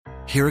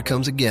Here it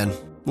comes again.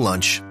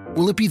 Lunch.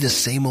 Will it be the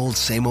same old,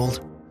 same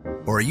old?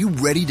 Or are you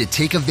ready to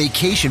take a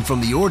vacation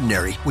from the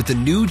ordinary with the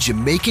new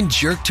Jamaican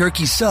Jerk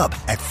Turkey Sub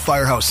at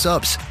Firehouse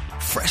Subs?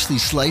 Freshly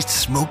sliced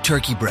smoked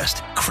turkey breast,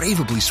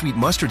 craveably sweet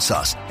mustard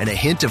sauce, and a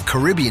hint of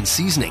Caribbean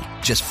seasoning.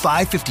 Just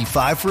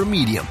 $5.55 for a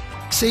medium.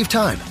 Save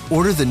time.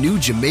 Order the new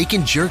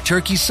Jamaican Jerk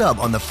Turkey Sub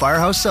on the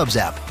Firehouse Subs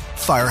app.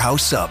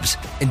 Firehouse Subs.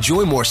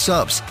 Enjoy more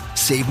subs.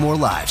 Save more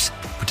lives.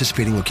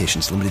 Participating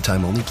locations. Limited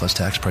time only, plus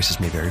tax. Prices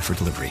may vary for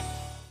delivery.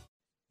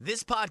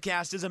 This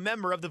podcast is a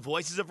member of the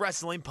Voices of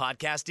Wrestling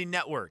Podcasting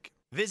Network.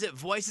 Visit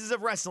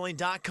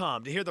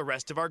voicesofwrestling.com to hear the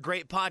rest of our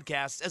great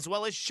podcasts, as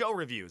well as show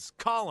reviews,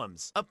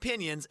 columns,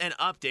 opinions, and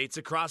updates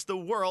across the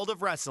world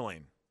of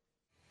wrestling.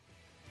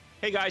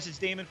 Hey guys, it's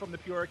Damon from the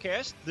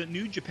Purocast. The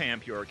New Japan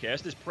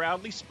Purocast is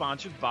proudly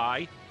sponsored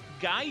by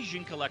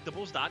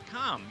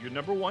GaijinCollectibles.com, your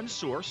number one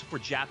source for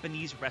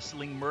Japanese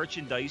wrestling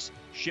merchandise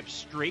shipped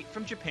straight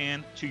from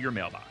Japan to your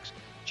mailbox.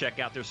 Check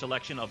out their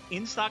selection of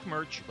in-stock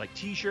merch like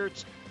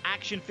t-shirts,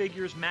 action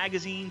figures,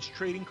 magazines,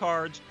 trading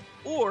cards,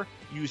 or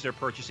use their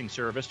purchasing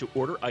service to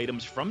order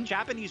items from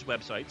Japanese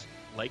websites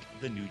like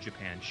the New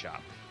Japan Shop.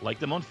 Like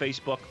them on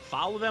Facebook,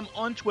 follow them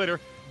on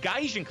Twitter,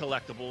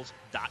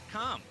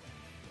 GaijinCollectibles.com.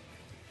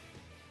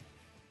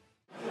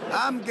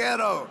 I'm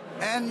Ghetto,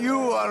 and you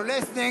are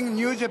listening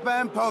New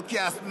Japan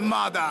Podcast,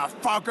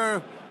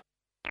 motherfucker.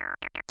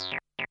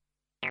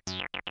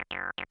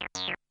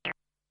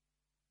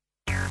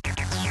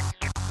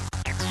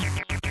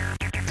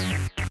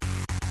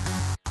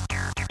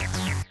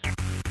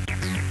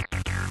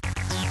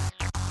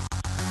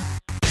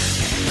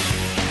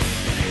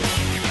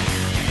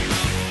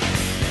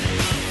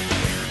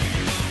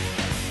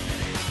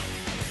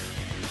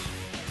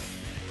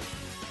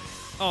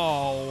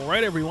 All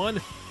right, everyone.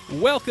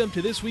 Welcome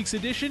to this week's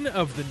edition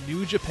of the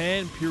New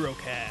Japan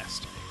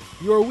Purocast,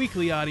 your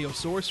weekly audio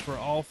source for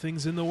all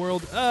things in the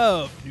world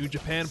of New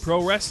Japan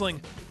Pro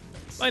Wrestling.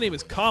 My name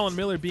is Colin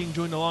Miller, being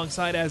joined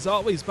alongside, as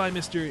always, by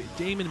Mr.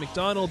 Damon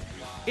McDonald.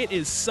 It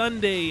is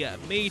Sunday,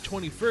 May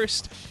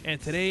 21st,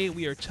 and today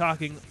we are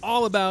talking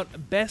all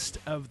about Best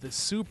of the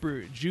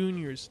Super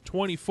Juniors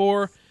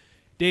 24.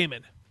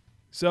 Damon,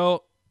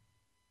 so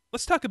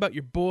let's talk about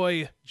your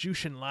boy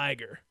Jushin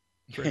Liger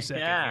for a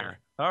second here.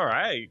 All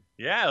right.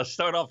 Yeah, let's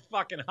start off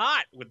fucking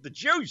hot with the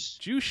juice.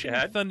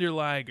 Jushin Thunder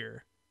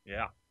Liger.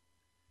 Yeah.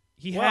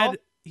 He had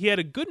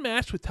a good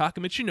match with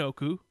Taka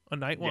Michinoku on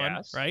night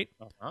one, right?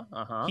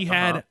 He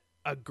had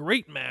a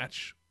great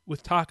match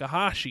with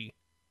Takahashi.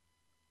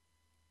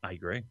 I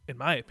agree. In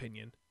my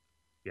opinion.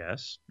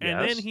 Yes.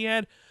 And then he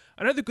had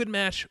another good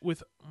match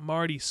with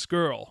Marty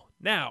Scurll.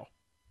 Now,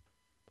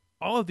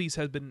 all of these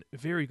have been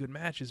very good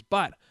matches,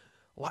 but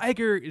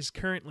Liger is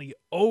currently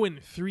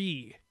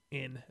 0-3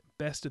 in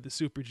Best of the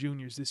Super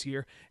Juniors this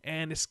year,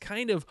 and it's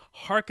kind of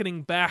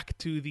hearkening back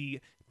to the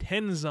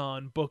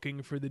Tenzan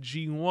booking for the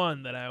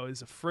G1 that I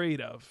was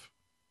afraid of.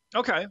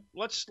 Okay,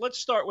 let's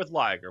start with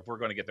Liger if we're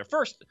going to get there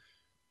first.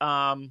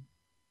 All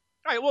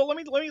right, well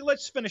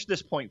let's finish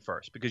this point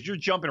first because you're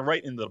jumping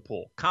right into the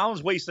pool.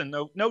 Colin's wasting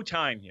no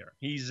time here.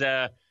 He's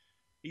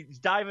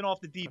diving off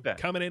the deep end.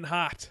 Coming in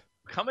hot.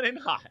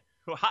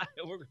 Hot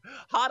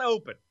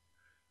open.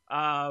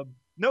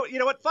 No, you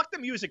know what? Fuck the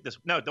music.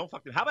 Don't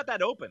fuck them. How about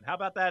that open? How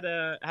about that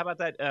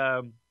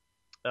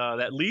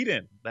that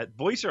lead-in, that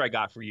voicer I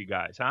got for you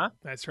guys, huh?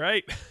 That's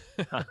right.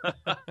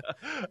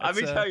 Let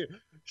me tell you.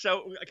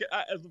 So,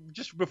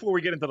 just before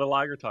we get into the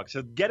Liger talk,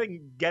 so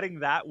getting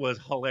that was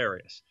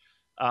hilarious.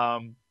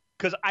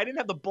 Because I didn't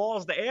have the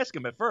balls to ask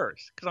him at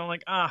first. Because I'm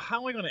like,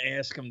 how am I going to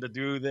ask him to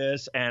do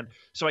this? And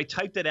so I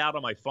typed it out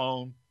on my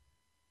phone,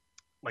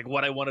 like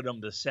what I wanted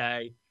him to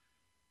say,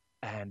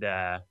 and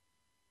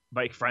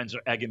my friends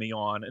are egging me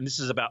on, and this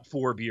is about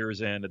 4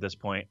 beers in at this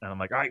point, and I'm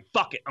like, all right,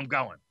 fuck it, I'm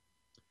going.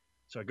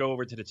 So I go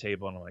over to the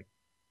table, and I'm like,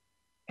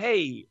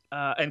 hey,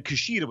 and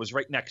Kushida was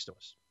right next to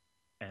us.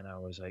 And I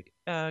was like,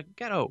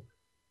 Ghetto,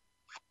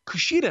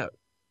 Kushida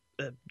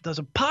does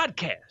a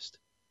podcast.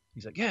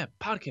 He's like, yeah,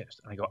 podcast.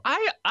 And I go,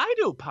 I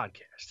do a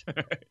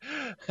podcast.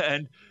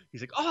 And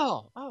he's like,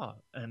 oh.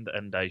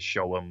 And I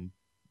show him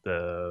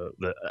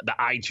the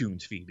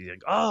iTunes feed. He's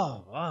like,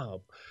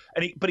 oh.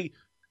 And he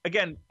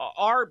again,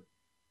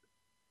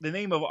 the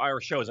name of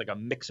our show is like a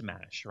mix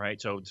mash, right?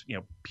 So it's,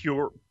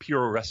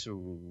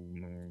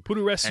 Puroresu.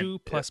 Puroresu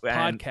plus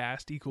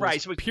podcast equals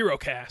right, so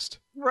Purocast.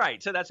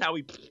 Right. So that's how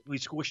we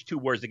squished 2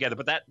 words together,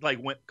 but that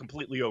went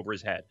completely over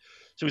his head.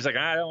 So he's like,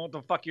 I don't know what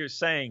the fuck you're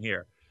saying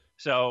here.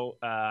 So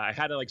I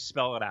had to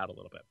spell it out a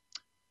little bit.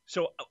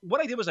 So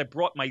what I did was I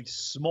brought my I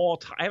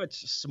have a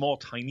small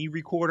tiny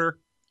recorder.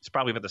 It's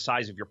probably about the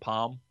size of your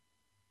palm.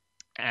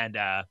 And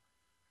I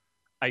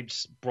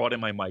just brought in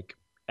my mic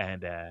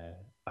and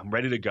I'm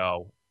ready to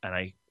go. And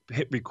I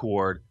hit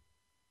record,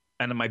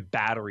 and then my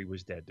battery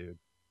was dead, dude.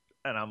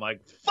 And I'm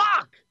like,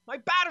 fuck, my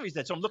battery's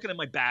dead. So I'm looking at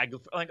my bag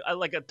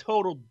like a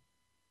total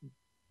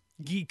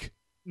geek,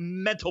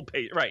 mental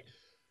page, right?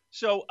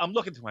 So I'm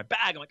looking through my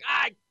bag. I'm like,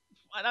 I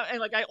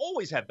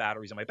always have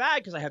batteries in my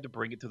bag because I had to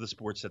bring it to the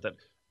sports center.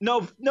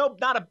 No,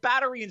 not a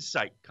battery in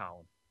sight,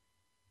 Colin.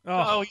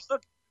 Oh,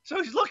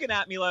 So he's looking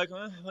at me like,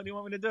 what do you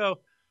want me to do?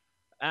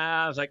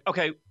 I was like,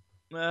 okay.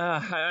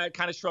 I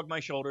kind of shrugged my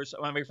shoulders.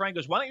 My friend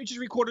goes, why don't you just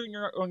record it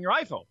on your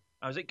iPhone?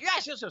 I was like,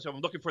 yes. So I'm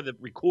looking for the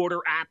recorder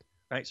app,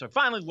 right? So I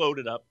finally load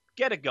it up,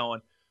 get it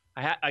going.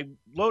 I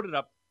load it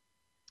up,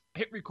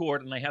 hit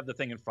record, and I have the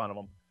thing in front of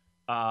him.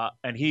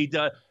 And he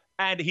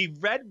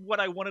read what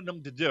I wanted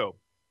him to do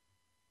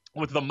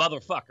with the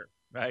motherfucker,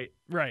 right?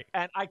 Right.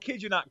 And I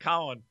kid you not,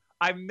 Colin,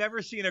 I've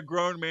never seen a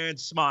grown man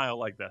smile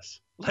like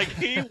this. Like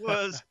he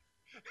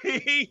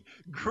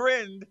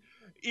grinned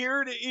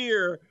ear to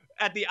ear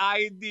at the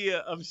idea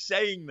of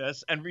saying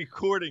this and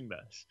recording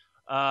this.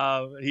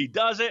 He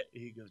does it.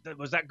 He goes,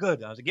 was that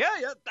good? I was like,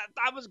 yeah,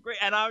 that was great.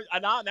 And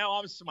now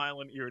I'm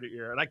smiling ear to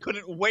ear, and I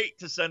couldn't wait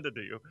to send it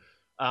to you.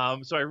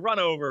 So I run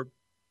over,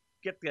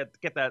 get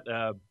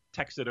that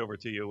texted over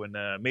to you, and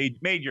made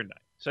your night.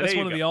 So that's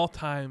one of the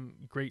all-time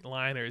great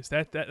liners.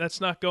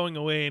 That's not going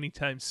away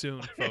anytime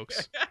soon,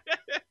 folks.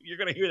 You're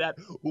gonna hear that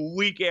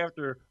week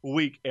after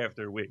week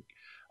after week.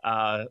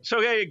 So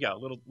there you go,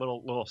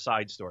 little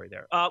side story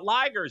there.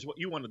 Liger is what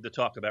you wanted to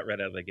talk about right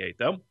out of the gate,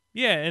 though.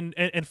 Yeah,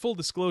 and full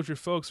disclosure,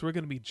 folks, we're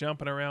going to be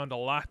jumping around a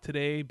lot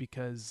today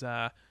because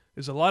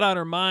there's a lot on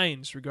our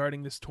minds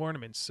regarding this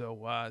tournament.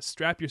 So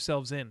strap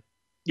yourselves in.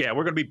 Yeah,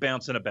 we're going to be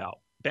bouncing about.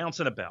 We're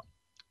going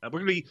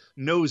to be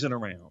nosing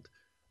around.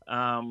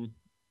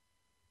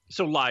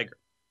 So Liger,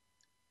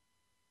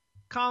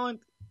 Colin,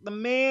 the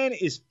man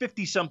is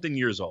 50-something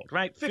years old,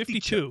 right?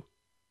 52.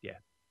 Yeah.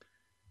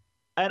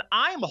 And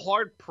I'm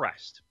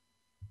hard-pressed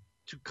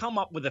to come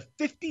up with a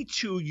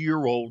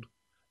 52-year-old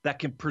that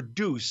can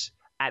produce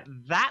at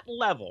that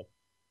level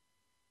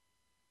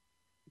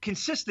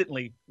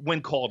consistently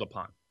when called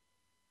upon.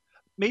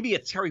 Maybe a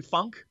Terry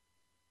Funk,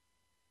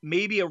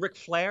 maybe a Ric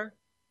Flair,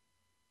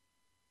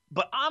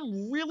 but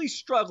I'm really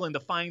struggling to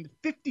find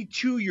a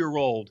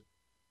 52-year-old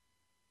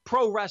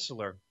pro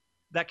wrestler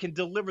that can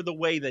deliver the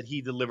way that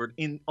he delivered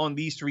on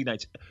these 3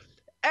 nights.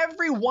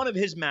 Every one of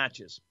his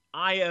matches,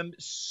 I am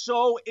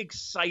so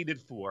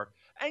excited for.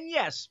 And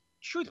yes,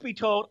 truth be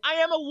told, I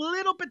am a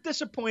little bit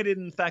disappointed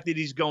in the fact that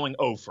he's going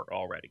over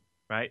already,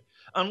 right?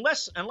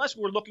 Unless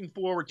we're looking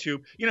forward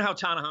to, you know how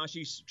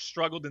Tanahashi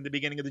struggled in the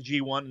beginning of the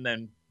G1 and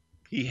then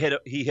he hit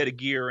a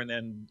gear and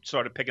then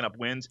started picking up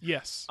wins.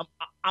 Yes.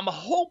 I'm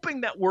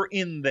hoping that we're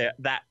in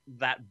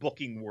that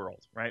booking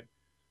world, right?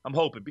 I'm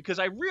hoping, because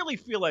I really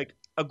feel like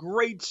a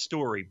great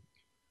story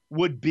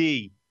would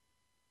be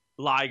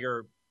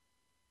Liger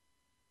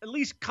at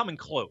least coming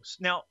close.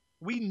 Now,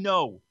 we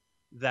know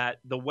that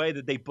the way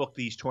that they book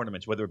these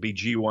tournaments, whether it be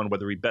G1,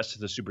 whether it be Best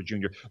of the Super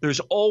Junior, there's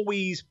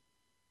always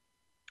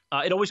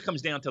it always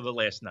comes down to the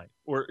last night,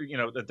 or, you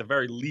know, at the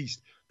very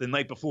least, the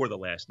night before the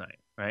last night,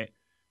 right?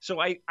 So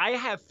I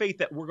have faith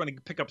that we're going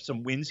to pick up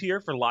some wins here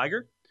for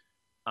Liger.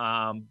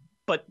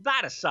 But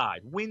that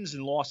aside, wins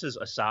and losses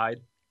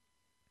aside,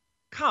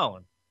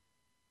 Colin,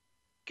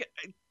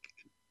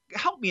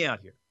 help me out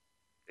here.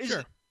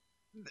 Sure.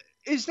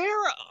 Is there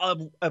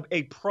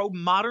a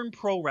modern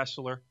pro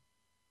wrestler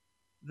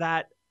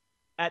that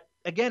at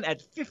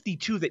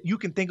 52 that you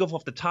can think of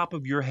off the top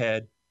of your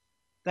head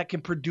that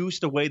can produce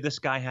the way this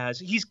guy has?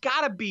 He's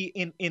got to be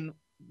in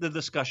the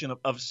discussion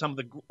of some of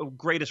the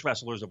greatest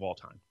wrestlers of all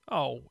time.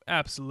 Oh,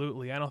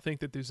 absolutely. I don't think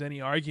that there's any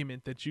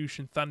argument that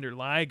Jushin Thunder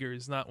Liger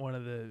is not one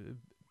of the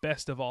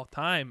best of all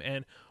time.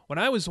 And when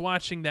I was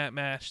watching that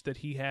match that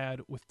he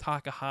had with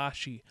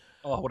Takahashi,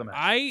 oh, what a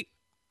match.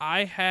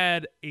 I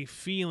had a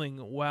feeling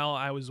while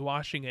I was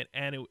watching it,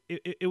 and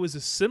it was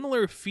a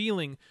similar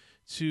feeling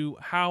to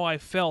how I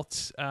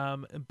felt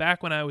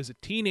back when I was a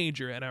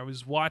teenager and I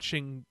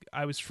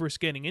was first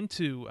getting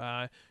into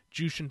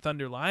Jushin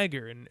Thunder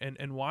Liger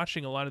and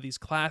watching a lot of these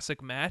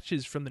classic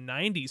matches from the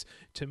 90s.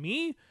 To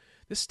me,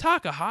 this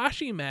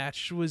Takahashi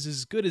match was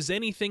as good as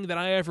anything that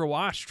I ever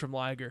watched from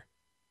Liger.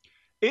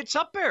 It's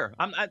up there.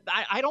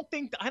 I don't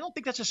think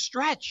that's a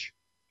stretch.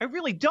 I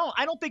really don't.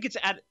 I don't think it's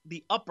at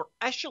the upper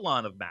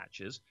echelon of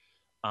matches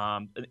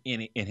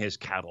in his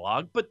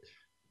catalog. But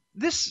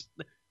this,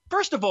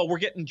 first of all, we're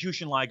getting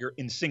Jushin Liger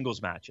in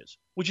singles matches,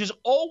 which is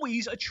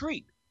always a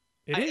treat.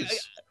 It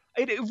is.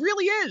 It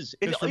really is.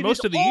 For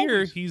most of the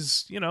year,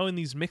 he's in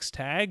these mixed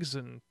tags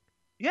and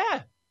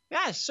yeah.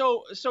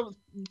 So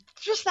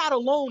just that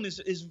alone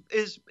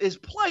is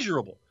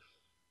pleasurable.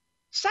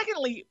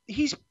 Secondly,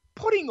 he's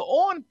putting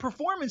on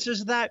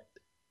performances that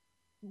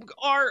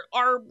are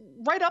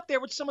right up there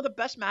with some of the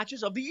best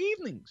matches of the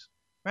evenings,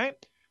 right?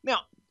 Now,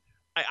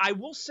 I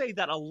will say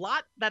that a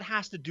lot that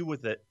has to do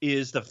with it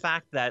is the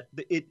fact that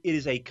it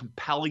is a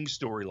compelling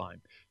storyline.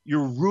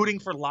 You're rooting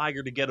for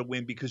Liger to get a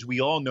win because we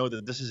all know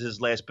that this is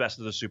his last Best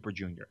of the Super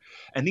Junior.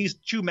 And these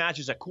 2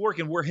 matches at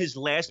Korakuen were his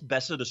last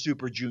Best of the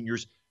Super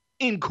Juniors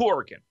in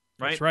Korakuen,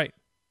 right? That's right.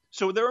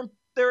 So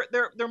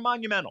they're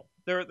monumental.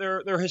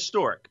 They're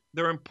historic.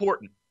 They're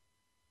important.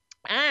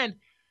 And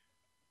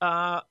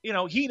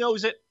he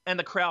knows it, and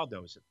the crowd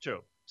knows it too.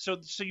 So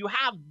you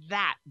have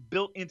that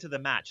built into the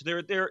match.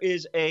 There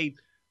is a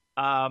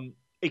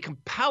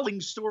compelling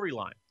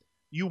storyline.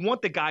 You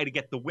want the guy to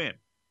get the win.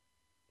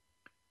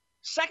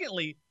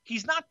 Secondly,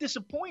 he's not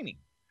disappointing.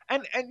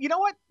 And you know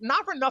what?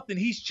 Not for nothing,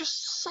 he's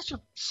just such a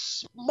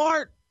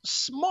smart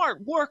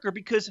worker,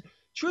 because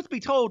truth be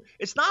told,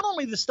 it's not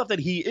only the stuff that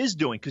he is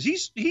doing, because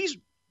he's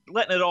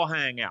letting it all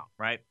hang out,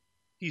 right?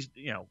 He's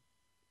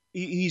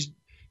he's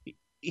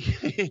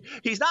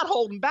not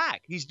holding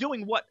back. He's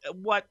doing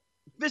what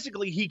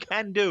physically he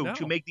can do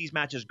to make these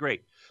matches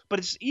great. But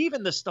it's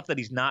even the stuff that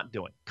he's not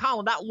doing.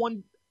 Colin, that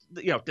one,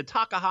 the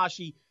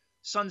Takahashi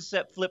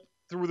sunset flip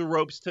through the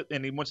ropes,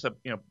 and he wants to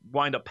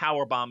wind up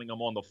power bombing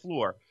him on the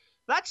floor.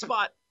 That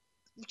spot,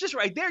 just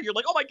right there, you're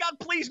like, oh my God,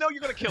 please no,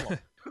 you're gonna kill him,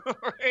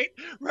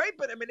 right?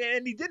 But I mean,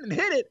 and he didn't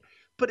hit it,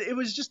 but it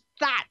was just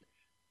that.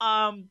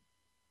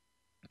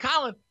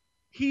 Colin,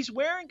 he's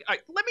wearing.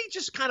 Let me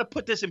just kind of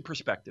put this in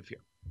perspective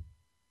here.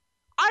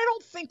 I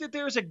don't think that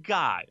there's a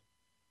guy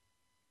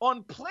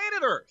on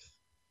planet Earth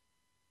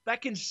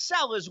that can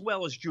sell as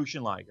well as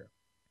Jushin Liger.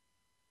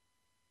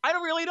 I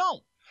really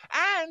don't.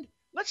 And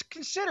let's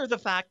consider the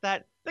fact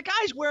that the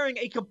guy's wearing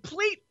a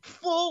complete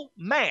full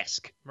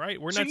mask. Right.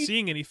 We're not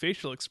seeing any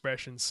facial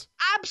expressions.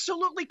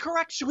 Absolutely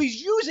correct. So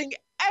he's using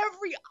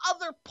every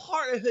other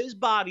part of his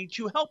body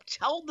to help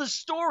tell the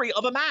story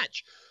of a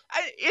match.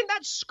 In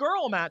that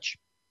Skrull match,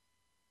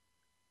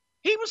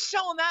 he was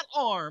selling that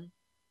arm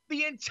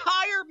the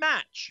entire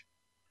match.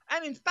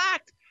 And in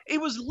fact,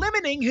 it was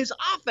limiting his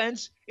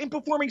offense in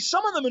performing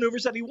some of the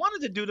maneuvers that he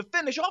wanted to do to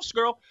finish off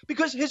Skrull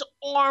because his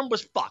arm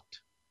was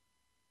fucked.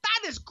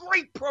 That is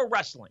great pro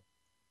wrestling.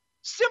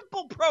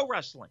 Simple pro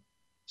wrestling.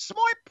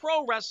 Smart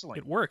pro wrestling.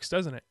 It works,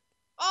 doesn't it?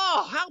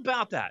 Oh, how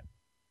about that?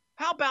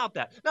 How about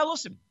that? Now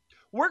listen,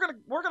 we're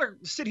gonna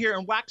sit here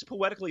and wax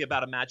poetically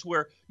about a match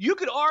where you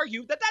could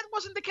argue that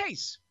wasn't the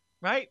case,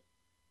 right?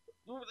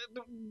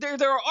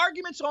 There are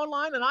arguments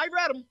online, and I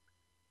read them,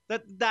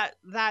 that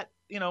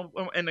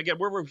and again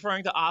we're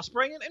referring to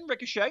Ospreay and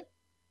Ricochet.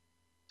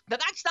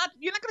 That's not,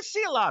 you're not going to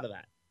see a lot of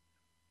that.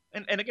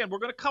 And again, we're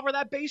going to cover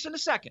that base in a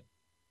second.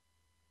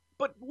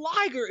 But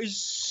Liger is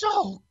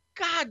so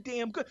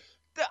goddamn good.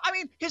 I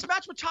mean, his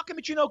match with Taka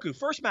Michinoku,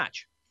 first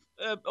match,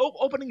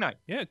 opening night.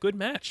 Yeah, good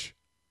match.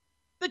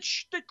 The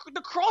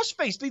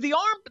crossface, the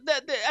arm,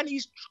 and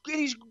he's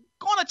going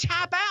to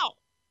tap out,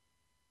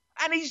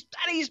 and he's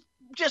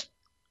just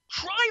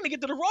trying to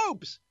get to the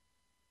ropes.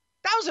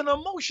 That was an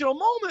emotional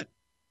moment.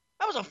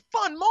 That was a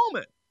fun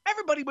moment.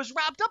 Everybody was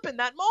wrapped up in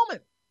that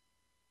moment.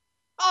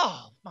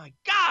 Oh my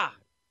God,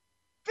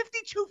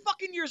 52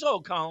 fucking years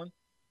old, Colin.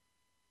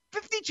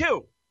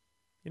 52,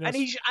 and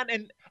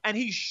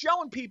he's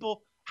showing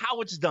people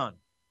how it's done.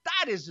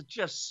 That is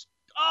just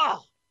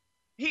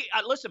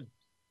listen.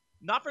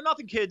 Not for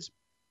nothing, kids.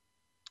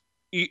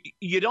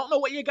 You don't know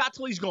what you got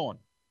till he's gone.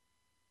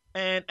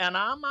 And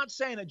I'm not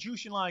saying that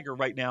Jushin Liger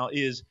right now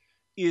is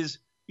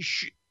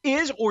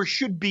or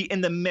should be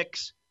in the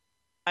mix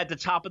at the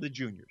top of the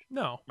juniors.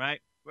 No, right?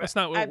 That's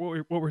not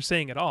what we're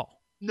saying at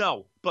all.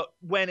 No, but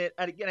when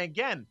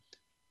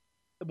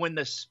when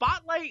the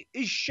spotlight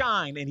is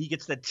shined and he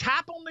gets the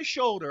tap on the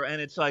shoulder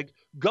and it's like,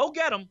 go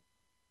get him,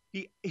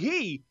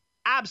 he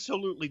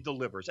absolutely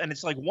delivers. And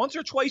it's like once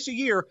or twice a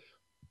year.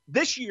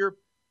 This year,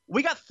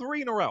 we got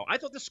 3 in a row. I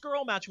thought the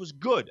Skrull match was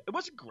good. It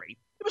wasn't great.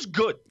 It was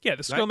good. Yeah,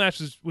 the Skrull match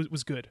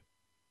was good.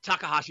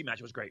 Takahashi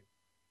match was great.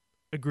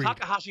 Agreed.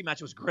 Takahashi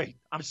match was great.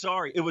 I'm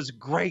sorry. It was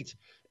great.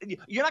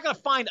 You're not going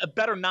to find a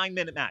better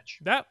 9-minute match.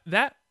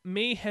 That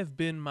may have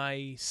been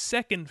my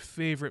second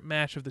favorite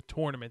match of the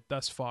tournament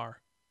thus far.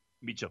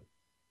 Me too.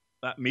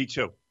 Me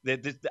too.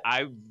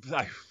 I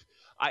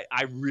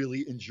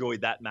really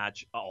enjoyed that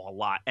match a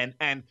lot.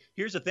 And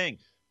here's the thing.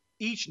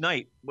 Each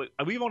night,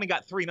 we've only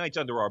got 3 nights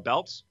under our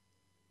belts.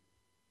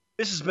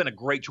 This has been a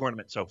great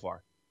tournament so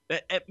far.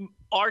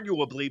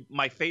 Arguably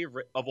my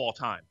favorite of all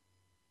time.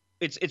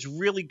 It's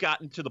really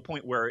gotten to the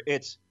point where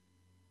it's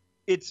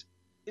this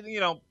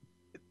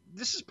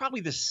is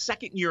probably the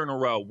second year in a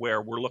row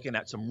where we're looking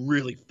at some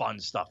really fun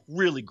stuff,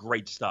 really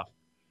great stuff.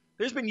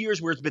 There's been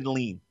years where it's been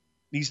lean.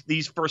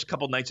 These first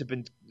couple nights have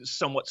been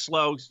somewhat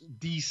slow,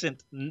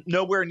 decent,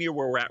 nowhere near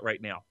where we're at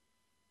right now.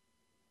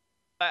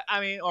 I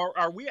mean,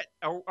 are we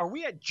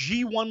at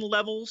G1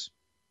 levels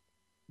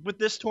with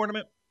this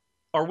tournament?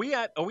 Are we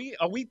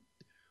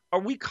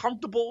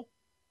comfortable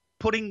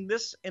putting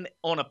this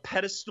on a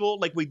pedestal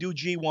like we do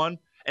G1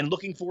 and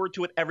looking forward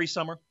to it every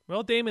summer?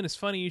 Well, Damon, it's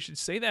funny you should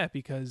say that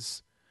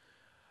because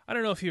I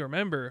don't know if you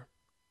remember,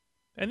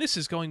 and this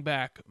is going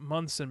back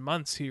months and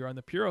months here on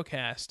the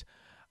Purocast,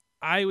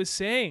 I was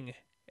saying,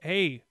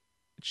 hey,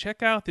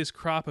 check out this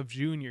crop of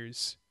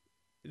juniors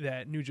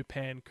that New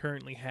Japan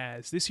currently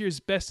has. This year's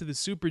Best of the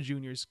Super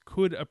Juniors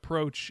could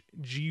approach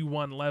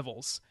G1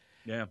 levels.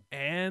 Yeah.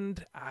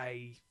 And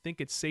I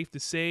think it's safe to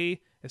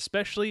say,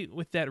 especially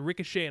with that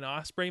Ricochet and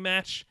Ospreay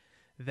match,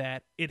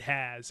 that it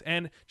has.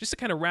 And just to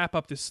kind of wrap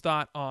up this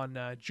thought on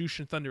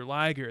Jushin Thunder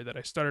Liger that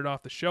I started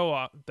the show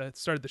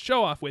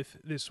off with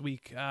this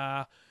week.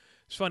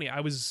 It's funny. I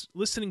was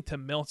listening to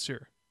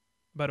Meltzer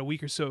about a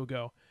week or so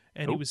ago,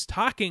 and he was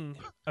talking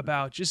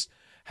about just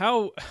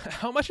how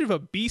much of a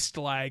beast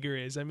Liger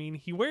is. I mean,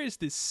 he wears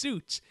this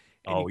suit,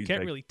 and you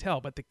can't really tell,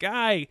 but the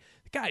guy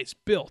is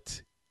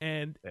built.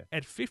 And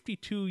at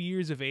 52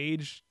 years of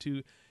age,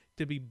 to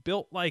be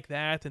built like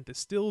that and to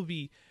still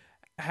be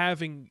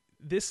having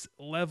this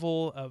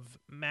level of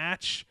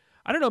match,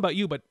 I don't know about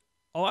you, but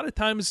a lot of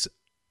times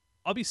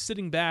I'll be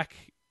sitting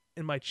back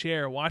in my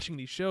chair watching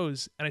these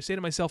shows, and I say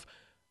to myself,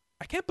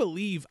 I can't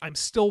believe I'm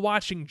still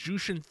watching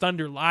Jushin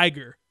Thunder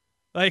Liger.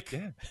 Like,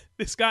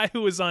 this guy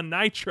who was on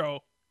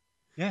Nitro.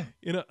 Yeah.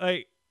 You know,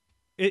 like,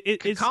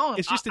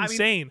 it's just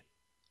insane. Mean,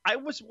 I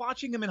was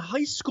watching him in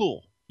high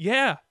school.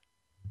 Yeah.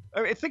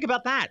 Think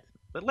about that.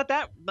 Let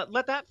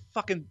that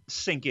fucking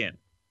sink in,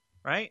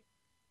 right?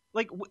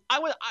 Like,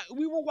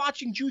 we were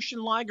watching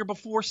Jushin Liger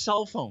before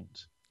cell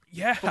phones.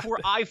 Yeah. Before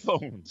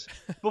iPhones.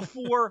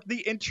 Before the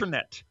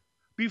internet.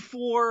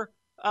 Before,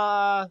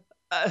 many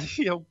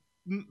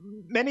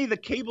of the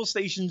cable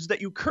stations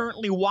that you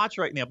currently watch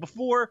right now.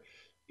 Before,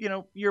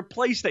 your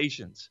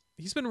PlayStations.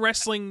 He's been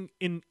wrestling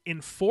in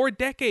 4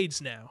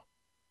 decades now.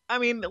 I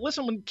mean,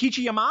 listen, when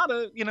Kichi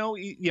Yamada,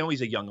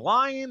 he's a young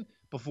lion.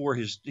 Before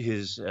his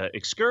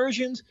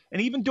excursions,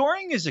 and even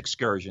during his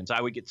excursions,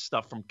 I would get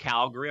stuff from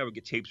Calgary. I would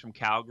get tapes from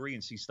Calgary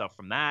and see stuff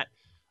from that.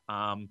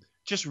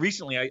 Just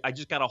recently, I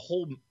just got a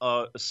whole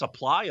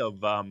supply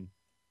of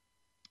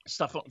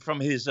stuff from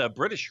his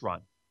British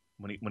run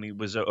when he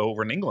was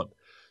over in England.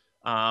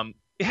 I'd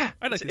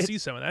like to see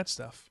some of that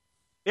stuff.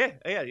 Yeah.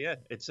 It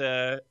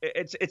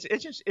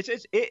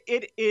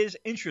is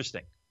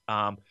interesting.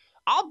 I'll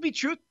be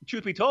truth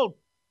be told,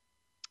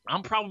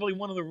 I'm probably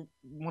one of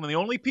the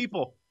only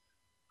people.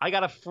 I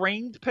got a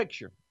framed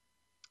picture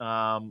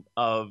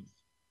of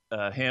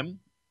him,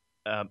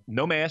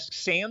 no mask,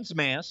 sans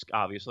mask,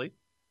 obviously.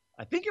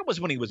 I think it was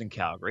when he was in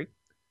Calgary,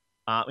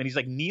 and he's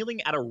like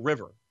kneeling at a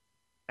river,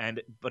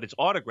 but it's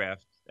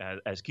autographed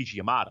as Kichi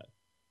Yamada,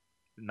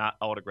 not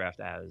autographed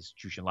as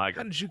Jushin Liger.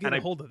 How did you get a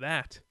hold of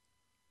that?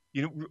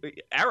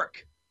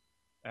 Eric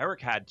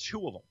had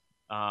 2 of them.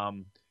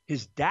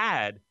 His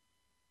dad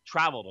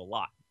traveled a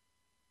lot,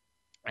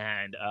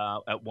 and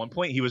at one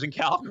point he was in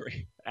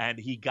Calgary, and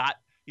he got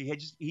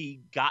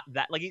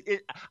that, like,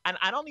 and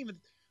I don't even.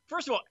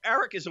 First of all,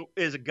 Eric is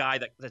a guy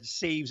that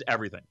saves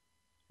everything.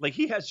 Like,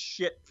 he has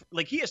shit.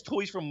 Like, he has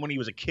toys from when he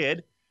was a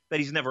kid that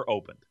he's never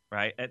opened.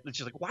 Right? And it's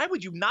just like, why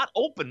would you not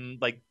open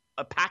like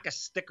a pack of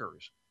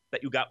stickers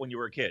that you got when you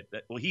were a kid?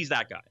 Well, he's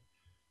that guy.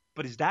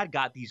 But his dad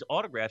got these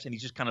autographs, and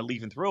he's just kind of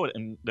leafing through it.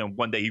 And then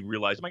one day he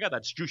realized, oh my God,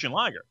 that's Jushin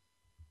Liger.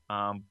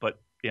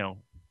 But yeah.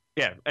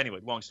 Anyway,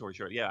 long story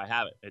short, I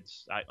have it.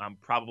 I'm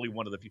probably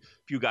one of the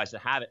few guys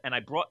that have it. And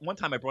one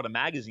time I brought a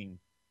magazine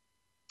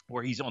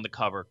where he's on the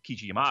cover,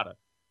 Kichi Yamada,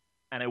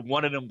 and I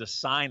wanted him to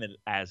sign it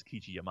as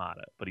Kichi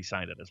Yamada, but he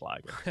signed it as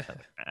Liger.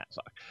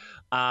 Sorry.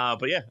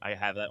 But yeah, I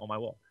have that on my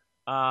wall.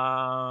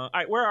 All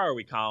right, where are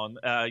we, Colin?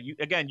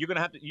 You're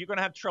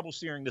gonna have trouble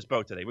steering this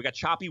boat today. We got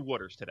choppy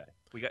waters today.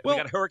 We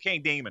got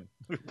Hurricane Damon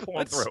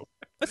pulling through.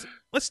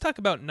 Let's talk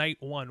about night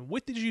 1.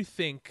 What did you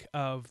think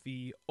of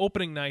the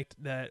opening night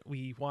that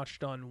we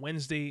watched on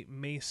Wednesday,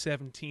 May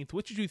 17th?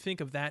 What did you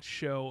think of that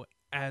show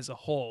as a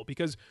whole?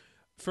 Because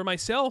for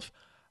myself,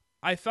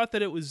 I thought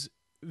that it was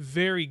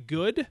very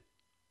good,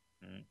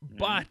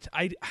 but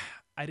I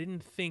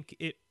didn't think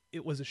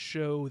it was a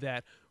show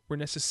that we're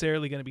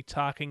necessarily going to be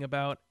talking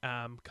about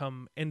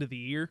come end of the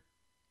year.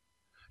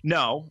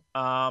 No,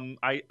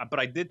 but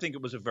I did think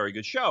it was a very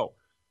good show.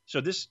 So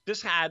this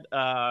had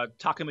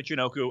Taka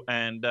Michinoku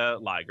and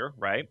Liger,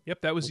 right?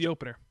 Yep, that was the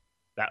opener.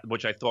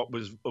 Which I thought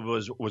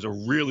was a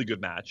really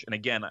good match. And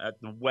again,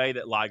 the way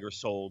that Liger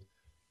sold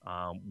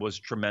was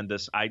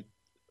tremendous.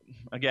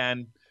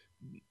 Again,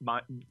 my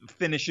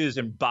finishes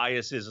and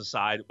biases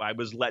aside, I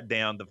was let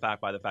down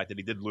by the fact that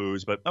he did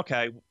lose. But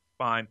okay,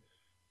 fine.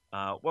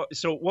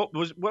 So what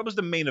was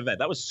the main event?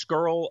 That was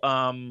Skrull,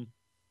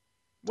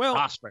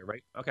 Ospreay,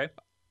 right? Okay.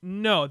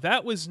 No,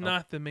 that was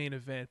not the main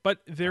event.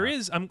 But there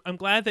is. I'm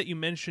glad that you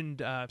mentioned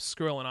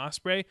Skrull and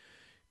Ospreay,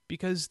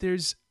 because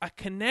there's a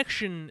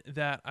connection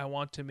that I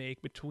want to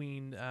make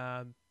between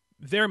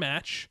their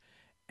match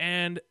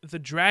and the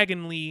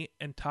Dragon Lee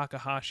and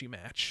Takahashi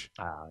match.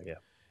 Yeah.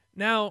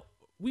 Now,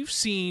 we've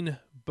seen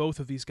both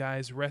of these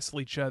guys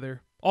wrestle each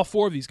other. All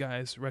 4 of these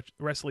guys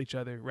wrestle each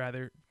other,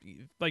 rather,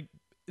 like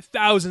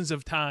thousands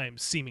of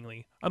times,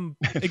 seemingly. I'm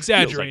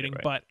exaggerating,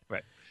 like it,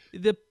 right.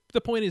 But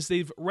the point is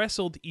they've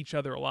wrestled each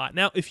other a lot.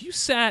 Now, if you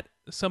sat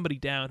somebody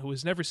down who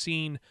has never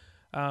seen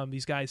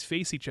these guys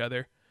face each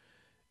other,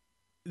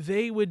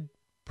 they would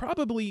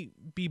probably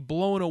be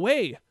blown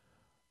away.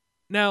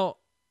 Now,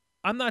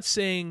 I'm not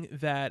saying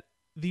that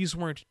these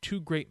weren't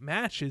 2 great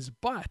matches,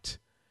 but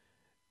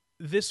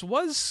this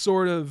was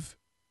sort of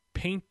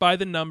paint by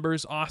the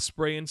numbers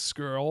Ospreay and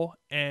Skrull,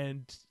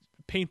 and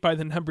paint by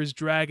the numbers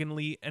Dragon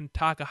Lee and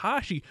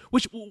Takahashi,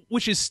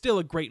 which is still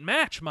a great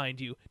match, mind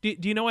you. Do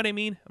you know what I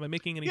mean? Am I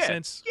making any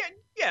sense?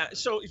 Yeah.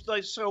 So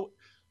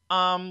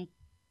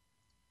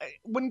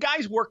when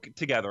guys work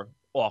together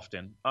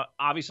often,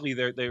 obviously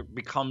there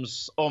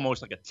becomes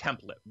almost like a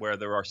template where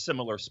there are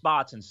similar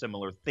spots and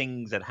similar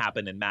things that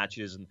happen in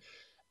matches,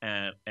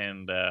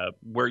 and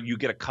where you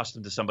get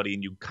accustomed to somebody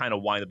and you kind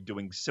of wind up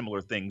doing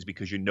similar things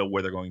because you know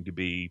where they're going to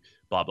be,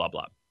 blah blah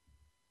blah.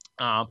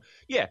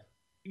 Yeah,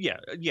 yeah.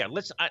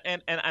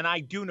 And I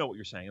do know what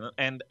you're saying,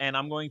 and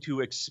I'm going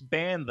to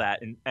expand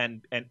that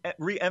and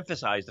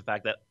re-emphasize the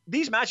fact that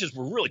these matches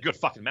were really good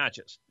fucking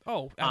matches.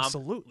 Oh,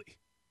 absolutely.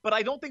 But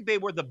I don't think they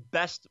were the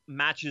best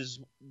matches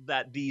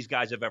that these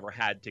guys have ever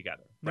had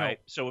together, right?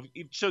 No. So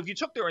if you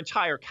took their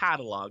entire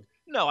catalog,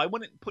 no, I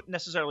wouldn't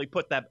necessarily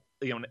put that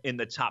in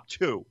the top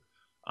two.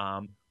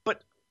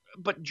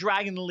 But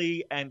Dragon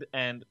Lee and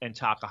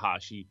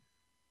Takahashi.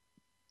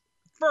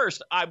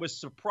 First, I was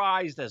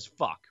surprised as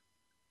fuck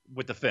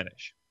with the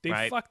finish.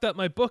 They fucked up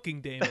my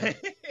booking, Damon.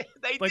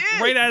 They like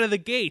did. right out of the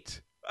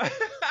gate.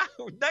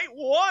 Night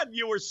one,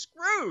 you were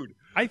screwed.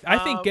 I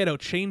think Gedo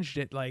changed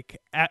it like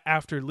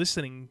after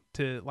listening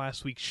to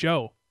last week's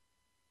show.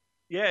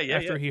 Yeah.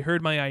 After he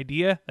heard my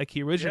idea, like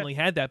he originally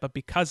had that, but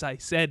because I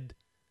said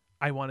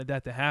I wanted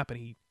that to happen,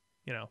 he,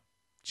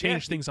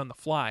 changed things on the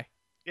fly.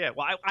 Yeah,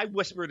 well, I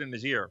whispered in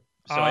his ear.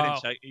 So I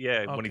didn't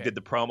say, when he did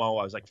the promo,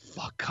 I was like,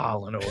 fuck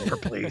Colin over,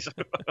 please.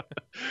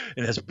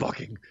 And his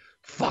booking,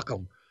 fuck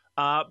him.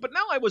 But no,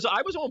 I was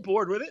on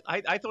board with it.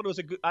 I thought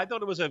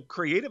it was a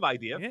creative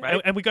idea,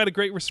 right? And we got a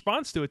great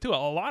response to it too.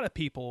 A lot of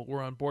people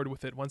were on board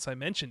with it once I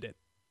mentioned it.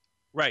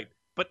 Right.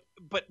 But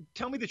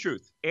tell me the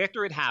truth.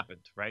 After it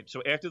happened, right?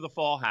 So after the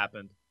fall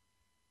happened,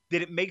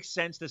 did it make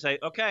sense to say,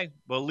 okay,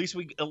 well at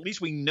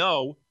least we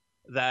know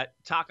that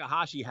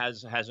Takahashi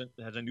has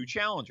a new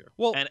challenger.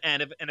 Well,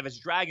 and if it's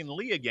Dragon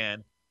Lee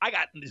again, I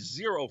got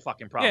zero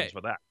fucking problems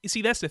with that. You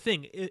see, that's the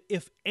thing.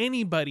 If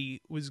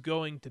anybody was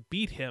going to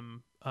beat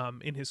him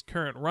in his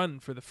current run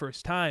for the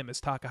first time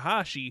as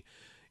Takahashi,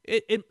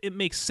 it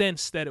makes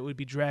sense that it would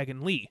be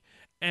Dragon Lee.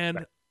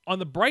 And on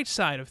the bright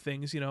side of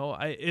things,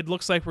 it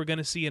looks like we're going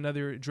to see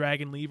another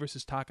Dragon Lee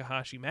versus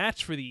Takahashi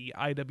match for the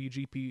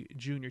IWGP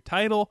Junior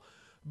title.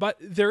 But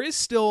there is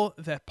still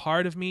that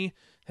part of me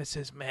that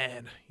says,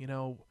 man,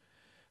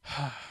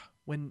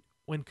 when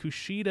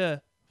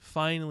Kushida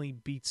finally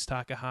beats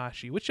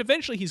Takahashi, which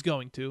eventually he's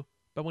going to,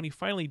 but when he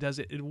finally does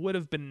it, it would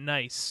have been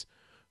nice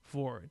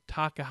for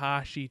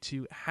Takahashi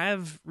to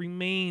have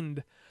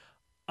remained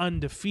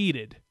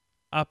undefeated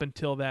up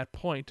until that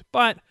point.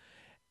 But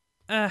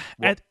at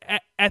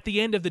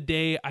the end of the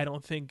day, I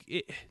don't think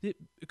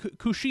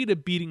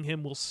Kushida beating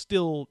him will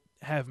still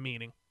have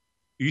meaning.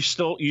 You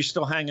still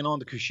hanging on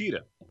to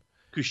Kushida.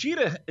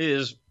 Kushida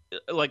is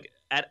like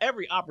at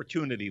every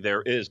opportunity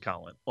there is,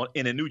 Colin,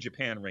 in a New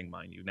Japan ring,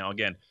 mind you. Now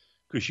again,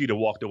 Kushida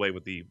walked away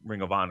with the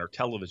Ring of Honor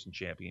Television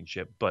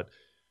Championship, but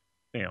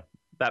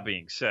that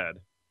being said,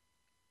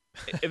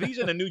 if he's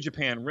in a New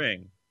Japan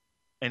ring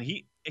and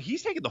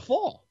he's taking the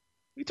fall,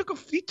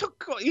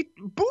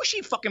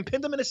 Bushi fucking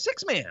pinned him in a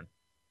 6-man,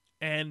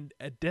 and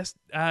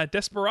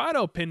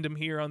Desperado pinned him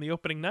here on the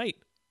opening night.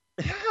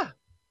 Yeah,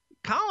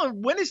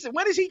 Colin, when is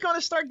he going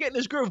to start getting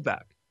his groove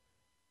back?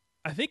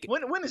 I think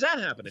when is that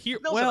happening? Here,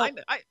 Nelson,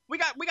 we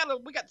got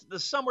the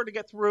summer to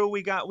get through.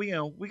 We got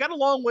a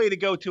long way to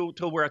go till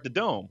we're at the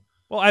Dome.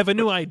 Well, I have a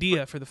new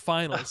idea for the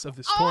finals of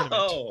this tournament.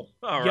 Oh,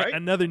 all right. Yet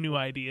another new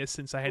idea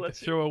since I had to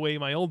throw away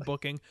my old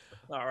booking.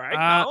 All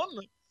right,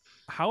 Colin.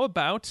 How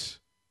about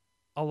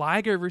a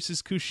Liger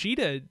versus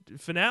Kushida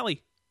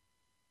finale?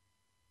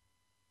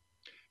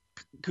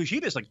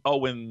 Kushida's like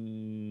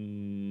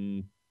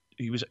 0-.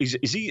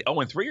 Is he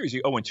 0-3 or is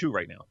he 0-2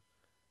 right now?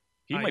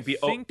 He might be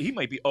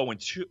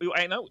 0-2.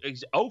 I know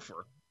he's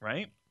 0-for,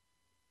 right?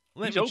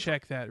 Let me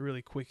check that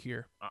really quick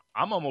here.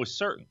 I'm almost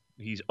certain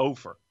he's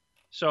 0-for.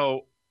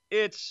 So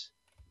it's,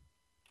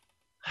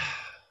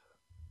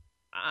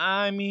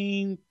 I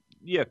mean,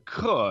 you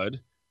could,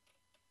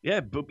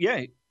 but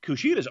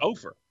Kushida's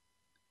 0-for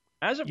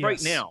as of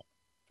right now.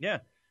 Yeah,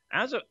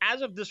 as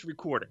of this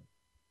recording,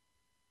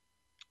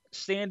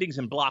 standings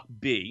in Block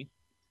B.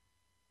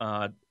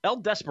 El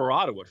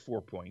Desperado with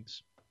 4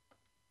 points.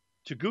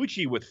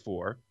 Taguchi with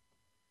 4,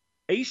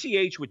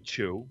 ACH with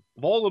 2,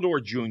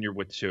 Volador Jr.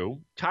 with 2,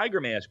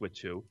 Tiger Mask with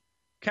 2,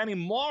 Kenny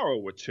Morrow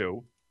with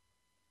 2,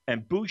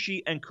 and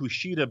Bushi and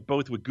Kushida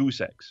both with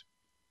goose eggs.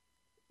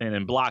 And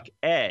in Block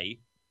A,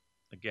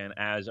 again,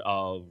 as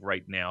of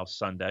right now,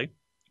 Sunday,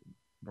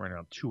 right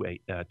around 2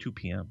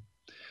 p.m.,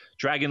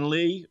 Dragon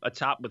Lee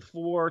atop with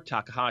 4,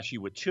 Takahashi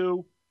with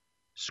 2,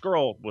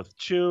 Skrull with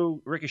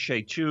 2,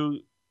 Ricochet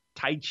 2,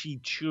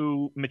 Taichi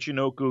 2,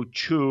 Michinoku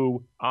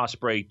 2,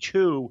 Ospreay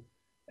 2,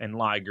 and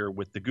Liger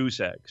with the goose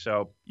egg.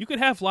 So you could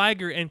have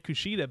Liger and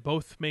Kushida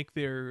both make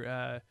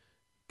their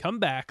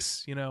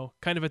comebacks,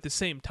 kind of at the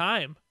same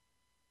time.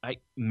 I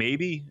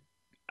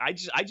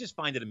just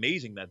find it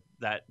amazing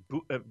that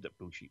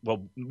Bushi.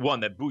 Well, one,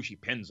 that Bushi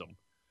pins him.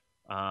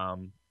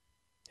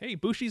 Hey,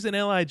 Bushi's an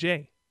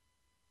LIJ.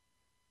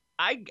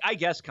 I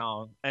guess,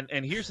 Colin.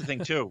 And here's the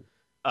thing too.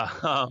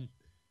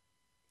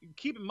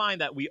 Keep in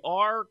mind that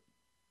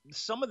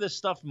some of this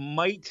stuff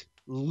might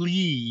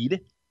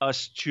lead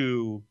us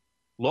to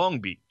Long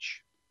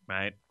Beach,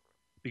 right?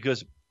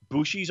 Because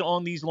Bushi's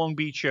on these Long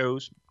Beach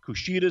shows,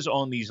 Kushida's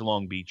on these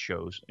Long Beach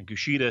shows, and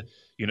Kushida,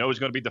 is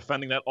going to be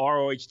defending that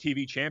ROH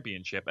TV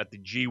championship at the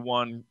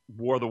G1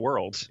 War of the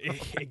Worlds.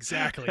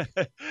 Exactly.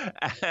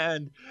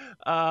 And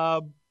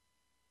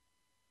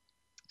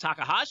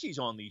Takahashi's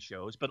on these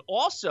shows, but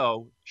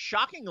also,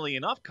 shockingly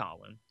enough,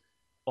 Colin,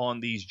 on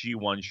these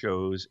G1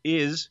 shows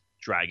is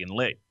Dragon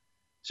Lee.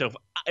 So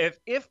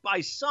if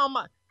by some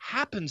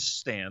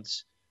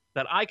happenstance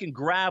that I can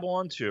grab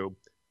onto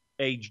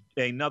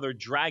another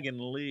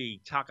Dragon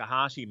Lee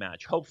Takahashi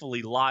match,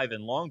 hopefully live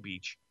in Long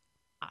Beach,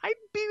 I'd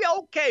be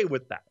okay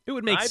with that. It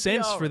would make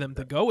sense for them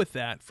to go with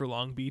that for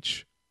Long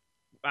Beach.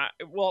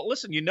 Well,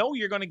 listen,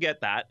 you're going to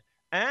get that.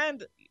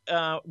 And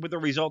with the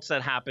results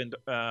that happened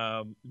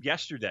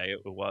yesterday,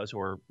 it was,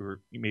 or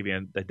maybe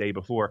the day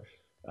before,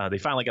 they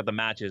finally got the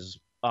matches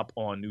up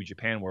on New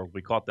Japan World.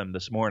 We caught them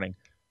this morning.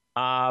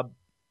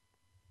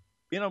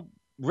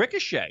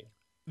 Ricochet.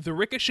 The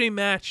Ricochet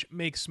match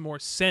makes more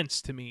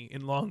sense to me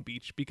in Long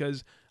Beach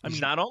because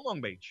he's not on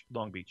Long Beach.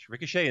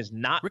 Ricochet is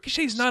not.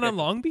 Ricochet's not on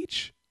Long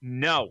Beach?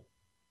 No.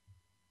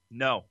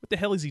 What the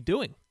hell is he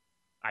doing?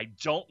 I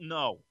don't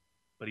know,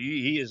 but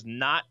he is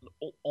not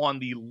on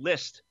the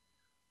list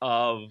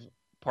of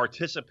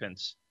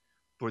participants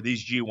for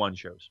these G1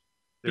 shows.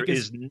 There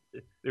is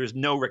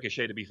no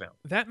Ricochet to be found.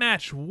 That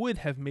match would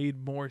have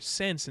made more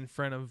sense in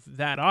front of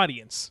that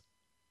audience.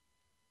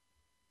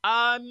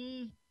 Oh,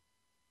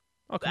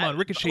 come on.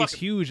 Ricochet's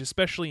huge,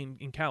 especially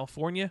in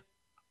California.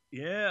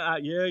 Yeah.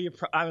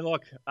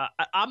 Look,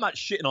 I'm not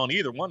shitting on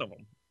either one of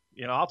them.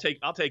 I'll take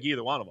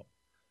either one of them.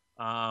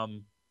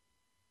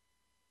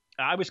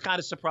 I was kind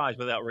of surprised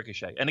without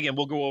Ricochet. And again,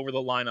 we'll go over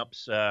the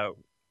lineups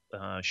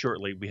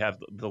shortly. We have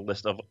the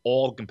list of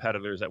all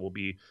competitors that will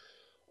be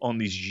on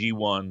these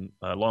G1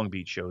 Long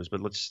Beach shows.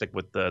 But let's stick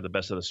with the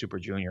best of the Super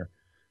Junior.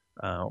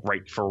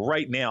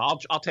 Right now,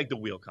 I'll take the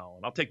wheel,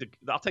 Colin. I'll take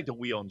the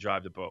wheel and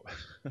drive the boat.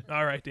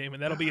 All right, Damon.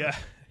 That'll be a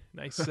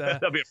nice.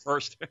 That'll be a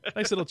first.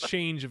 Nice little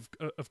change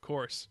of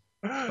course.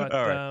 But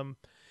all right.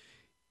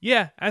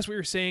 Yeah, as we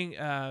were saying,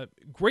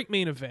 great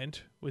main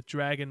event with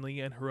Dragon Lee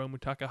and Hiromu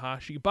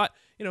Takahashi, but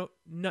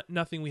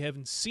nothing we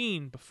haven't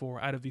seen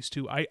before out of these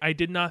two. I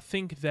did not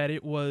think that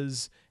it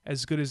was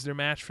as good as their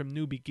match from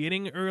New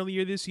Beginning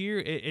earlier this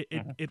year.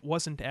 It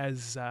wasn't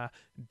as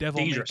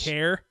devil may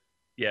care.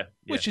 Yeah,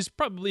 which is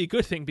probably a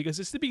good thing because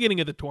it's the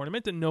beginning of the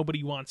tournament and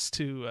nobody wants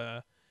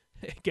to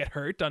get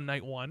hurt on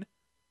night one.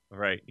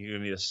 Right, you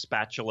need a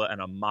spatula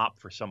and a mop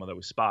for some of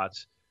those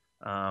spots.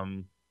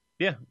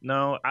 Yeah,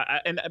 no,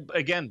 and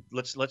again,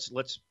 let's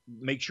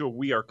make sure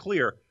we are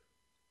clear.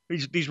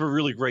 These were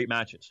really great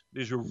matches.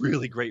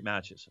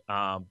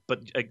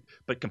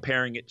 But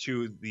comparing it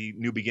to the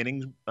New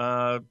Beginnings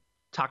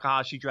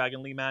Takahashi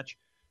Dragon Lee match,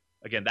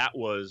 again, that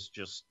was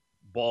just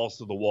balls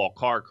to the wall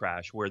car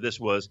crash. Where this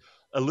was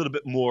a little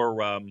bit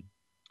more, I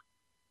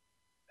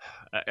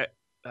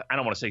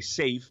don't want to say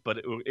safe,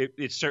 but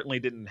it certainly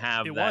didn't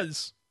have. It that.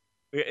 was.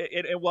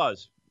 It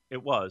was.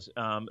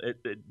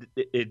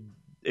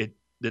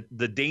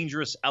 The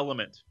dangerous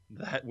element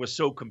that was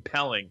so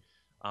compelling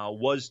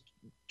was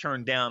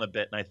turned down a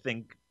bit, and I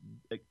think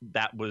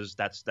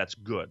that's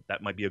good.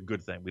 That might be a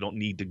good thing. We don't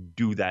need to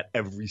do that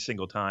every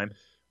single time.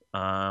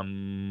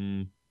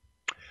 And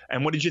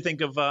what did you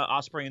think of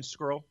Ospreay and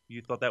Skrull?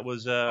 You thought that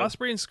was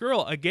Ospreay and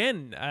Skrull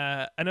again?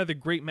 Another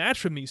great match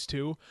from these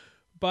two,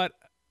 but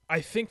I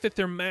think that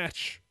their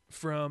match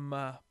from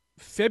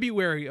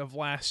February of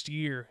last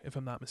year, if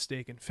I'm not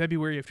mistaken,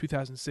 February of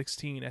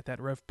 2016 at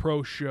that Rev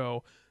Pro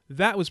show,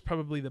 that was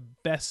probably the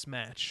best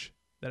match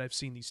that I've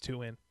seen these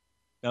two in.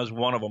 That was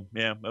one of them.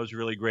 Yeah, that was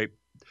really great.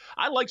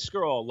 I like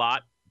Skrull a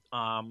lot.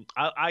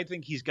 I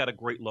think he's got a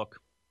great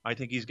look. I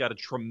think he's got a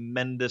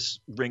tremendous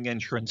ring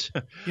entrance.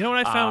 You know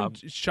what I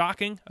found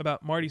shocking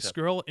about Marty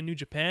Skrull in New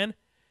Japan?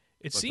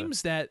 It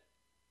seems that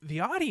the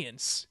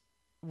audience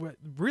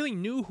really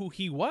knew who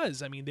he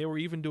was. I mean, they were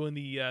even doing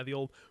the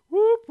old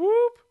whoop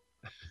whoop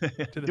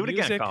to the Do it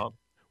music. again, Colin.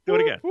 Do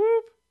it again.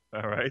 Whoop.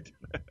 All right.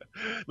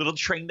 Little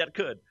train that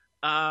could.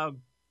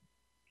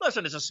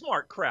 Listen, it's a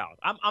smart crowd.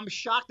 I'm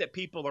shocked that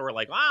people are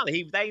like, wow,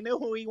 they knew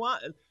who he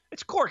was.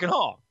 It's Cork and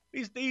Hall.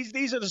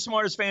 These are the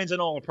smartest fans in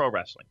all of pro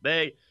wrestling.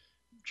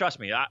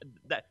 Trust me.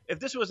 If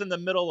this was in the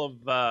middle of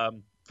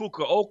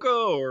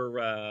Fukuoka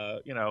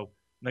or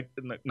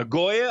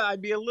Nagoya,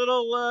 I'd be a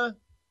little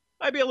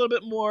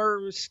bit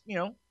more. This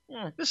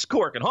is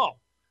Cork and Hall.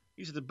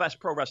 These are the best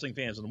pro wrestling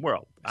fans in the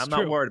world. I'm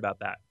not worried about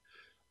that.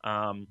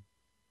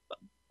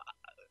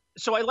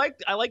 So I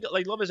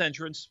love his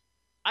entrance.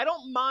 I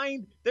don't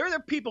mind. There are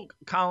people,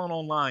 Colin,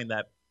 online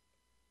that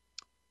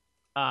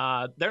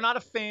they're not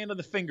a fan of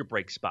the finger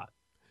break spot.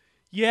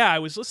 Yeah, I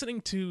was listening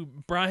to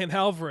Brian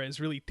Alvarez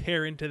really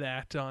tear into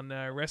that on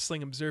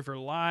Wrestling Observer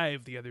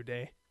Live the other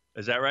day.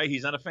 Is that right?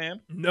 He's not a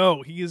fan?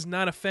 No, he is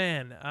not a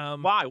fan.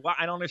 Why?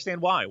 I don't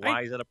understand why.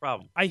 Why is that a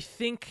problem? I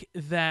think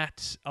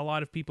that a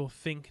lot of people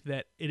think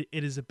that it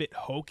is a bit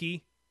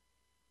hokey.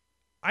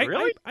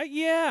 Really?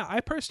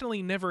 I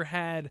personally never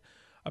had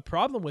a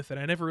problem with it.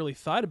 I never really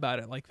thought about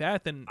it like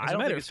that. Then, as a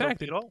matter of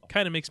fact, it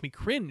kind of makes me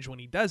cringe when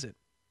he does it.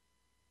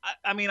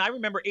 I mean, I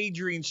remember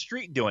Adrian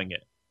Street doing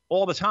it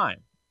all the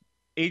time.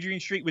 Adrian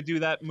Street would do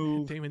that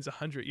move. Damon's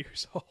 100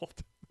 years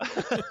old.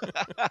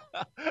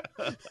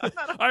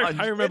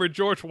 I remember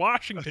George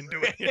Washington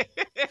doing it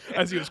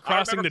as he was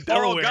crossing the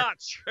Delaware.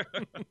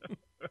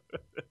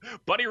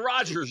 Buddy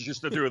Rogers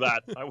used to do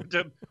that. I went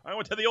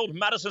to the old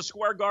Madison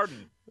Square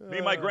Garden. Me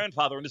and my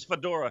grandfather in his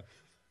fedora.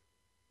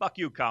 Fuck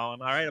you,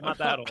 Colin. All right, I'm not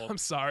that old. I'm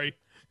sorry.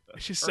 It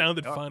just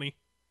sounded funny.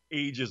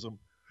 Ageism.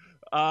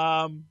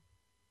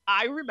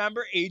 I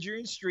remember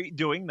Adrian Street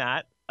doing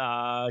that.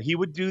 He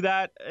would do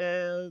that.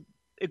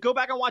 Go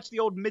back and watch the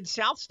old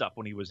Mid-South stuff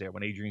when he was there,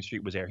 when Adrian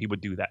Street was there. He would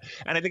do that.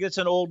 And I think it's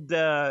an old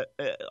I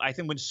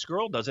think when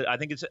Skrull does it, I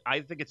think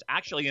it's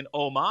actually an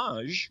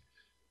homage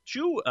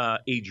to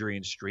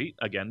Adrian Street.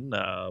 Again,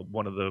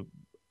 one of the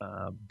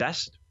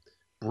best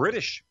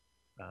British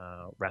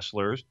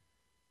wrestlers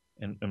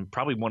and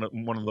probably one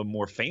of the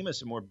more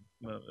famous and more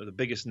the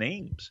biggest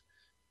names.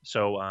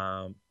 So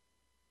I'm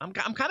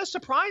kind of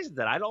surprised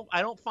that I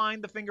don't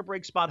find the finger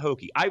break spot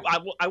hokey. I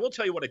will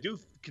tell you what I do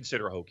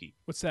consider hokey.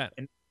 What's that?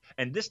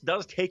 And this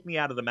does take me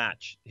out of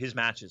his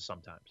matches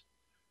sometimes.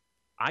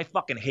 I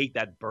fucking hate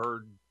that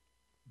bird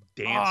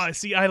dance. Oh,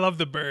 see, I love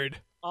the bird.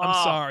 I'm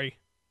sorry.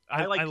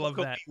 I love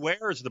that.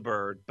 Wears the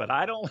bird, but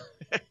I don't.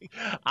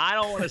 I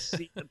don't want to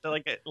see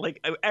it,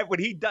 when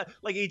he does.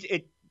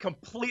 It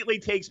completely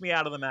takes me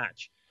out of the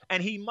match.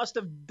 And he must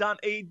have done.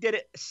 He did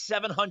it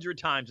 700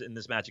 times in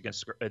this match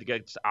against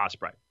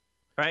Ospreay,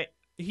 right?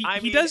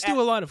 He does do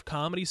a lot of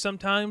comedy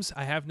sometimes.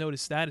 I have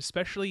noticed that,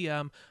 especially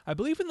I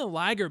believe in the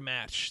Liger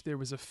match there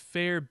was a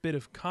fair bit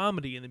of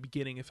comedy in the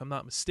beginning, if I'm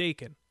not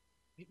mistaken.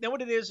 You know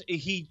what it is?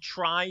 He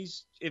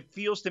tries. It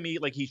feels to me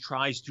like he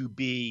tries to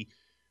be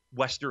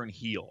Western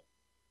heel,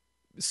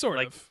 sort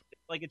of.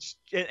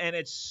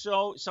 It's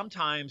so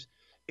sometimes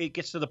it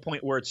gets to the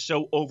point where it's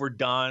so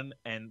overdone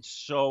and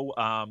so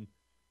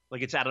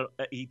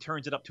he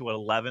turns it up to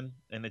 11,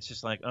 and it's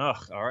just like,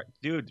 ugh, all right,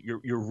 dude,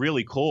 you're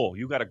really cool.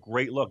 You got a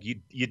great look.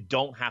 You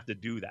don't have to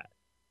do that.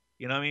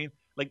 You know what I mean?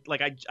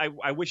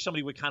 I wish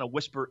somebody would kind of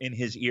whisper in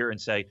his ear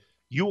and say,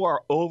 you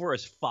are over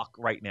as fuck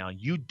right now.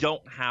 You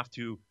don't have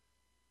to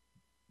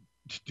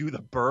do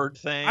the bird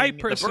thing. I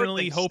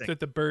personally hope that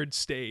the bird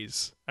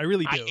stays. I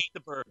really do. I hate the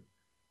bird.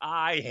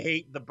 I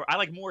hate the bird. I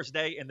like Morris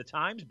Day and the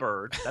Times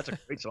Bird. That's a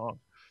great song.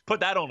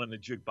 Put that on in the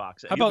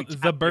jukebox. How about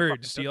the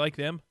Birds? Do you like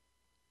them?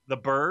 The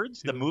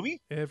Birds, the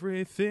movie?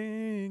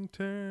 Everything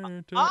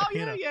turned to... Oh,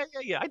 yeah.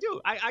 I do.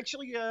 I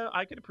actually,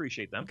 I can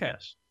appreciate them. Okay.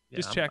 Yes.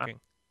 Just checking.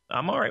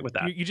 I'm all right with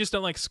that. You just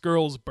don't like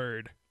Skrull's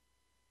Bird.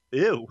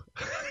 Ew.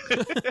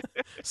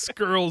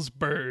 Skrull's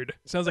Bird.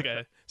 Sounds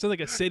like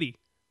a city.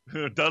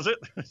 Does it?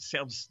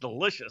 Sounds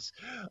delicious.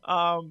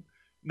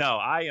 No,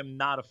 I am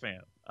not a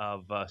fan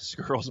of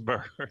Skrull's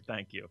Bird.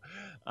 Thank you.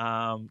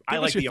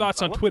 Give us your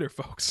thoughts on Twitter,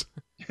 folks.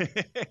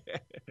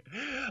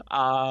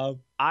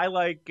 I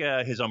like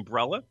his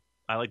umbrella.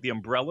 I like the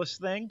umbrellas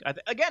thing.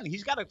 Again,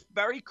 he's got a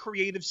very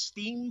creative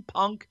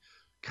steampunk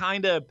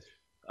kind of.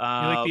 You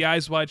like the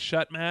Eyes Wide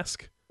Shut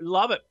mask?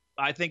 Love it.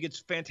 I think it's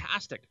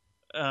fantastic.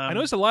 I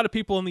noticed a lot of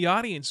people in the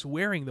audience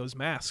wearing those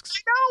masks. I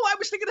know. I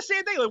was thinking the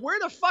same thing. Like, where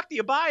the fuck do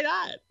you buy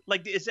that?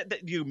 Like, do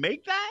you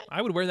make that?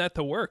 I would wear that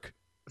to work.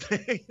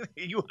 I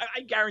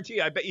guarantee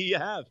you. I bet you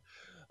have.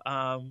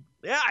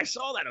 Yeah, I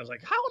saw that. I was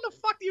like, how in the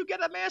fuck do you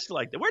get a mask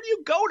like that? Where do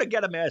you go to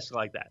get a mask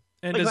like that?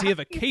 And does he have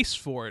a case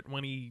for it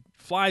when he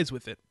flies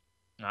with it?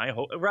 I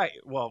hope. Right.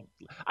 Well,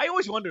 I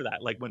always wonder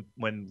that, like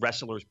when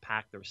wrestlers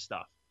pack their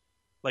stuff,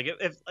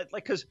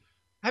 because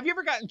have you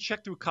ever gotten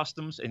checked through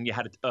customs and you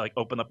had to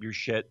open up your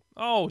shit?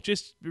 Oh,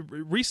 just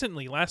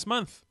recently, last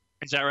month.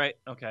 Is that right?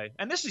 Okay.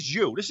 And this is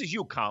you. This is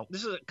you, Colin.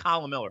 This is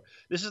Colin Miller.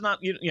 This is not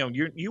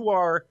you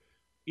are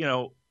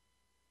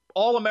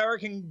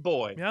all-American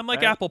boy. Yeah, I'm like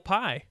right? apple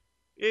pie.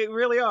 You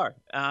really are.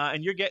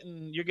 And you're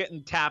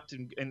getting tapped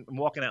and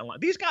walking out of line.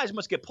 These guys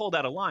must get pulled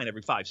out of line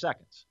every 5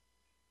 seconds,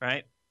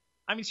 right?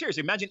 I mean,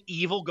 seriously, imagine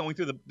Evil going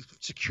through the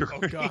security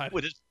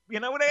with his,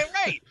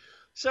 right?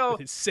 So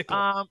with his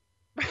sickle.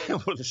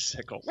 With a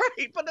sickle,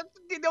 right? But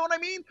you know what I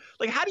mean?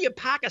 Like, how do you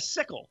pack a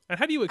sickle? And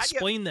how do you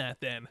explain that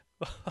then?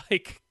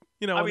 Like,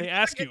 when they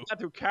ask you. That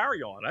through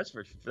carry on, that's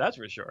for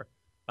sure.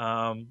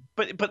 But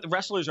the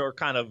wrestlers are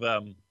kind of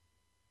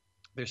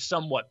they're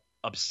somewhat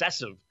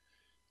obsessive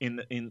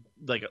in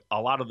like a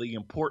lot of the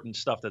important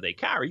stuff that they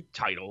carry,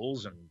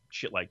 titles and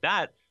shit like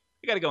that.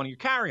 You got to go in your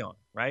carry on,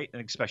 right?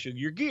 And especially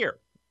your gear,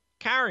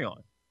 carry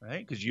on,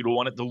 right? Because you don't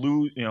want it to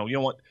lose. You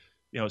don't want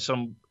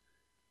some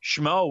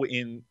schmo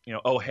in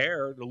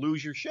O'Hare to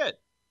lose your shit.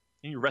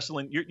 And you're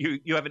wrestling.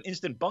 You have an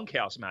instant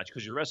bunkhouse match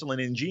because you're wrestling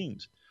in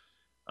jeans.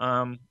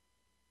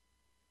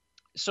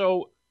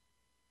 So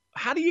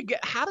how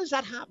does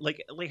that happen?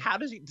 Like how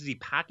does he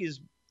pack his,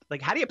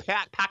 like, how do you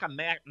pack a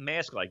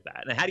mask like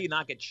that? And how do you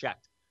not get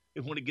checked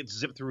when it gets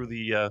zipped through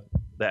the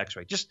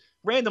x-ray? Just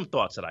random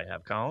thoughts that I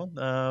have, Colin,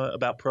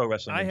 about pro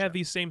wrestling. I have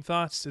these same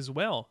thoughts as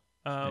well.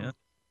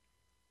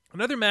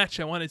 Another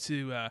match I wanted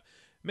to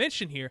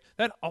mention here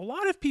that a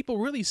lot of people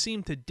really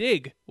seem to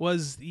dig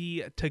was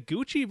the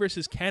Taguchi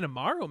versus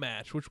Kanemaru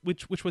match,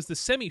 which was the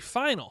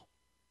semifinal.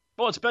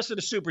 Well, it's best of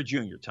the Super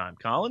Junior time,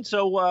 Colin.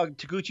 So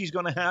Taguchi's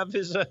going to have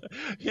his,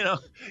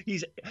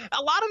 he's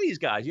a lot of these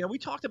guys. We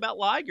talked about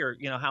Liger,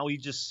 how he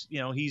just,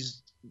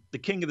 he's the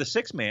king of the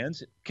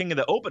six-mans, king of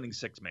the opening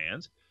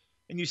six-mans.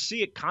 And you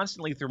see it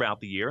constantly throughout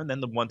the year. And then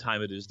the one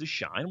time it is to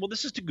shine. Well,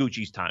 this is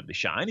Taguchi's time to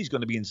shine. He's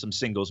going to be in some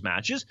singles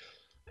matches.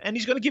 And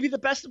he's going to give you the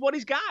best of what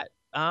he's got.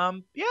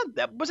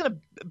 That wasn't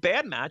a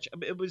bad match.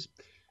 It was,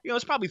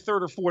 it's probably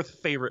third or fourth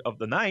favorite of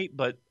the night,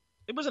 but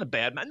it wasn't a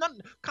bad match.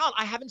 Colin,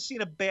 I haven't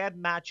seen a bad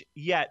match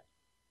yet,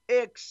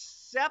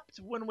 except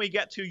when we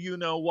get to you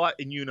know what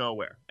and you know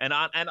where.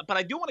 But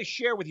I do want to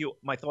share with you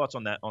my thoughts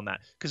on that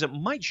because it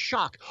might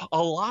shock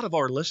a lot of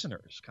our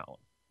listeners, Colin.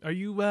 Are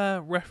you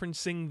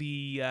referencing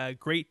the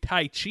Great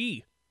Tai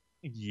Chi?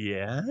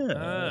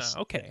 Yes.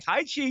 Okay.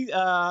 Tai Chi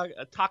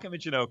Taka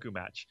Michinoku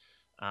match.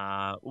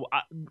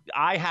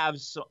 I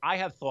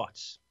have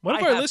thoughts. One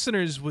of our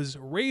listeners was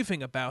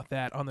raving about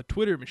that on the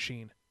Twitter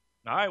machine.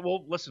 All right,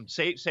 well, listen,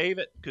 save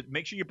it.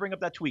 Make sure you bring up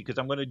that tweet because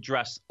I'm going to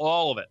address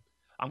all of it.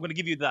 I'm going to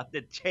give you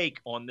the take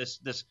on this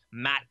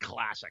Matt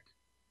Classic.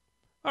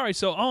 All right,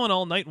 so all in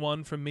all, night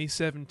one from May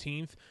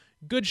 17th.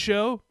 Good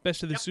show.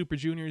 Best of the Super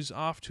Juniors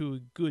off to a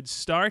good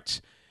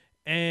start.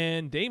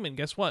 And Damon,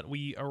 guess what?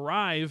 We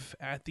arrive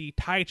at the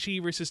Tai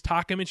Chi versus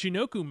Taka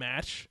Michinoku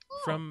match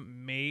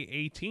from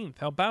May 18th.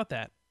 How about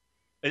that?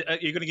 Are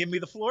you going to give me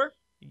the floor?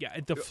 Yeah,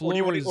 the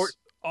floor is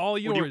all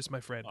yours,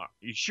 my friend.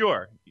 You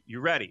sure?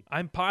 You ready?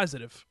 I'm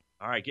positive.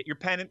 All right, get your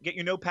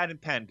notepad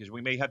and pen because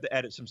we may have to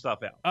edit some stuff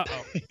out.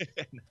 Uh-oh.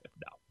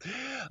 No.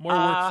 More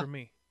work for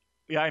me.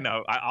 Yeah, I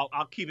know.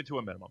 I'll keep it to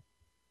a minimum.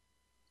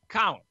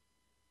 Colin,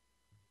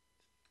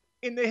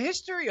 in the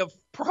history of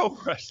pro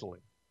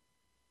wrestling,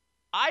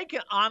 I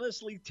can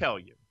honestly tell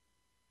you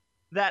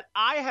that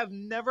I have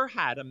never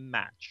had a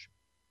match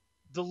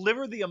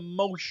deliver the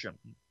emotion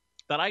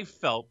that I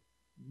felt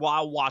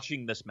while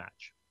watching this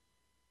match.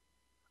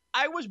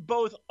 I was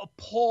both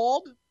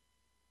appalled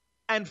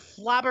and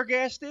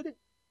flabbergasted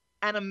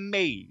and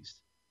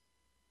amazed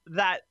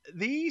that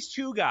these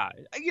two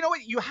guys, you know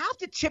what, you have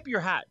to tip your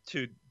hat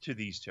to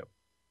these two.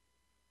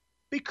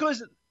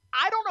 Because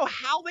I don't know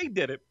how they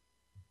did it.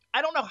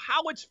 I don't know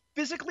how it's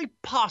physically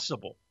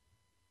possible.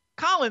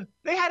 Colin,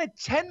 they had a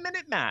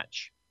 10-minute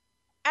match,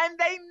 and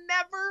they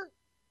never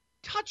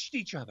touched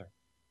each other.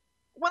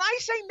 When I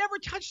say never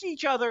touched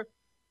each other,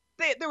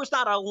 there was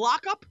not a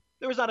lockup.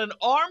 There was not an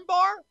arm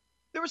bar.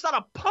 There was not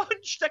a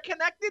punch that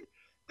connected.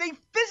 They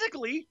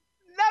physically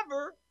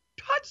never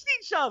touched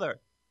each other.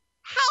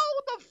 How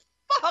the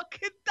fuck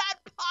could that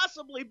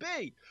possibly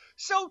be?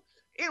 So,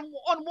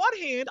 on one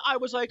hand, I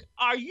was like,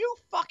 are you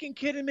fucking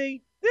kidding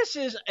me? This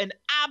is an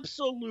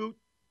absolute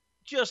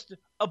just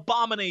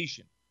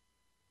abomination.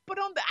 But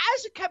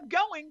as it kept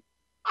going,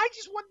 I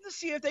just wanted to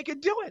see if they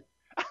could do it.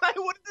 I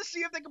wanted to see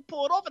if they could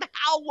pull it off and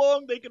how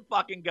long they could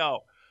fucking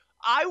go.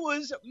 I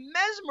was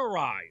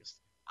mesmerized.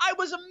 I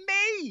was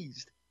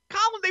amazed.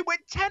 Colin, they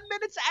went 10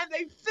 minutes and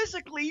they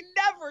physically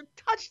never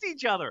touched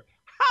each other.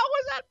 How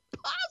is that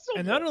possible?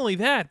 And not only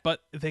that,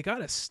 but they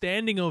got a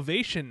standing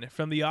ovation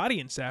from the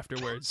audience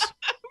afterwards.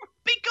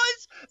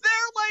 Because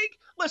they're like,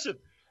 listen,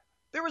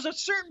 there was a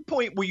certain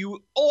point where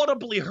you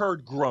audibly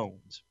heard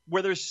groans,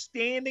 where they're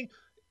standing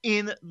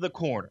in the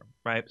corner,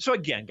 right? So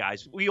again,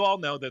 guys, we all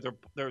know that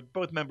they're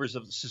both members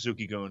of the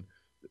Suzuki-gun.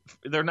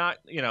 They're not,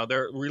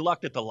 they're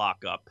reluctant to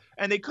lock up.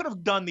 And they could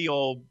have done the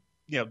old,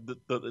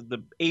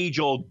 the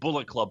age-old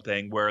Bullet Club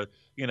thing where,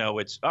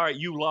 it's, all right,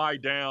 you lie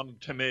down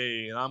to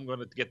me and I'm going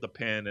to get the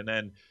pin. And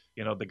then,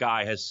 the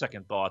guy has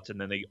second thoughts and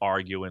then they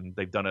argue and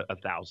they've done it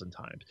 1,000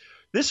 times.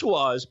 This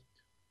was,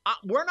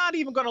 we're not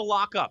even going to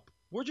lock up.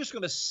 We're just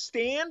going to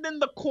stand in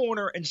the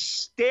corner and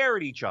stare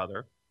at each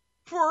other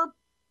for,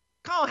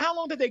 Colin, how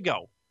long did they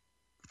go?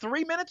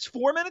 3 minutes,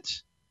 4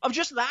 minutes of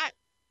just that?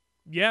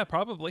 Yeah,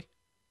 probably.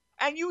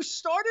 And you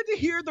started to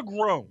hear the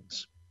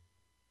groans.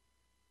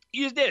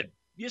 You did.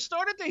 You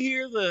started to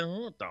hear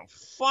what the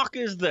fuck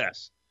is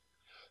this?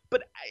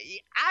 But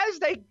as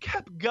they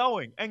kept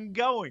going and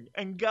going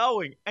and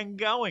going and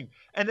going,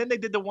 and then they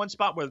did the one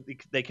spot where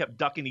they kept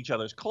ducking each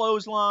other's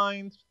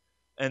clotheslines,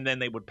 and then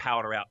they would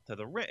powder out to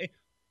the ring.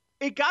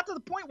 It got to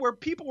the point where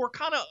people were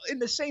kind of in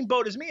the same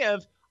boat as me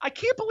of, I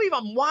can't believe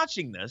I'm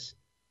watching this,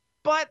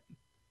 but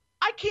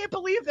I can't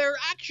believe they're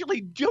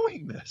actually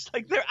doing this.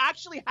 Like, they're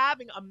actually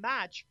having a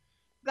match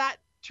that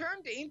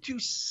turned into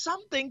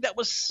something that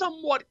was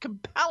somewhat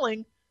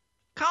compelling,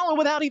 Colin,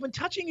 without even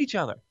touching each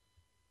other.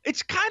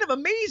 It's kind of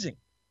amazing.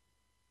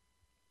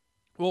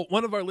 Well,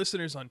 one of our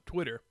listeners on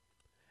Twitter.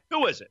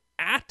 Who is it?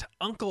 At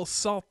Uncle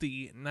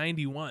Salty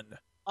 91.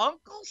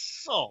 Uncle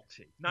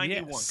Salty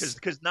 91,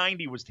 because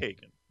 90 was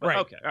taken. But, right.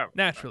 Okay. All right.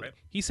 Naturally. All right.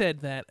 He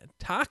said that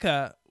Tai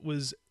Chi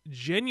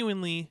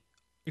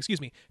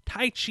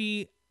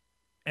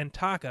and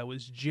Taka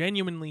was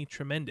genuinely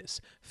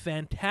tremendous.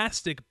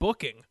 Fantastic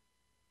booking.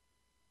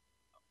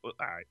 All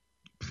right.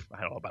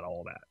 I don't know about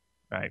all that.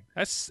 Right.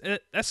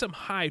 That's some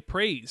high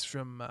praise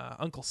from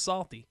Uncle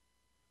Salty.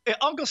 Hey,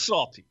 Uncle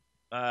Salty.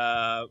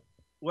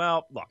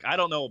 Well, look, I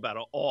don't know about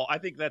all. I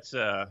think that's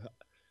a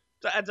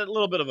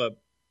little bit of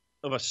a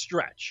of a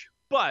stretch,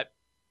 but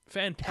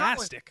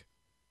fantastic.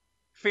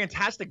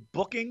 Fantastic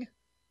booking.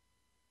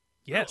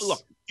 Yes.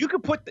 Look, you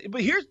could but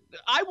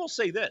I will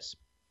say this.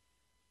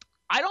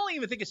 I don't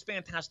even think it's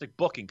fantastic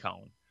booking,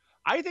 Colin.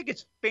 I think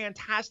it's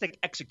fantastic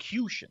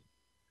execution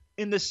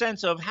in the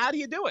sense of how do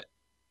you do it?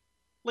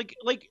 Like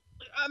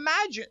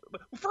imagine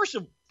first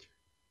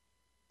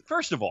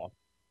of all,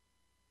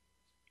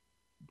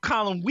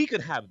 Colin, we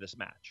could have this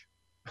match.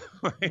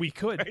 Right? We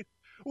could. Right?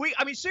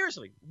 I mean,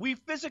 seriously, we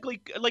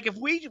physically, like, if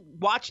we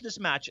watched this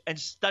match and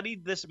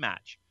studied this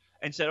match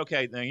and said,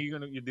 okay, now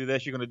you do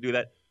this, you're going to do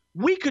that,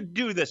 we could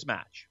do this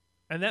match.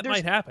 And that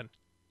might happen.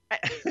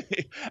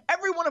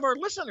 Every one of our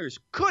listeners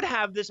could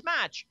have this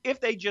match if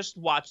they just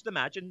watched the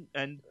match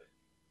and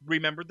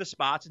remembered the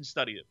spots and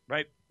studied it,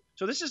 right?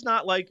 So this is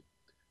not like,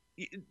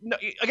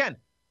 again,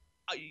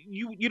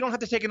 you don't have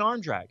to take an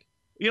arm drag.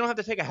 You don't have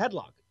to take a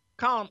headlock.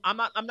 Colin,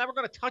 I'm never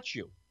going to touch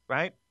you,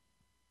 right?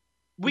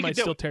 We might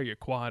still tear your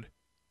quad.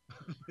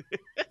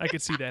 I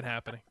could see that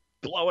happening.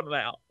 Blowing it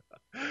out.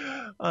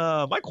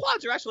 My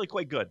quads are actually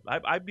quite good.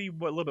 I'd be a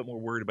little bit more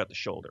worried about the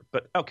shoulder.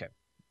 But, okay,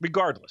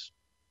 regardless,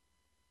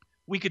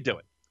 we could do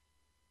it.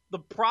 The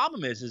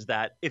problem is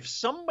that if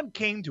someone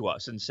came to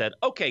us and said,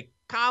 okay,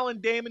 Colin,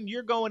 Damon,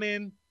 you're going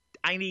in.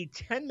 I need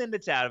 10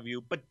 minutes out of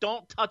you, but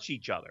don't touch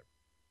each other.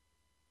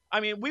 I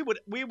mean, we would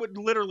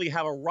literally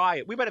have a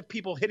riot. We would have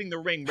people hitting the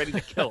ring ready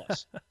to kill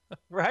us,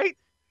 right?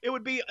 It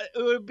would be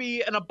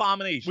an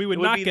abomination. We would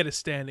not get a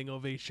standing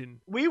ovation.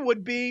 We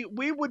would be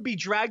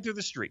dragged through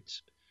the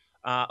streets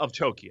of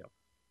Tokyo.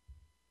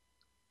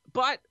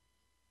 But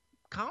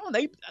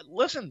Colin,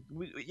 listen.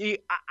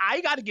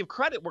 I got to give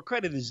credit where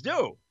credit is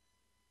due.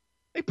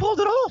 They pulled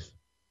it off.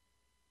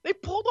 They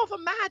pulled off a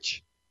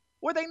match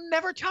where they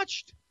never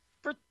touched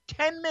for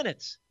 10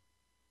 minutes,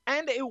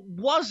 and it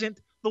wasn't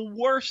the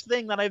worst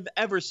thing that I've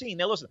ever seen.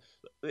 Now, listen,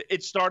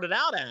 it started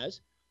out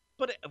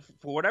but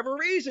for whatever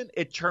reason,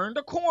 it turned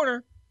a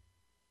corner,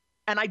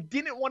 and I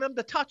didn't want them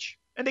to touch.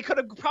 And they could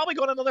have probably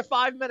gone another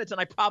 5 minutes, and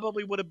I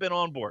probably would have been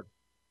on board.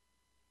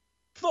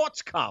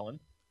 Thoughts, Colin?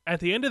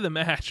 At the end of the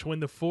match, when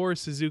the 4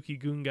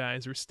 Suzuki-gun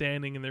guys were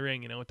standing in the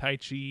ring,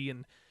 Taichi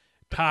and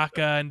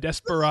Taka and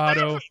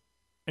Desperado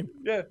and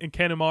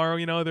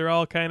Kanemaru, they're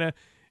all kind of,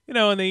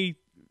 and they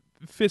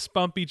fist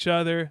bump each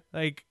other.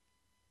 Like,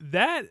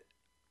 that,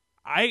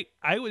 I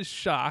was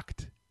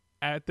shocked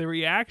at the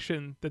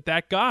reaction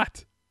that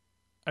got.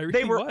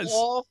 They were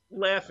all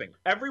laughing.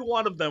 Every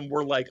one of them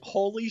were like,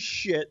 holy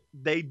shit,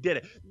 they did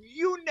it.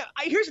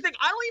 Here's the thing.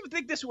 I don't even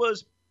think this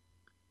was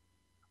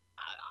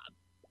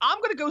 – I'm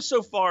going to go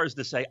so far as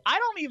to say I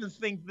don't even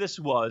think this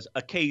was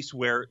a case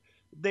where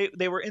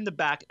they were in the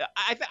back.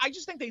 I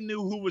just think they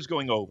knew who was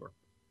going over,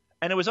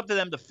 and it was up to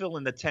them to fill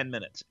in the 10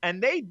 minutes.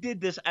 And they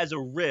did this as a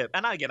rib.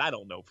 And again, I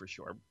don't know for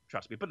sure,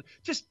 trust me, but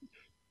just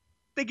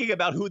thinking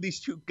about who these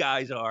two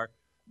guys are,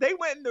 they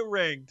went in the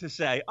ring to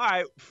say, all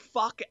right,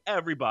 fuck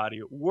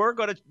everybody. We're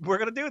gonna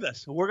do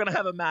this. We're going to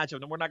have a match,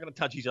 and we're not going to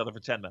touch each other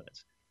for 10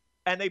 minutes.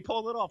 And they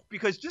pulled it off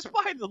because just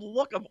by the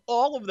look of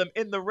all of them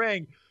in the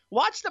ring,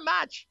 watch the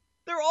match.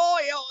 They're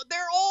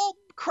all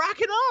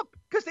cracking up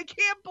because they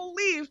can't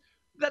believe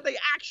that they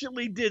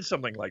actually did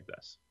something like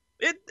this.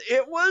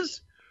 It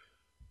was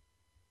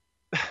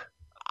 –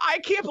 I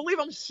can't believe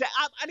I'm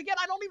 – and again,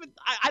 I don't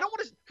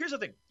want to – here's the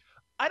thing.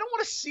 I don't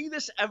want to see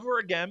this ever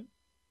again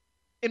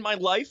in my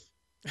life.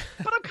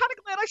 But I'm kind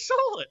of glad I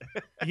saw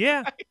it.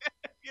 Yeah.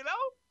 It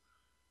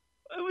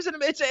was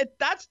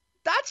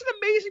that's an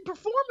amazing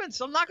performance.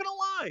 I'm not gonna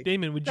lie.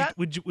 Damon,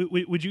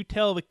 would you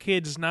tell the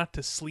kids not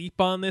to sleep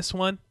on this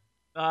one?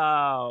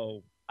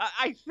 Oh,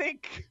 I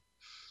think.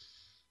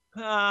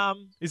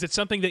 Is it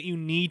something that you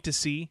need to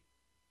see?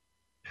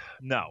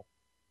 No.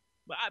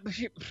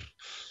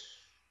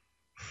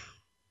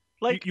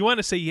 Like you want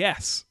to say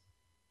yes.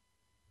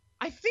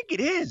 I think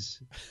it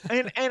is,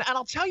 and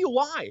I'll tell you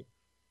why.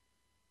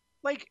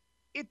 Like,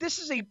 this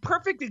is a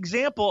perfect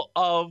example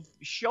of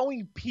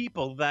showing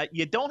people that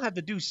you don't have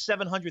to do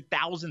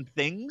 700,000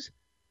 things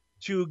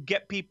to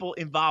get people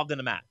involved in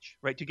a match,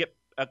 right? To get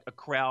a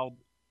crowd,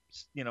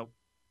 And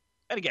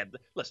again,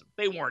 listen,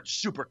 they weren't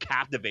super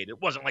captivated.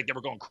 It wasn't like they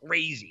were going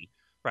crazy,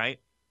 right?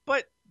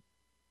 But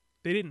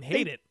they didn't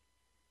hate it.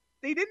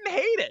 They didn't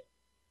hate it.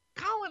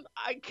 Colin,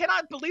 I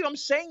cannot believe I'm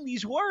saying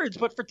these words,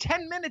 but for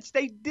 10 minutes,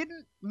 they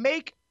didn't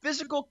make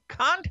physical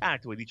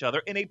contact with each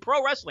other in a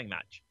pro wrestling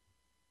match.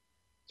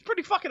 It's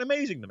pretty fucking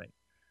amazing to me.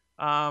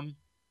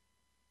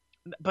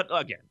 But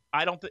again,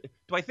 I don't.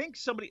 Do I think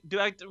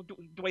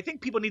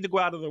people need to go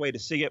out of their way to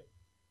see it?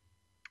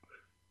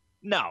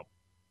 No.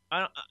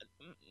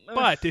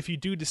 But if you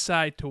do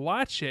decide to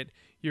watch it,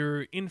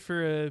 you're in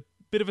for a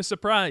bit of a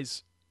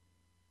surprise.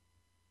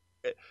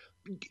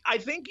 I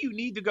think you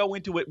need to go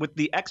into it with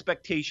the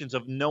expectations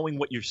of knowing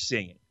what you're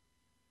seeing,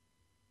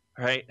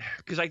 right?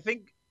 Because I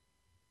think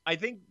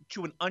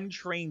to an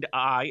untrained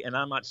eye, and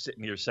I'm not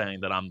sitting here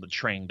saying that I'm the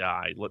trained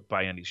eye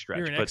by any stretch.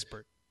 You're an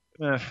expert.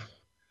 But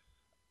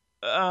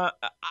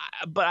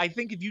I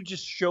think if you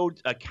just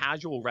showed a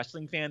casual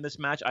wrestling fan this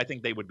match, I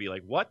think they would be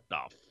like, what the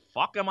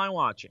fuck am I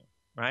watching,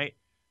 right?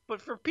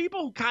 But for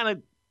people who kind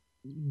of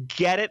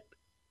get it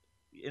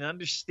and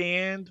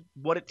understand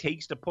what it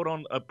takes to put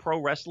on a pro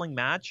wrestling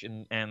match,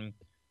 and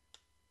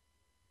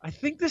I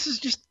think this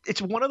is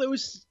it's one of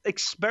those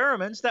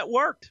experiments that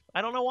worked.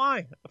 I don't know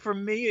why. For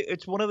me,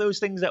 it's one of those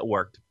things that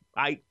worked.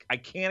 I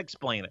can't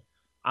explain it.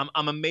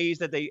 I'm amazed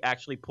that they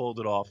actually pulled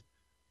it off.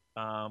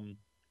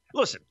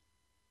 Listen,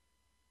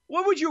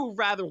 what would you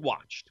rather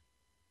watched?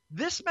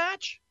 This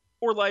match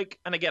or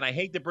and again, I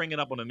hate to bring it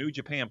up on a New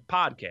Japan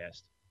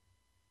podcast,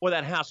 or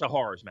that House of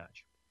Horrors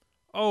match?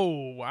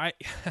 Oh,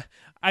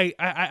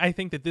 I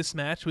think that this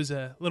match was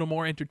a little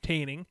more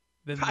entertaining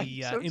than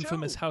the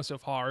infamous House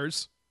of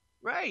Horrors.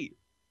 Right.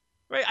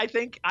 I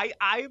think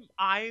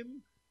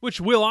I'm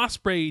which Will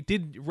Ospreay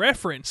did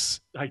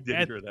reference at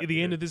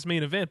the end of this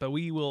main event, but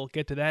we will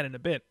get to that in a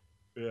bit.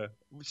 Yeah.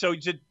 So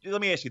let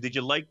me ask you: Did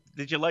you like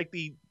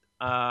the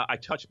I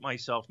touched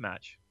myself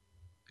match?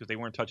 Because they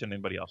weren't touching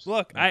anybody else.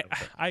 Look,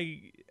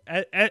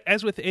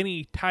 as with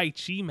any Tai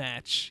Chi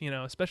match,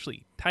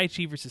 especially Tai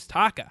Chi versus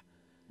Taka,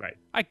 right?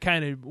 I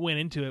kind of went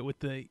into it with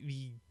the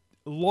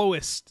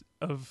lowest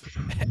of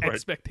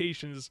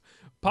expectations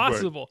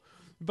possible.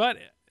 Right. But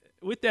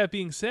with that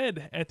being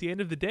said, at the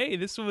end of the day,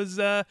 this was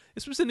an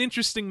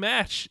interesting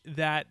match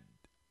that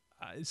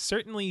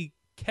certainly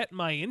kept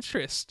my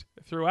interest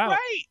throughout.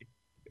 Right.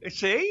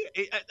 See,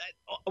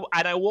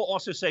 and I will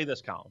also say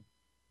this, Colin.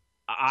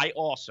 I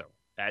also,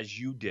 as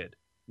you did,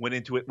 went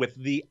into it with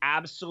the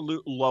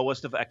absolute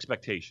lowest of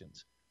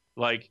expectations,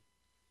 like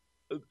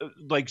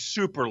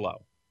super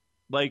low,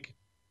 like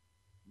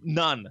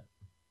none.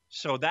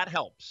 So that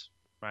helps,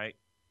 right?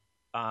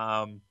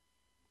 By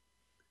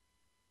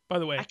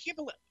the way, I can't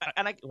believe.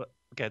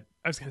 Okay.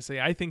 I was gonna say,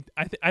 I think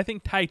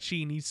Tai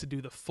Chi needs to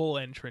do the full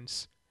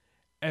entrance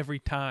every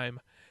time.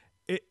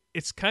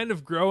 It's kind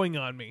of growing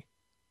on me.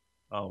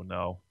 Oh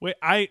no! Wait,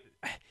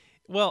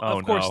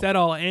 of course that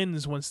all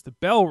ends once the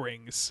bell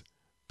rings.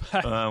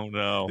 But oh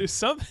no!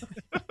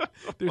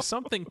 There's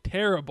something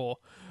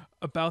terrible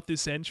about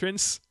this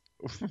entrance.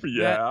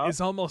 Yeah, that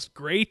is almost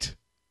great.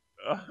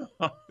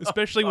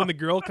 Especially when the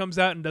girl comes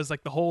out and does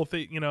the whole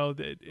thing,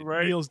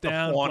 kneels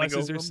down,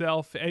 blesses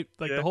herself,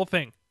 the whole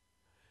thing.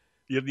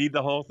 You need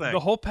the whole thing. The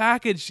whole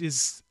package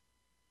is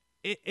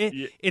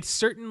it's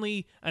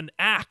certainly an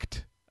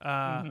act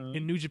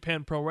in New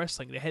Japan Pro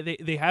Wrestling.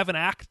 They have an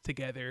act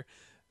together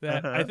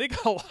that I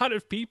think a lot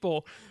of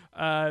people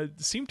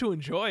seem to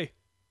enjoy.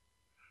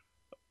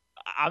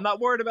 I'm not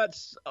worried about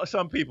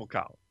some people,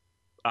 Colin.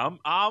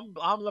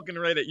 I'm looking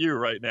right at you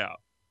right now.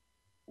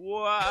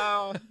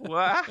 Wow!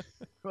 What?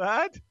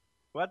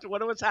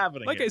 What's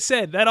happening? Like I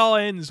said, that all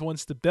ends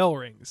once the bell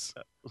rings.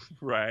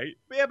 Right?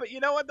 Yeah, but you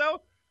know what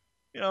though?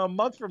 A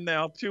month from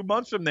now, 2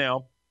 months from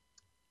now.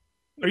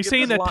 Are you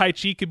saying that Tai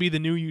Chi could be the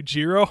new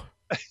Yujiro?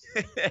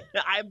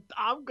 I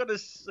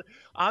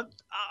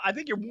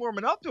think you're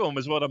warming up to him,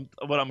 is what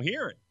I'm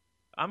hearing.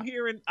 I'm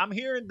hearing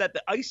that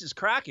the ice is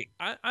cracking.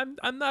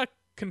 I'm not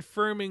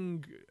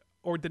confirming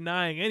or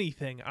denying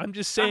anything. I'm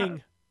just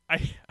saying I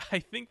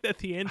think that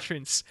the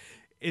entrance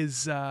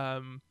is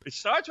it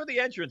starts with the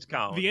entrance,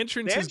 Colin. The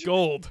entrance is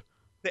gold.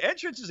 The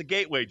entrance is a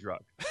gateway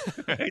drug.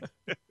 Right?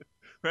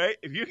 Right?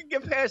 If you can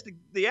get past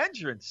the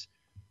entrance,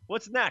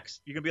 what's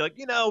next? You're gonna be like,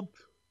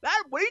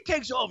 that when he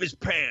takes off his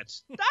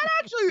pants, that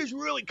actually is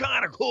really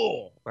kind of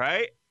cool,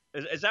 right?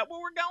 Is that where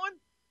we're going?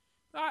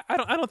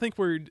 I don't think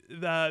we're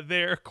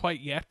there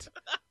quite yet.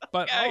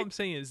 But okay. All I'm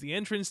saying is the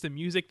entrance, the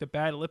music, the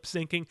bad lip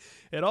syncing,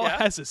 it all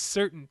has a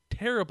certain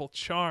terrible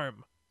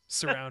charm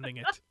surrounding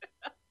it.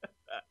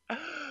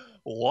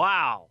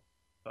 Wow.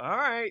 All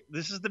right.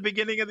 This is the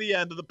beginning of the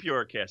end of the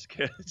Purocast.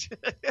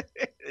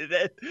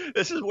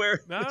 This is where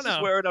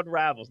it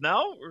unravels.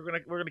 No, we're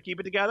gonna keep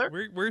it together.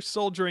 We're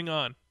soldiering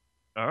on.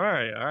 All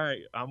right.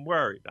 I'm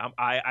worried.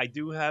 I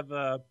do have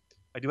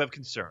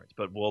concerns,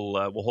 but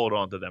we'll hold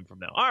on to them from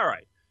now. All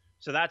right.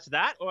 So that's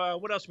that.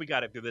 What else we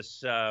got after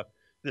this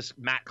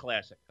Matt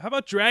Classic? How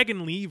about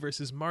Dragon Lee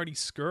versus Marty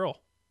Scurll?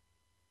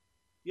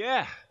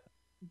 Yeah.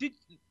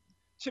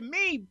 To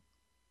me.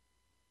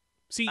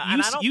 See,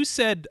 you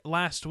said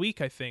last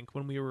week, I think,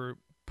 when we were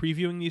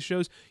previewing these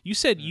shows, you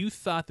said you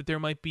thought that there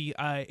might be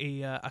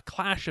a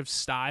clash of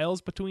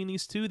styles between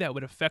these two that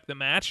would affect the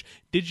match.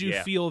 Did you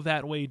feel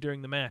that way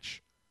during the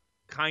match?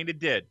 Kind of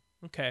did.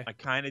 Okay. I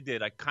kind of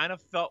did. I kind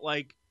of felt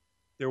like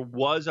there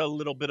was a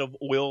little bit of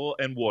oil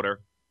and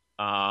water.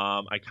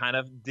 I kind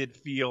of did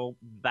feel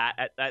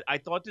that. I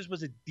thought this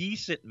was a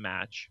decent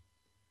match.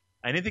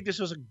 I didn't think this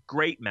was a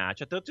great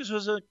match. I thought this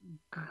was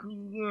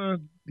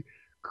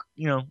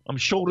I'm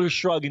shoulder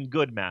shrugging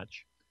good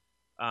match.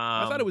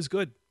 I thought it was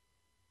good.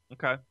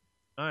 Okay.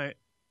 All right.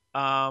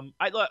 I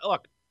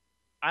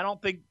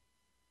don't think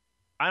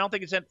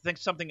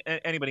it's something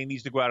anybody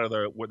needs to go out of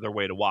their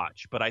way to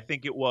watch, but I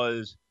think it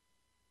was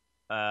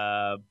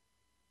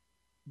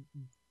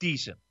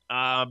decent.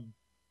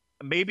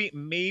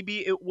 Maybe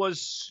it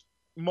was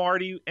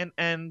Marty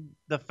and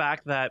the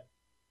fact that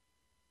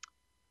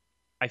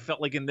I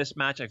felt like in this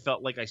match, I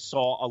felt like I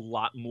saw a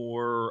lot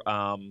more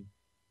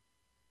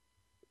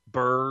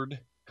Bird.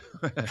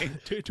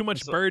 Too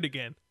much Bird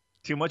again.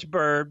 Too much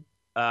burb.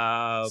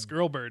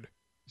 Skirlbird.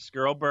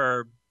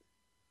 Skirlbird.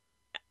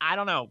 I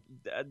don't know.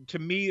 To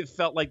me, it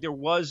felt like there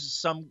was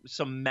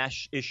some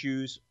mesh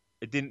issues.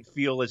 It didn't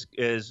feel as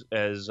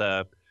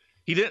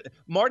he didn't.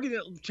 Marty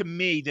didn't, to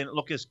me, didn't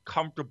look as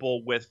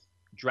comfortable with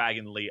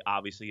Dragon Lee,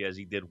 obviously, as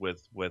he did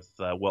with Will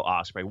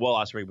Ospreay. Will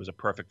Ospreay was a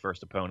perfect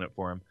first opponent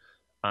for him.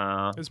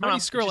 Has Marty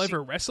Scurll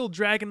ever wrestled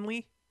Dragon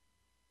Lee?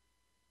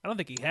 I don't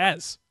think he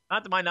has.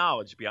 Not to my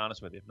knowledge, to be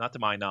honest with you. Not to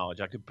my knowledge.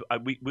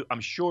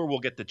 I'm sure we'll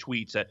get the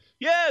tweets that,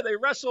 yeah, they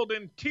wrestled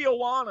in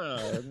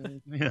Tijuana.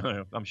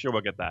 I'm sure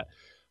we'll get that.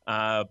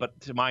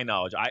 But to my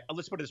knowledge,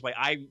 let's put it this way: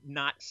 I've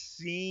not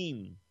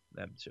seen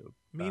them two.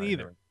 Me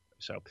neither.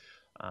 So,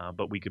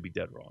 but we could be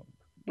dead wrong,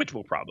 which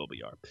we'll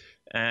probably are.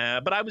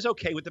 But I was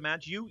okay with the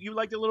match. You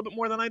liked it a little bit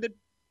more than I did?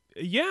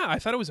 Yeah, I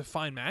thought it was a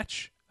fine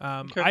match.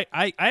 Okay.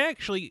 I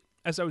actually,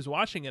 as I was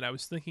watching it, I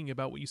was thinking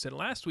about what you said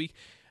last week,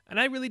 and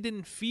I really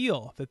didn't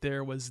feel that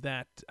there was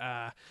that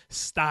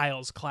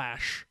styles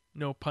clash,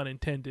 no pun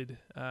intended,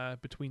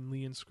 between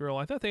Lee and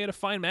Scurll. I thought they had a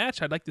fine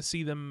match. I'd like to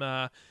see them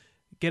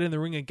get in the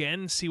ring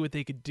again, see what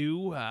they could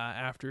do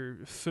after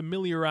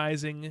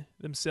familiarizing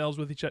themselves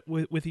with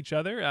each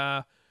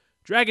other.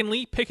 Dragon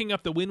Lee picking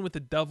up the win with a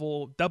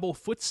double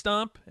foot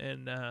stomp,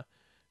 and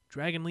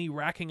Dragon Lee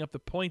racking up the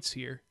points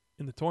here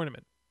in the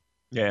tournament.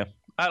 Yeah,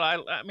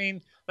 I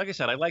mean, like I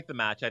said, I liked the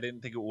match. I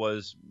didn't think it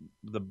was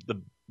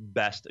the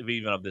best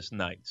even of this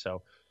night.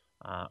 So,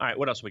 all right,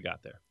 what else we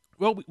got there?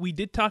 Well, we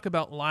did talk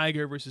about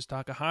Liger versus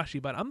Takahashi,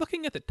 but I'm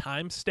looking at the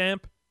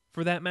timestamp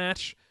for that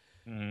match,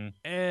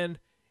 and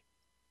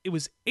it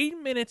was 8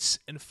 minutes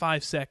and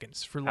 5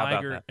 seconds for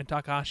Liger and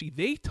Takahashi.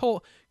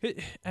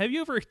 Have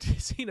you ever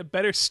seen a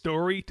better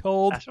story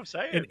told That's what I'm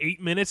saying. in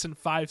 8 minutes and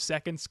 5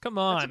 seconds? Come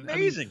on. That's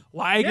amazing.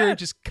 Liger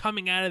just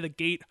coming out of the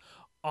gate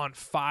on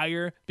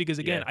fire. Because,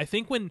 again, I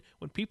think when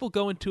people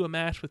go into a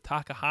match with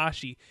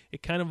Takahashi,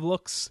 it kind of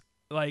looks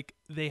like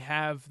they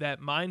have that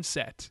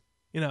mindset,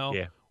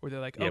 where they're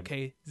like,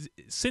 okay,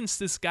 since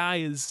this guy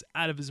is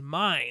out of his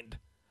mind,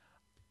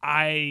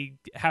 I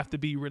have to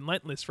be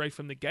relentless right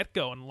from the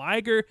get-go. And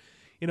Liger,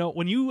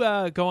 when you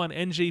go on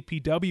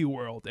NJPW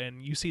World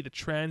and you see the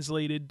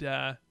translated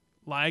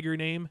Liger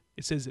name,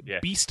 it says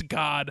Beast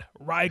God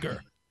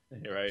Liger.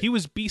 Right. He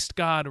was Beast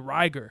God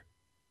Liger.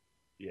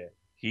 Yeah.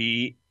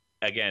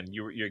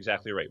 You're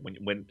exactly right.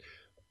 When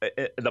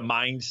the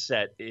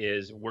mindset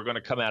is we're going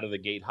to come out of the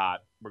gate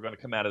hot, we're going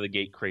to come out of the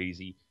gate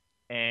crazy,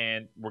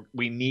 and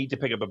we need to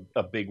pick up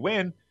a big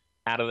win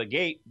out of the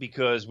gate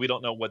because we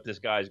don't know what this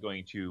guy's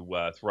going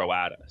to throw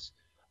at us.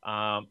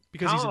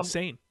 Because he's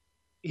insane.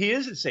 He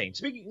is insane.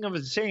 Speaking of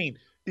insane,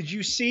 did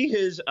you see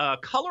his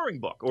coloring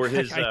book or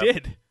his? I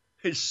did.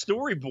 His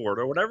storyboard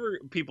or whatever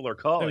people are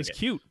calling it. That was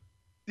cute.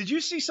 Did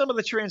you see some of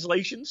the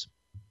translations?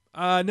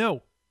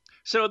 No.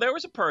 So there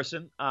was a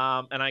person,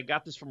 and I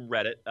got this from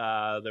Reddit.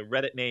 The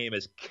Reddit name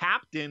is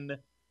Captain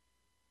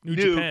New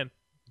Japan.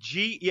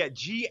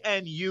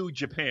 GNU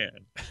Japan,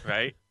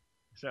 right?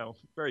 So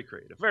very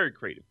creative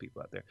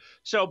people out there.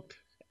 So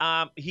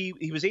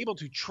he was able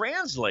to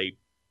translate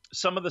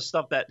some of the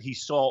stuff that he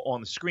saw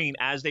on the screen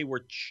as they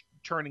were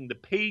turning the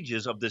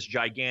pages of this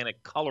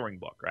gigantic coloring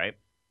book, right?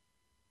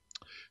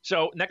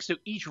 So next to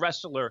each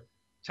wrestler,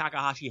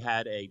 Takahashi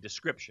had a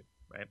description,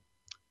 right,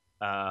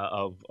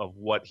 of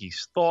what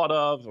he's thought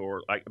of,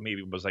 or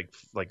maybe it was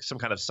like some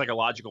kind of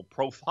psychological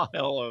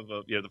profile of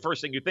the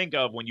first thing you think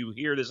of when you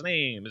hear this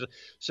name.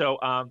 So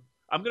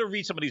I'm going to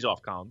read some of these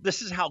off, Colin.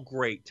 This is how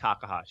great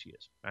Takahashi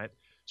is, right?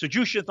 So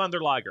Jushin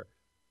Thunder Liger.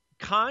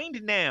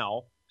 Kind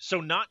now, so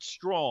not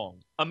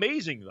strong.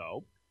 Amazing,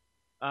 though.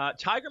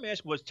 Tiger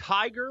Mask was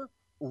Tiger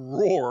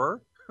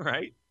Roar,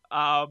 right?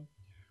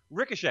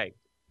 Ricochet.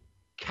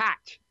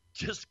 Cat.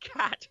 Just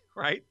cat,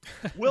 right?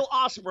 Will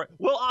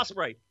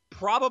Ospreay.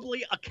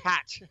 Probably a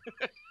cat.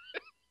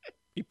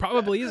 He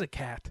probably is a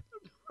cat.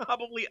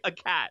 Probably a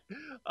cat.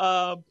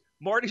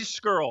 Marty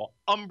Scurll.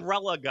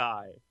 Umbrella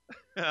guy.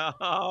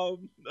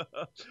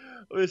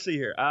 Let's see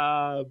here.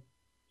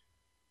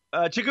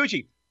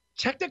 Taguchi,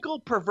 technical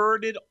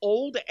perverted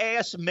old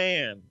ass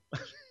man.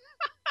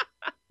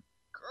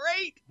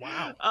 Great.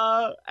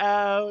 Wow.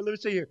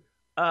 Let's see here.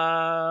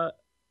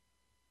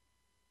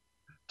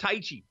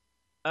 Taichi,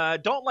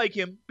 don't like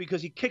him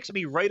because he kicks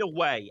me right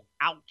away.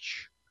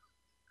 Ouch.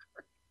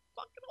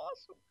 Fucking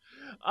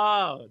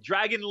awesome.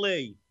 Dragon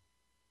Lee.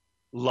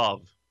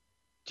 Love.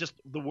 Just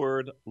the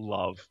word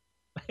love.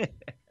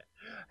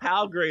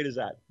 How great is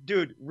that?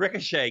 Dude,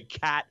 Ricochet,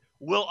 cat.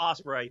 Will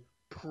Ospreay,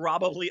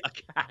 probably a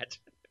cat.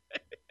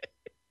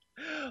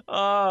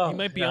 He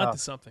might be onto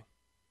something.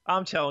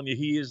 I'm telling you,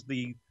 he is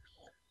the...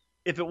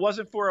 If it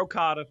wasn't for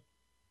Okada,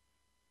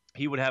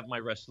 he would have my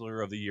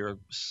Wrestler of the Year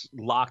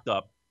locked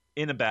up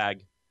in a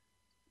bag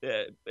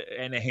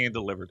and a hand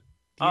delivered.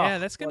 Yeah,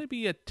 that's going to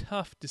be a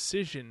tough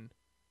decision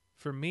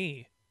for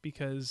me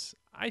because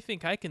I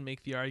think I can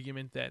make the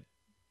argument that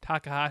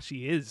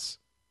Takahashi is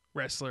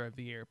Wrestler of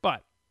the Year,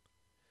 but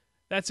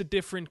that's a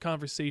different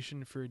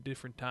conversation for a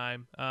different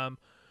time.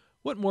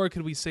 What more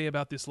could we say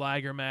about this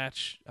Liger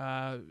match?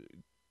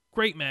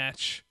 Great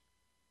match.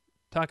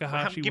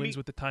 Takahashi wins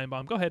with the time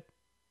bomb. Go ahead.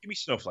 Give me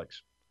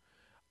snowflakes.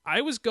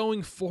 I was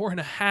going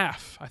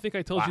 4.5. I think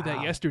I told you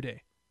that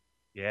yesterday.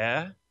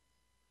 Yeah?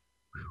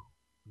 Whew.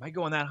 Am I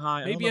going that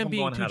high? Maybe I'm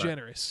being too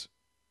generous.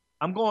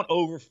 I'm going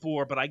over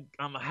 4, but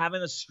I'm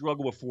having a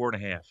struggle with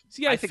 4.5.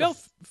 See, I felt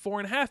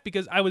 4.5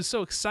 because I was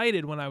so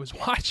excited when I was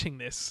watching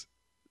this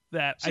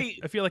that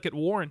I feel like it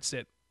warrants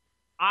it.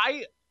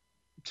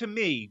 To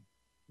me,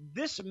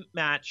 this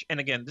match, and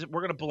again,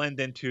 we're going to blend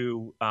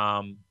into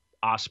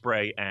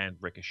Ospreay and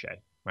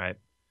Ricochet, right?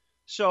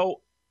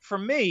 So for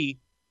me,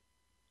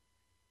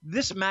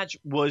 this match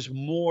was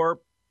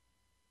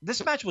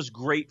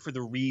great for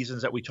the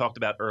reasons that we talked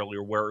about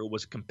earlier, where it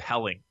was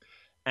compelling,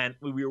 and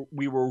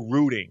we were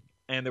rooting,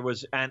 and there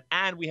was and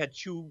we had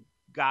two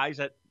guys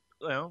that,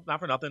 not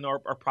for nothing,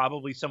 are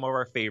probably some of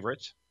our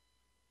favorites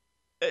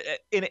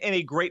in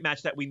a great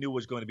match that we knew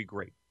was going to be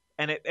great,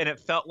 and it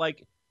felt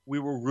like we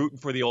were rooting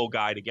for the old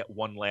guy to get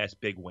one last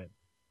big win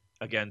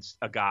against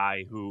a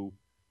guy who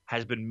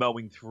has been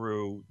mowing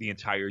through the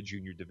entire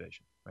junior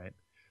division, right?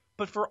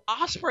 But for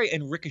Ospreay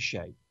and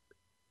Ricochet,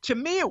 to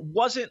me, it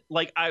wasn't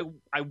like I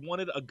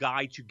wanted a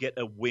guy to get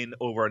a win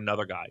over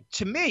another guy.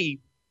 To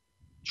me,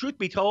 truth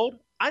be told,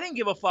 I didn't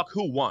give a fuck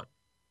who won.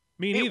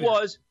 Me neither.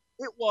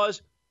 It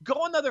was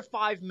go another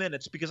 5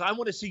 minutes because I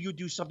want to see you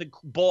do something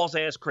balls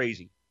ass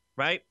crazy,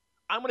 right?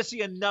 I want to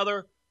see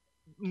another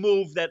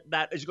move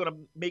that is going to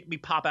make me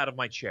pop out of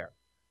my chair.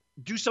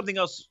 Do something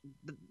else,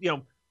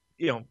 and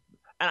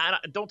I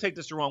don't take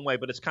this the wrong way,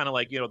 but it's kind of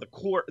like,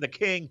 the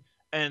king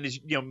and is,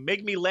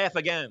 make me laugh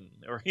again,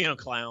 or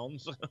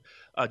clowns,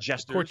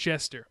 jesters. Court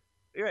jester.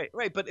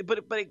 Right. But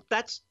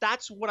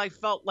that's what I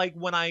felt like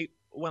when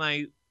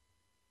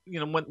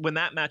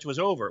that match was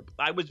over.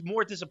 I was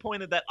more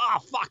disappointed that,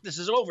 fuck, this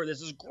is over.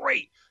 This is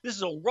great. This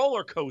is a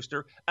roller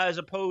coaster, as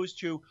opposed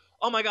to,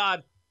 oh my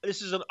God,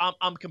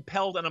 I'm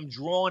compelled and I'm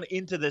drawn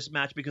into this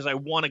match because I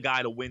want a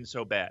guy to win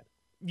so bad.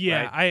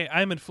 Yeah, right?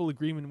 I'm in full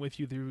agreement with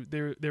you.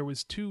 There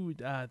was two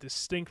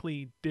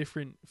distinctly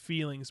different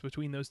feelings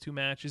between those two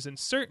matches, and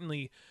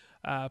certainly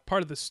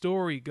part of the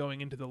story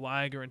going into the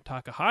Liger and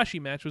Takahashi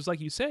match was, like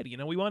you said,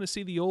 we want to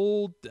see the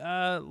old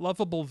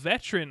lovable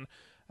veteran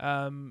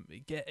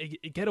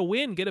get a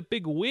win, get a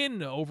big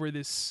win over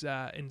this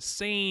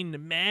insane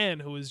man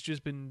who has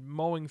just been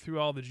mowing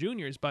through all the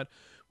juniors. But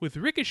with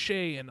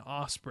Ricochet and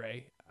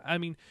Ospreay, I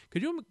mean,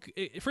 could you,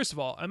 first of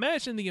all,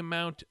 imagine the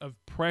amount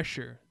of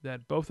pressure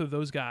that both of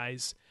those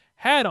guys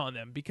had on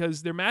them,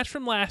 because their match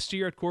from last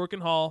year at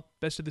Korakuen Hall,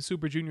 Best of the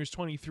Super Juniors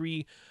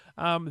 23,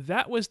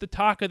 that was the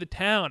talk of the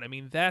town. I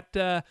mean,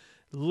 that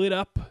lit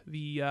up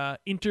the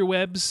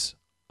interwebs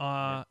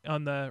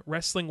on the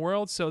wrestling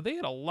world, so they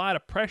had a lot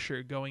of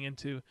pressure going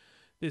into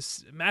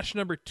this match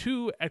number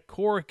 2 at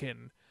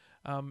Korakuen,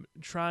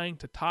 trying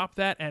to top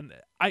that. And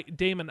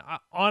Damon,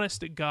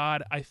 honest to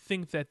God, I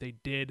think that they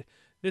did.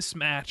 This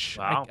match,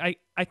 wow.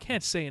 I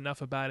can't say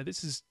enough about it.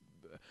 This is,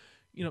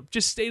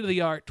 just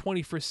state-of-the-art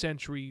 21st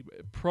century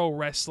pro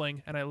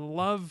wrestling, and I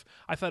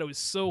thought it was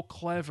so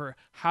clever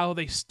how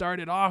they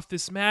started off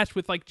this match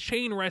with, like,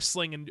 chain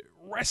wrestling and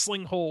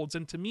wrestling holds,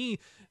 and to me,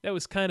 that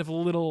was kind of a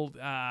little,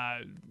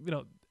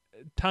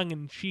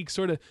 tongue-in-cheek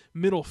sort of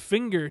middle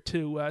finger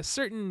to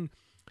certain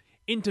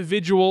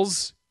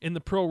individuals in the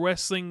pro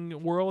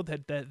wrestling world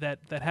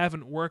that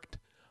haven't worked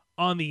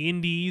on the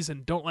indies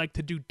and don't like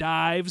to do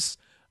dives.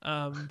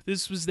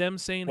 This was them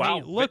saying, wow.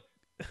 "Hey, look,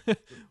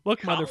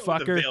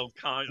 motherfucker,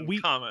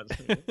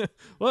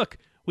 look,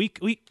 we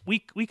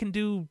can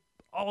do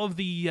all of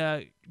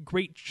the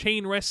great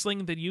chain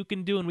wrestling that you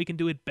can do, and we can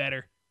do it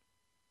better."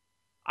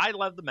 I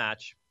love the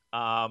match.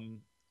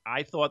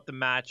 I thought the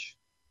match,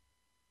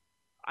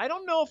 I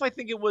don't know if I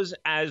think it was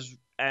as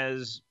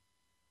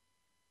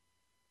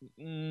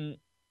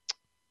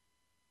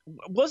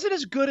was it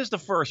as good as the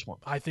first one?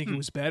 I think it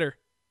was better.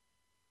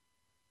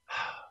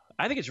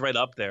 I think it's right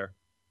up there.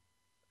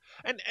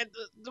 And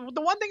the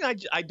one thing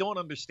I don't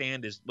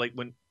understand is, like,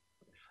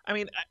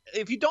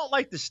 if you don't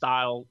like the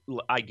style,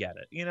 I get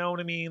it. You know what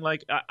I mean?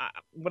 Like,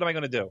 what am I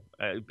going to do?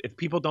 If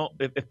people don't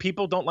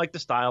like the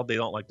style, they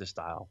don't like the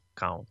style,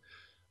 Colin.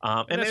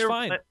 And that's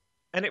fine.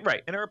 And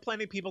there are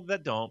plenty of people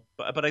that don't.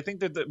 But I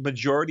think that the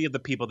majority of the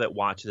people that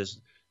watch this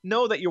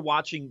know that you're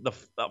watching the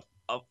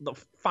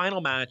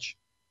final match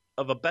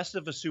of a Best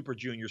of the Super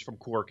Juniors from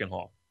Korakuen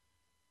Hall.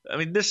 I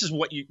mean, this is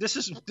what you're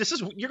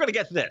going to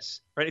get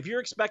this, right? If you're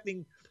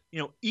expecting,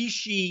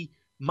 Ishii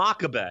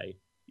Makabe,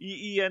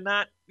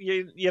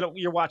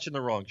 you're watching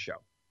the wrong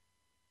show.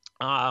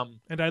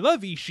 And I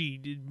love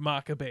Ishii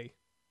Makabe.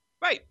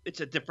 Right. It's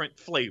a different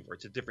flavor.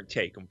 It's a different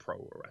take on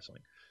pro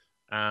wrestling.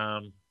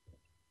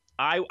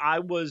 I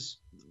was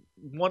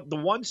the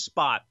one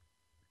spot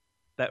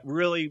that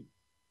really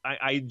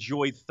I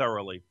enjoyed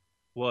thoroughly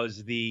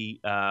was the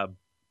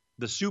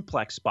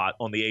suplex spot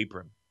on the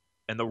apron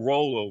and the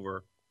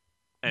rollover.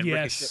 And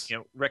yes.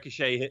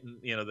 Ricochet hitting,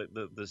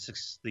 the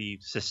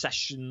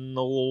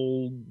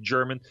secessional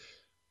German.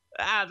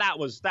 That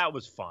was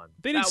fun.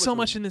 They did so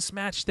much in this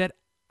match that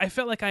I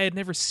felt like I had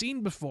never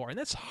seen before, and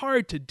that's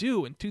hard to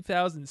do in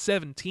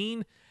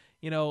 2017.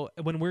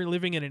 when we're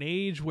living in an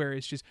age where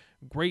it's just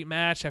great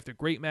match after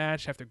great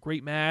match after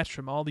great match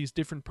from all these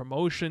different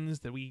promotions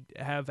that we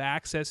have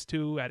access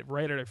to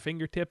right at our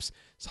fingertips,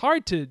 it's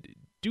hard to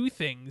do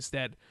things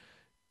that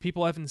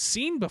people haven't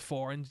seen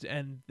before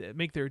and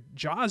make their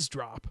jaws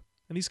drop.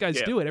 And these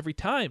guys do it every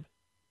time.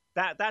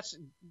 That's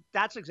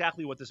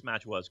exactly what this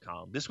match was,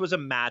 Colin. This was a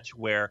match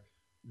where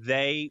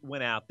they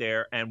went out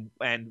there and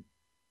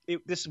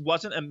this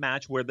wasn't a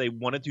match where they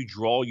wanted to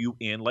draw you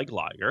in like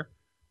Liger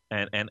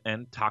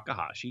and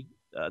Takahashi.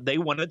 They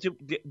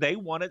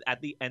wanted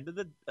at the end of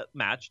the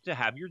match to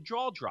have your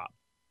jaw drop.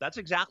 That's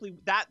exactly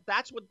that.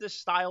 That's what this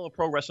style of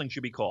pro wrestling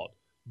should be called.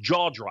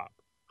 Jaw drop.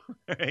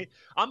 Right?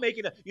 I'm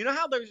making you know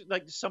how there's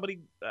like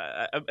somebody,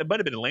 it might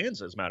have been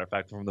Lanza, as a matter of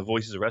fact, from the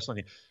Voices of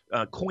Wrestling,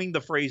 coined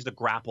the phrase the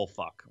grapple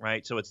fuck,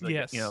 right? So it's like,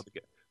 yes.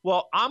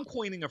 Well, I'm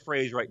coining a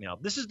phrase right now.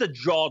 This is the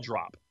jaw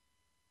drop.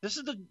 This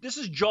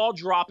is jaw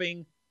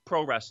dropping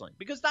pro wrestling,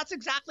 because that's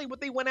exactly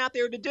what they went out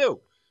there to do.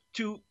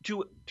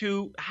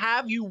 To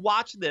have you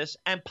watch this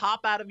and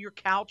pop out of your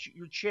couch,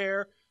 your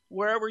chair,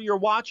 wherever you're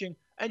watching,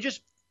 and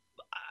just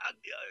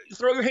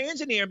throw your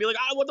hands in the air and be like,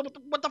 what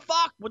the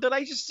fuck? What did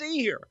I just see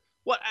here?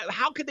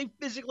 How could they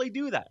physically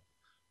do that?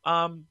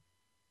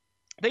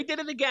 They did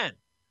it again.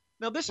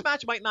 Now, this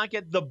match might not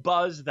get the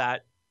buzz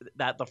that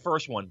the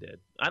first one did.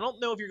 I don't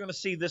know if you're going to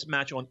see this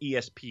match on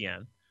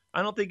ESPN.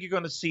 I don't think you're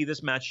going to see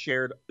this match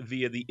shared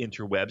via the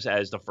interwebs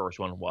as the first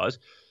one was.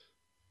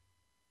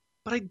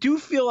 But I do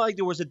feel like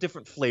there was a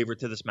different flavor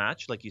to this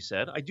match, like you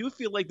said. I do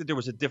feel like that there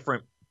was a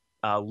different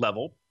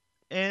level.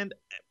 And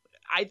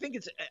I think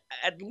it's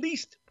at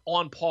least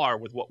on par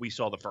with what we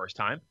saw the first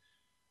time.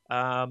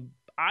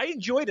 I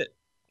enjoyed it.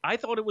 I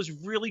thought it was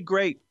really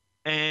great.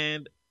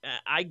 And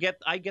I get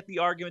the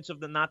arguments of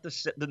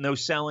the no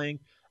selling.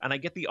 And I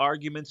get the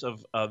arguments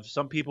of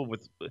some people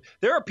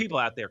there are people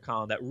out there,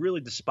 Colin, that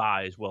really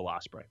despise Will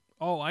Ospreay.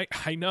 Oh,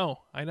 I know.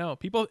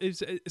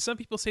 Some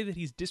people say that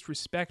he's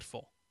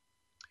disrespectful.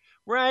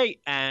 Right,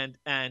 and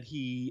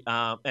he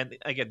and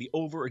again the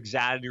over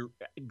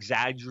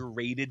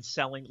exaggerated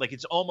selling, like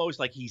it's almost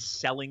like he's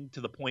selling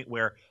to the point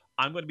where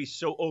I'm going to be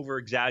so over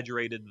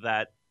exaggerated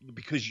that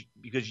because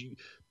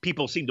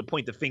people seem to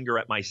point the finger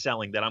at my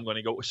selling that I'm going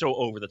to go so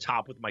over the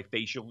top with my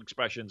facial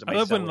expressions. And I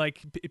love when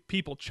like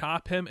people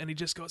chop him and he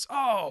just goes,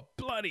 "Oh,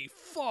 bloody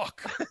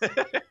fuck!"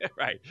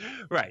 Right.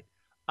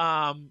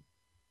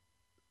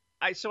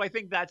 So I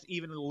think that's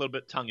even a little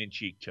bit tongue in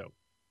cheek too.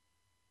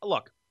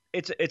 Look.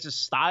 It's a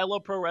style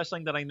of pro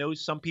wrestling that I know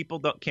some people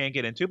can't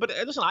get into. But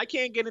listen, I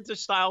can't get into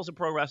styles of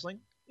pro wrestling.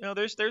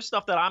 There's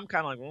stuff that I'm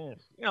kind of like,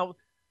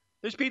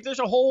 there's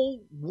a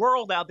whole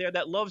world out there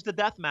that loves the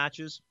death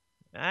matches.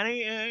 That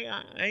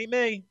ain't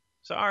me.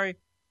 Sorry.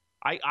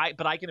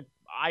 But I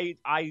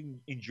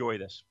enjoy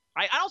this.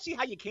 I don't see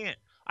how you can't.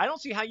 I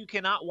don't see how you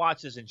cannot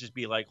watch this and just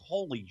be like,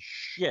 holy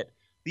shit,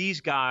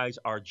 these guys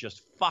are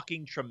just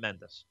fucking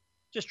tremendous.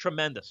 Just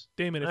tremendous.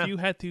 Damon, if you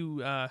had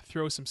to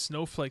throw some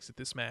snowflakes at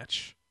this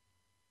match.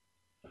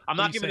 I'm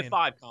not giving it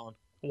 5, Colin.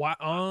 Wow.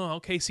 Oh,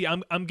 okay. See,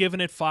 I'm giving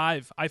it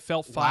 5. I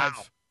felt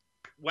 5.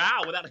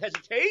 Wow, without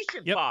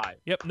hesitation, 5.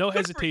 Yep, no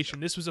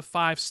hesitation. This was a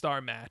 5-star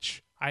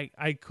match.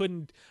 I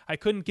couldn't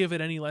give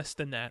it any less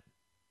than that.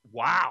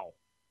 Wow.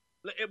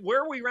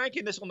 Where are we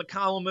ranking this on the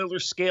Colin Miller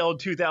scale in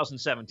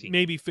 2017?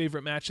 Maybe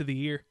favorite match of the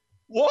year.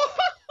 Whoa!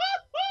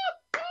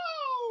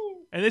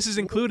 And this is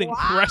including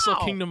Wrestle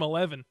Kingdom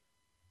 11.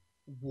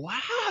 Wow.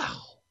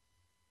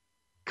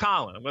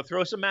 Colin, I'm going to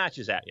throw some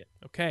matches at you.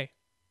 Okay.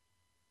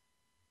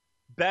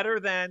 Better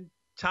than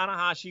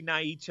Tanahashi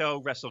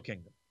Naito Wrestle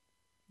Kingdom?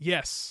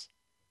 Yes.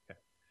 Okay.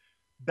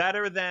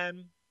 Better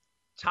than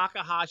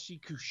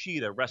Takahashi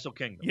Kushida Wrestle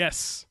Kingdom?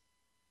 Yes.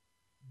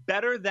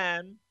 Better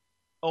than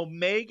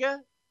Omega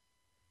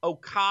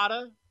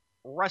Okada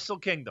Wrestle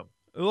Kingdom?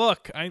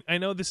 Look, I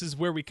know this is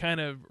where we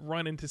kind of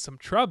run into some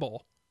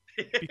trouble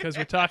because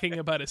we're talking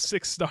about a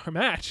 6-star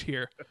match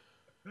here.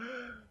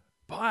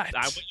 But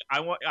I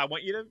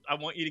want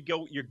you to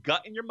go your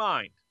gut and your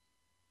mind.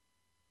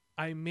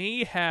 I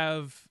may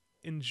have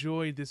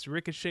enjoyed this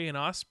Ricochet and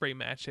Ospreay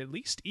match at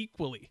least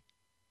equally.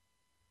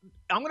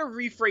 I'm going to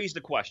rephrase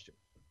the question.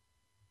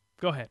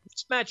 Go ahead.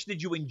 Which match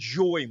did you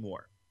enjoy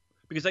more?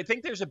 Because I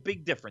think there's a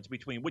big difference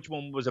between which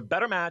one was a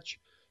better match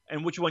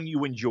and which one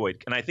you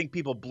enjoyed. And I think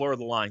people blur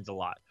the lines a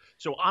lot.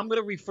 So I'm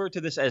going to refer to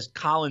this as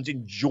Colin's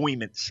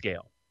enjoyment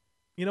scale.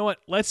 You know what?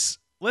 Let's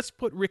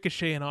put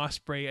Ricochet and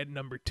Ospreay at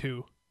number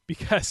 2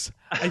 because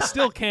I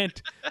still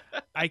can't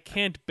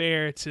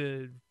bear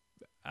to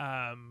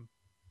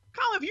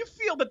Colin, if you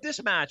feel that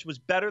this match was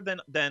better than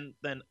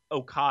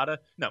Okada,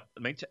 no,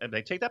 let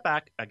me take that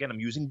back. Again, I'm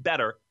using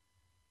better.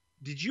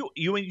 Did you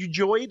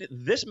enjoyed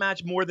this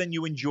match more than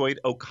you enjoyed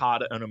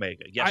Okada and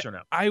Omega? Yes or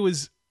no? I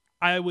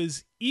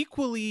was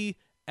equally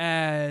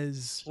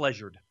as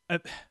pleasured.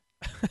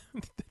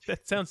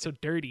 That sounds so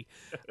dirty.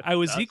 I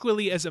was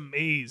equally as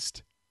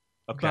amazed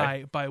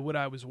by what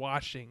I was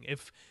watching.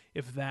 If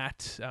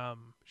that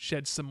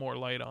sheds some more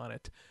light on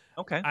it.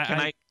 Okay.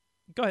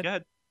 Go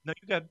ahead. No,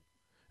 you go ahead.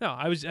 No,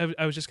 I was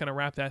just gonna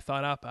wrap that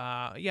thought up.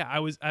 Yeah, I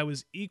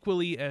was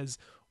equally as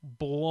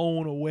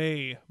blown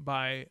away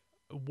by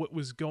what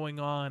was going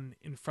on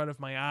in front of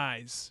my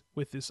eyes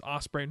with this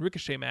Ospreay and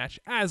Ricochet match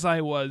as I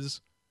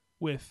was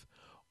with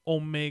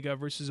Omega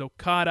versus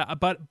Okada.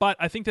 But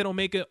I think that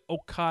Omega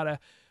Okada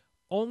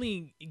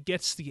only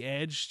gets the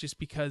edge just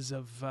because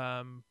of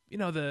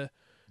the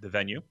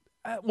venue.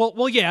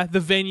 Well, yeah, the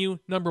venue,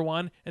 number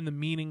one, and the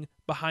meaning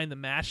behind the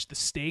match, the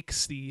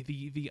stakes,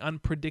 the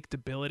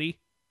unpredictability.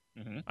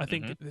 Mm-hmm, I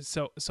think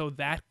so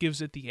that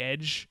gives it the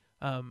edge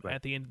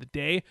at the end of the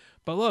day.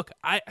 But look,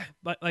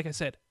 like I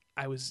said,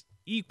 I was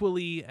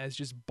equally as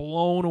just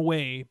blown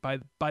away by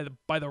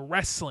the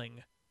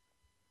wrestling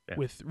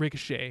with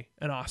Ricochet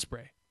and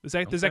Ospreay.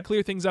 Does that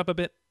clear things up a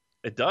bit?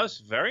 It does,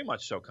 very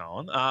much so,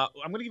 Colin. I'm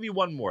going to give you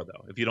one more,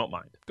 though, if you don't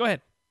mind. Go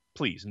ahead.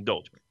 Please,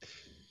 indulge me.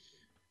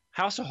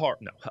 House of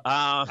Horrors. No.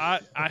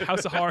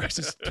 House of Horrors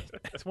is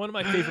it's one of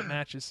my favorite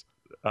matches.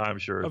 I'm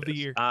sure of the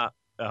year.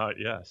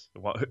 Yes,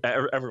 well,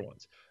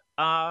 everyone's.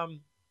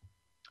 I'm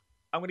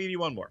going to give you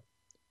one more.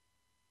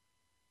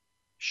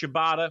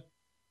 Shibata,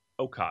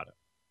 Okada.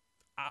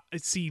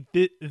 See,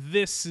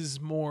 this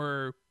is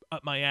more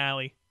up my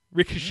alley.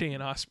 Ricochet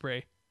and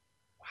Ospreay.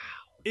 Wow.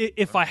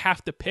 If I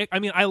have to pick, I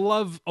mean, I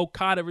love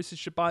Okada versus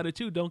Shibata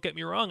too. Don't get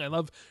me wrong. I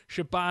love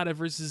Shibata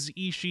versus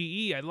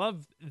Ishii. I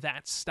love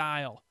that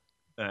style.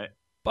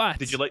 But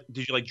did you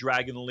like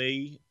Dragon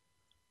Lee,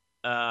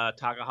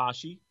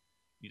 Takahashi?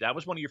 That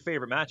was one of your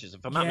favorut matches,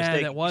 if I'm not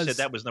mistaken. That was. You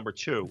said that was number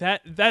 2.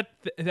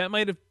 That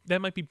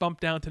might be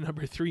bumped down to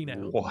number 3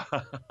 now.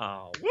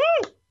 Wow!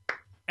 Woo!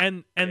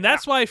 And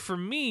that's why for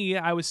me,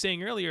 I was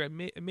saying earlier,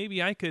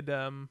 maybe I could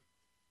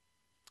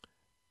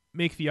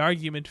make the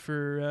argument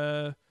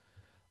for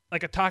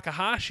like a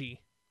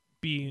Takahashi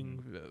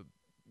being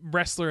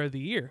wrestler of the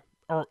year,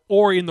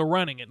 or in the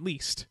running at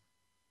least.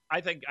 I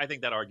think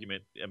that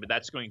argument. I mean,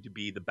 that's going to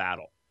be the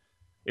battle.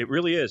 It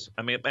really is.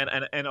 I mean,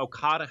 and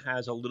Okada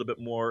has a little bit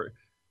more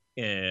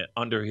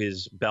under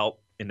his belt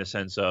in the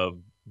sense of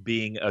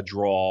being a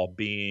draw,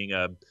 being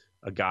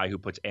a guy who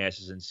puts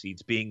asses in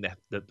seats, being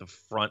the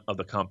front of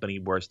the company,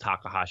 whereas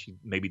Takahashi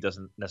maybe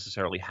doesn't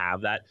necessarily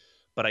have that.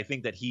 But I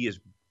think that he has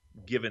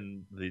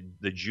given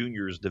the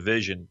juniors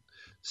division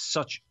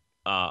such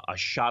a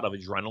shot of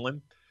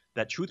adrenaline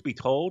that, truth be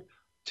told,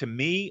 to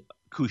me,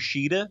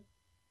 Kushida,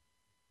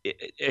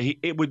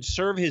 it would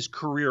serve his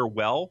career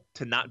well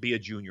to not be a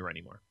junior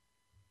anymore.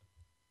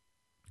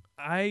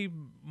 I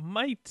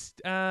might,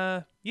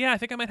 I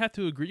think I might have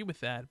to agree with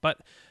that, but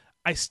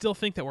I still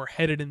think that we're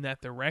headed in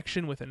that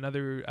direction with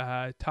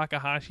another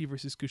Takahashi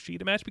versus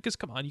Kushida match, because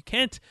come on, you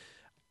can't,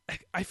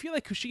 I feel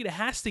like Kushida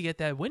has to get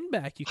that win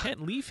back. You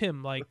can't leave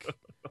him like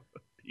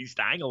he's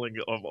dangling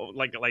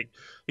like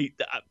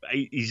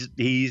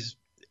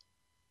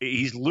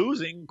he's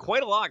losing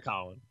quite a lot,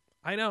 Colin.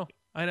 I know.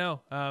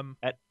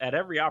 At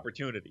every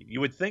opportunity, you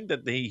would think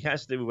that he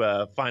has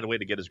to find a way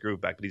to get his groove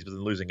back, but he's been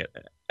losing it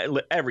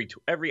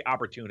every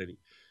opportunity.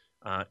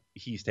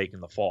 He's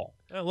taken the fall.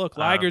 Look,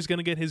 Liger's going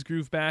to get his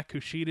groove back.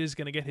 Kushida's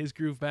going to get his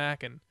groove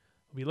back, and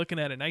we'll be looking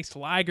at a nice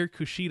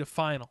Liger-Kushida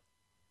final.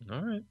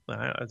 All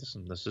right,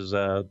 listen, this is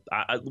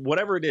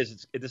whatever it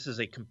is. This is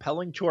a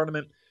compelling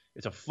tournament.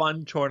 It's a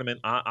fun tournament.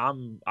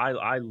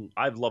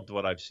 I've loved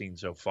what I've seen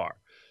so far.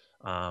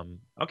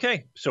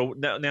 Okay, so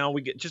now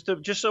we get just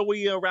so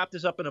we wrap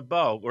this up in a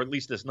bow, or at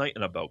least this night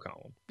in a bow,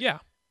 Colin. Yeah.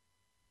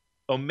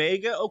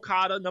 Omega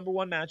Okada, number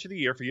 1 match of the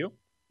year for you.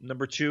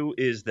 Number 2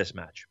 is this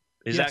match.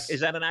 Is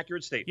that an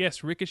accurate statement?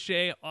 Yes,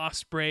 Ricochet,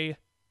 Ospreay,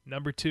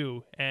 number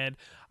 2. And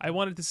I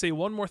wanted to say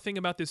one more thing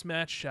about this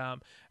match.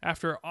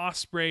 After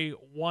Ospreay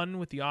won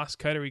with the Os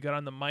Cutter, he got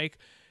on the mic.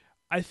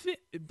 I think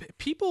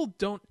people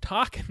don't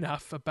talk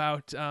enough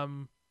about,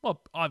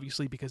 well,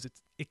 obviously because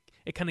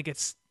it kind of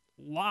gets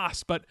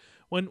lost, but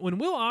when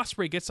Will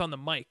Ospreay gets on the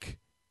mic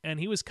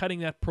and he was cutting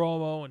that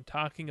promo and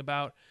talking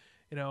about,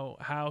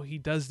 how he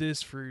does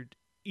this for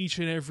each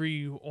and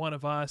every one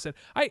of us, and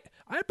I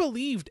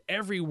believed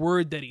every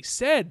word that he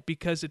said,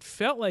 because it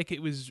felt like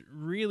it was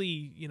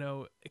really,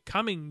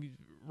 coming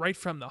right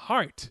from the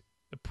heart.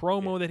 The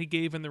promo that he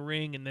gave in the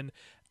ring, and then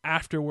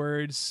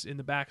afterwards in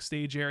the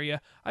backstage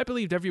area, I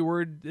believed every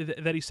word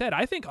that he said.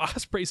 I think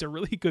Ospreay's a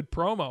really good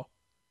promo.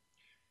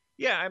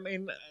 Yeah, I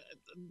mean,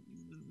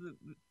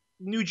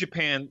 New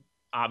Japan,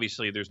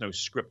 obviously there's no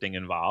scripting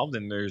involved,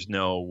 and there's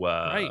no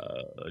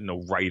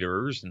no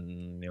writers,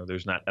 and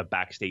there's not a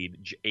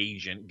backstage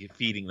agent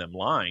feeding them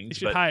lines.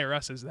 They should hire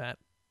us as that.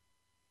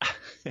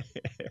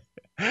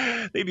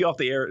 They'd be off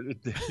the air.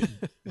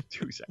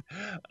 2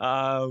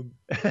 seconds.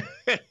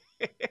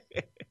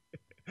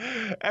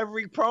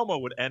 Every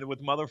promo would end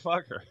with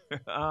motherfucker.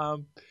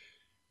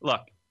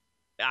 Look,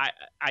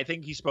 I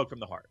think he spoke from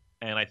the heart,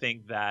 and I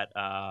think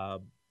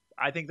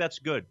that's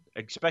good,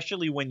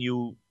 especially when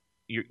you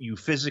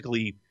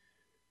physically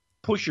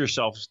push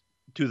yourself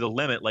to the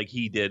limit like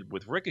he did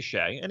with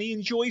Ricochet, and he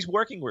enjoys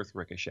working with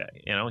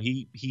Ricochet.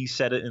 He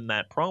said it in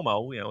that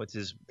promo. It's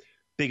his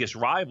biggest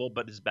rival,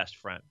 but his best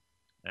friend.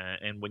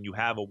 And when you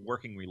have a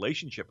working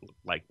relationship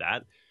like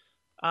that,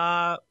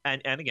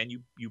 And again,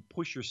 you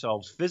push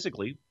yourselves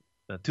physically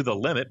to the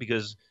limit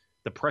because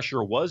the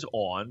pressure was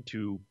on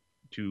to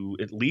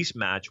at least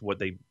match what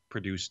they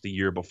produced the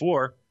year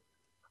before.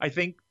 I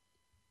think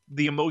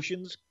the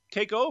emotions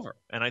take over,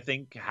 and I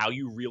think how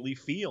you really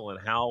feel and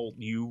how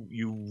you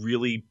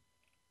really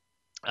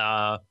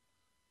the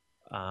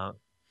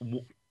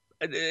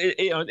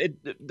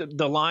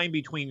line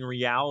between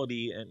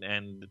reality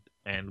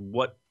and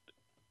what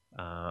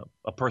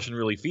a person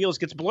really feels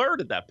gets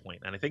blurred at that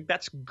point, and I think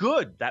that's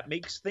good. That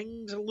makes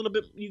things a little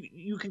bit.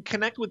 You can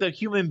connect with a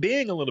human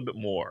being a little bit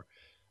more.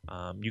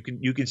 You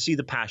can see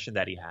the passion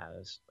that he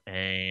has,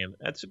 and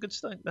that's a good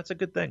thing. That's a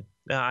good thing.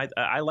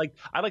 I liked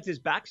his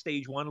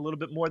backstage one a little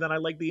bit more than I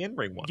like the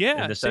in-ring one.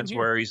 Yeah, in the sense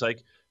where he's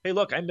like, "Hey,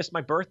 look, I missed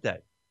my birthday.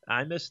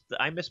 I missed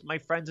my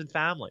friends and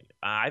family.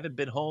 I haven't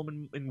been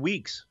home in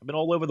weeks. I've been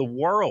all over the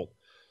world,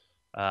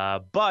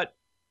 but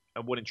I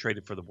wouldn't trade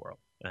it for the world."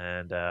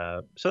 And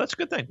so that's a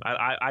good thing.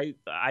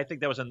 I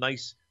think that was a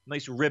nice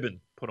ribbon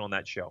put on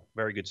that show.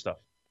 Very good stuff.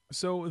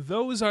 So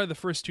those are the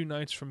first two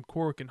nights from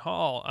Korakuen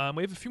Hall.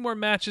 We have a few more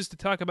matches to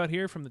talk about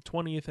here from the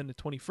 20th and the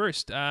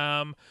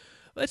 21st.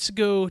 Let's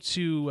go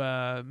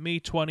to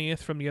May 20th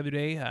from the other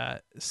day,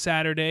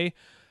 Saturday.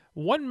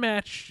 One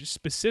match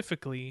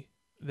specifically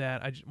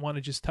that I want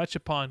to just touch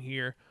upon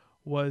here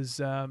was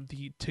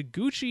the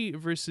Taguchi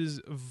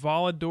versus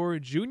Volador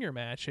Jr.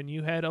 match, and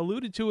you had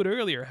alluded to it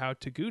earlier, how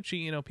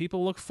Taguchi,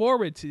 people look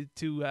forward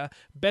to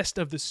Best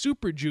of the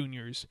Super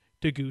Juniors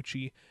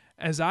Taguchi,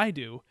 as I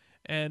do.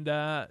 And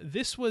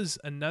this was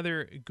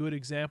another good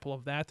example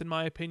of that, in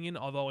my opinion,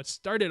 although it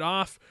started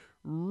off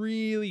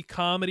really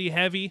comedy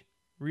heavy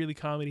with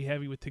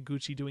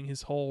Taguchi doing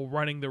his whole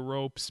running the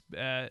ropes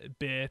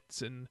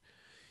bits and,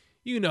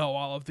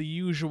 all of the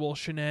usual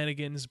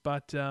shenanigans.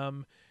 But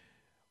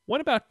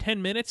went about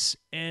 10 minutes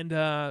and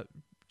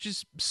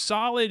just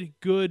solid,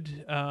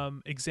 good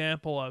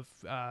example of,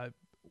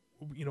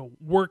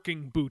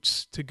 working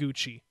boots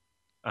Taguchi.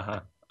 Uh-huh.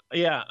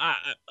 Yeah,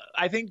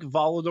 I think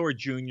Volador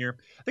Jr.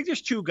 I think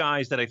there's two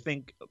guys that I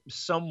think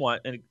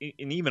somewhat, and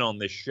even on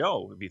this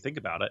show, if you think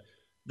about it,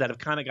 that have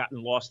kind of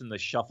gotten lost in the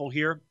shuffle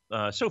here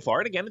so far.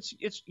 And again,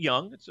 it's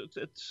young.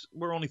 It's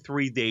we're only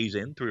 3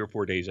 or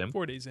 4 days in.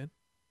 4 days in.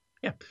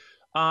 Yeah.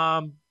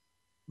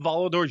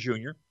 Volador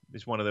Jr.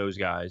 is one of those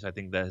guys I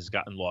think that has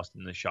gotten lost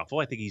in the shuffle.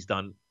 I think he's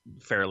done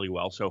fairly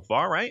well so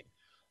far, right?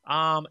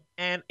 And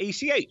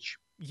ACH.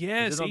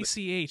 Yes,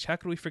 ACH. How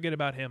could we forget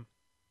about him?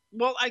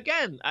 Well,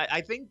 again,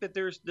 I think that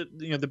there's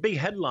the big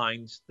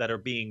headlines that are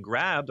being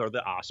grabbed are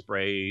the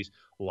Ospreys,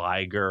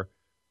 Liger,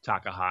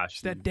 Takahashi.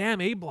 It's that damn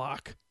A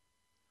block.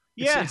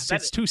 Yeah,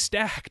 it's too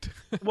stacked.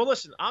 Well,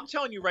 listen, I'm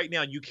telling you right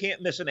now, you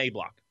can't miss an A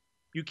block.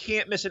 You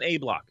can't miss an A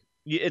block.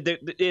 It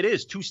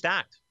is too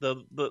stacked.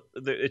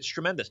 It's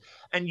tremendous,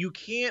 and you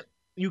can.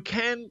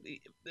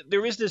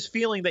 There is this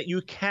feeling that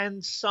you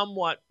can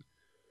somewhat,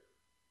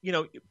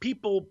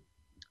 people.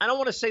 I don't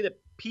want to say that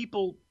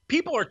people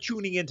are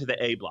tuning into the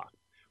A block.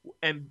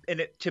 And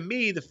to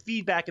me, the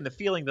feedback and the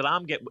feeling that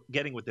I'm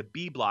getting with the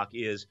B block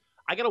is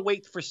I got to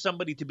wait for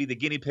somebody to be the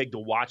guinea pig to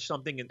watch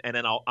something, and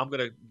then I'm going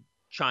to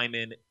chime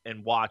in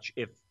and watch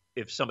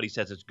if somebody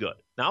says it's good.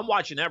 Now, I'm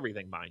watching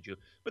everything, mind you,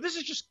 but this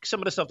is just some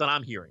of the stuff that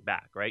I'm hearing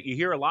back, right? You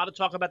hear a lot of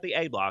talk about the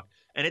A block,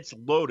 and it's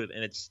loaded,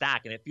 and it's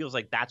stacked, and it feels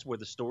like that's where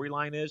the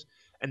storyline is,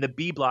 and the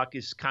B block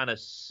is kind of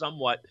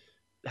somewhat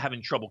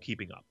having trouble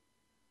keeping up.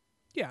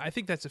 Yeah, I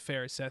think that's a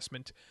fair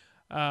assessment.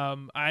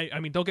 I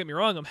mean, don't get me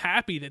wrong. I'm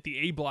happy that the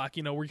A block,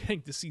 we're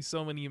getting to see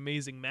so many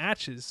amazing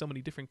matches, so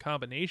many different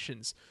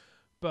combinations.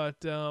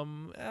 But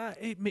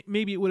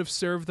maybe it would have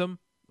served them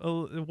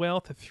well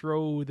to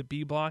throw the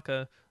B block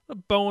a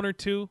bone or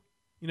two.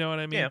 You know what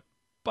I mean? Yeah.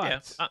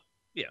 But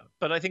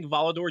But I think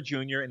Volador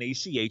Jr. and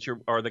ACH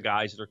are the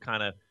guys that are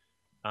kind of,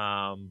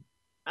 I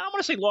don't want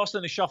to say lost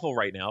in the shuffle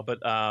right now, but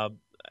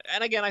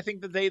and again, I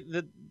think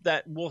that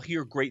that we'll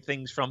hear great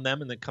things from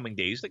them in the coming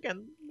days.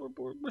 Again,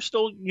 we're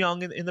still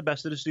young in the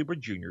Best of the Super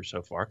Juniors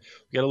so far.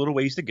 We got a little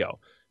ways to go,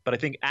 but I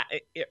think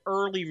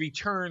early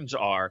returns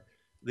are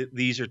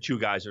these are two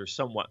guys that are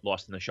somewhat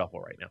lost in the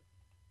shuffle right now.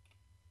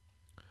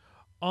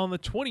 On the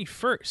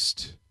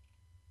 21st,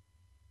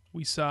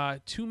 we saw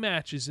two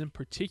matches in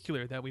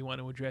particular that we want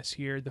to address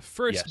here. The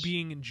first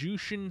being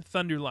Jushin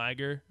Thunder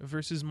Liger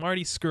versus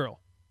Marty Scurll.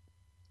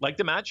 Like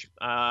the match.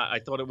 I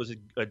thought it was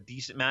a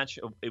decent match.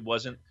 It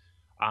wasn't.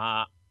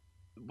 Of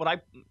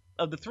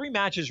the three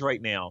matches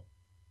right now,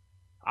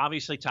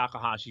 obviously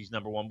Takahashi's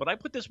number one, but I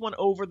put this one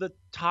over the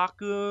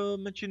Taka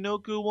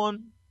Michinoku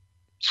one.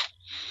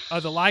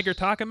 The Liger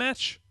Taka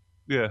match?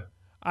 Yeah.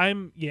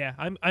 I'm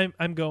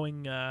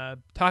going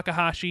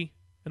Takahashi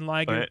and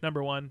Liger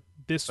number one.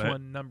 This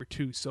one number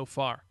two so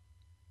far.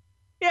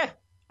 Yeah,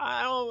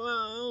 I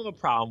don't have a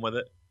problem with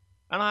it.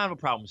 I don't have a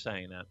problem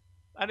saying that.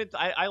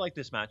 I like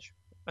this match.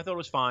 I thought it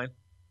was fine.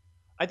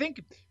 I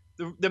think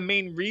the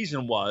main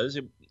reason was,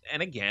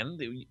 and again,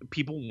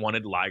 people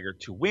wanted Liger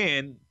to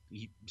win.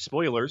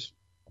 Spoilers,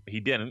 he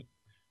didn't.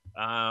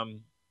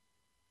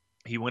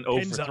 He went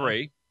 0 for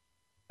 3.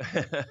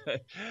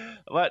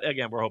 But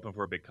again, we're hoping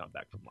for a big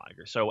comeback from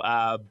Liger. So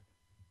I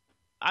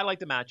liked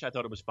the match. I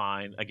thought it was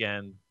fine.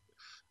 Again,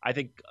 I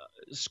think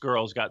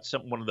Skrull's got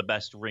one of the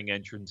best ring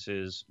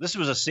entrances. This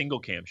was a single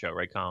cam show,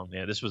 right, Colin?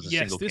 Yeah, this was single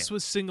cam. Yes, this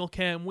was single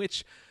cam,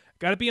 which,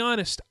 gotta be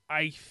honest,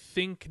 I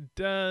think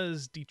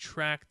does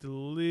detract a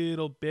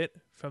little bit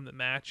from the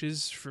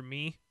matches for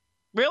me.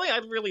 Really? I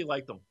really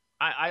like them.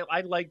 I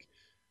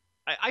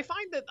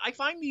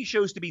find these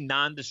shows to be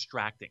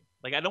non-distracting.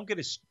 Like, I don't get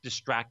as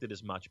distracted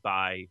as much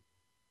by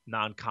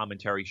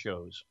non-commentary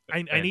shows.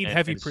 I need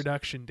heavy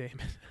production,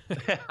 Damon.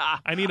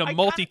 I need a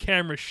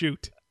multi-camera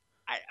shoot.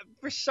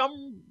 For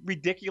some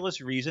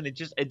ridiculous reason,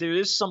 there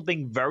is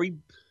something very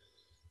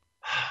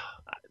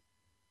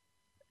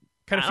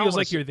kind of feels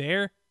like you're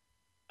there.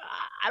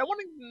 I don't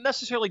want to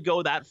necessarily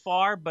go that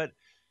far, but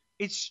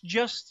it's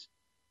just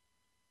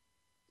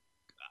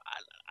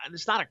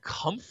it's not a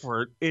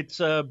comfort. It's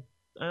I'm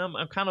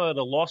kind of at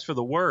a loss for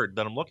the word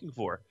that I'm looking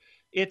for.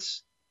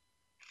 It's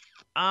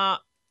I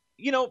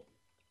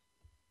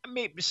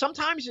mean,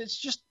 sometimes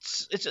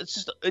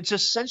it's a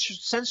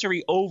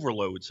sensory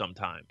overload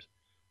sometimes.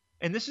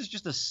 And this is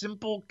just a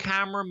simple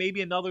camera,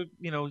 maybe another,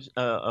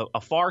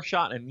 a far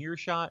shot and a near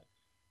shot.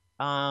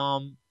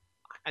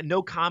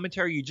 No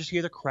commentary. You just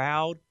hear the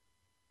crowd.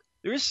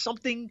 There is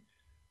something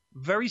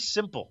very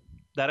simple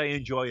that I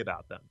enjoy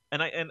about them.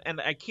 And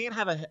I can't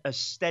have a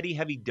steady,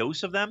 heavy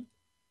dose of them.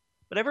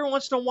 But every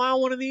once in a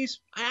while, one of these,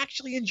 I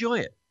actually enjoy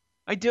it.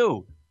 I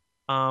do.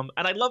 And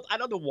I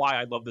don't know why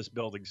I love this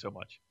building so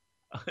much.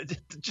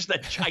 Just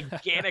that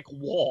gigantic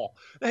wall.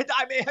 I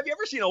mean, have you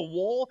ever seen a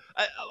wall,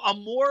 a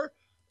more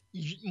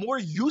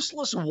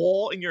useless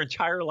wall in your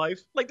entire life?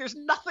 Like, there's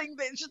nothing.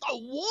 It's just a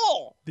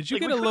wall. Did you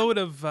get a load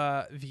of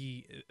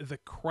the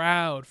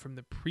crowd from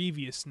the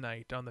previous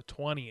night on the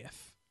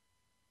 20th?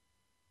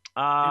 It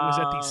was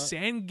at the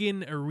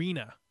Sangin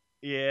Arena.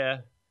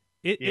 Yeah.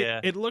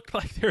 It looked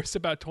like there was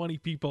about 20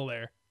 people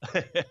there.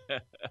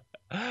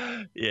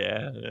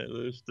 Yeah, it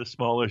was the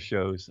smaller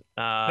shows.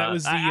 That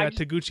was the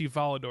Taguchi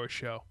Volador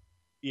show.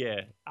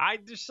 Yeah,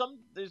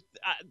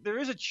 there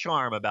is a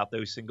charm about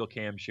those single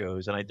cam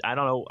shows, and I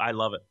don't know, I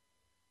love it.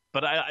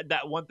 But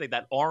that one thing,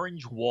 that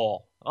orange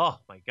wall, oh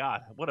my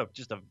God,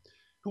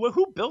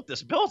 who built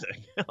this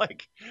building?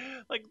 like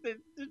there's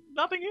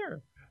nothing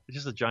here. It's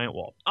just a giant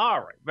wall. All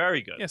right,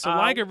 very good. Yeah, so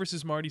Liger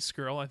versus Marty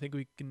Scurll, I think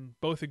we can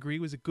both agree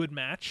was a good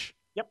match.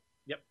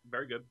 Yep,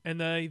 very good. And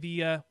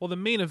the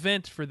main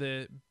event for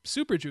the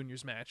Super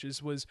Juniors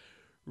matches was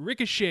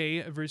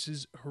Ricochet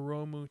versus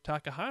Hiromu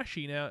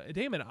Takahashi. Now,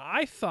 Damon,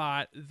 I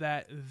thought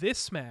that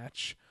this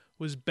match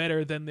was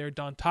better than their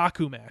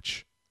Dontaku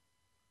match.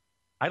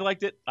 I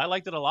liked it. I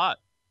liked it a lot.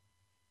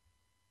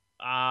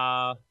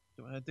 I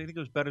think it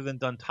was better than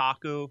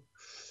Dontaku.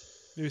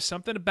 There's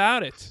something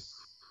about it.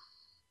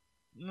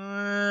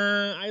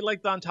 I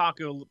like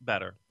Dontaku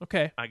better.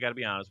 Okay. I got to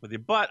be honest with you.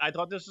 But I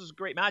thought this was a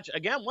great match.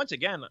 Once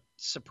again,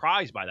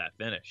 surprised by that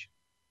finish.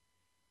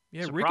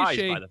 Yeah,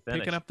 Ricochet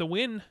picking up the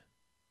win.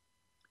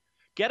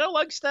 Geto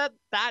likes that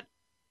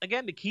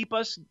again, to keep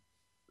us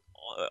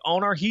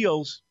on our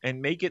heels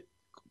and make it,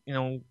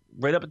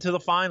 right up into the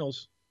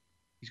finals.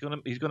 He's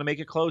gonna make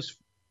it close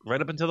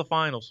right up into the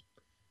finals.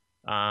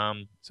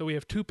 So we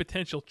have two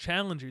potential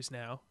challengers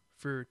now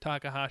for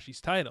Takahashi's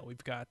title.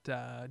 We've got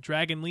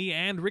Dragon Lee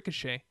and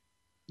Ricochet.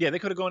 Yeah, they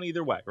could have gone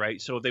either way,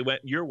 right? So if they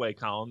went your way,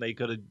 Colin, they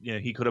could have,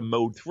 he could have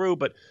mowed through.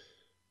 But,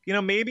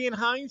 maybe in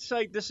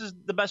hindsight, this is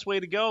the best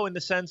way to go in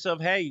the sense of,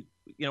 hey,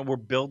 we're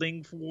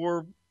building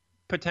for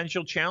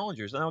potential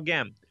challengers. Now,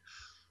 again,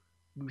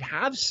 we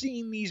have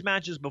seen these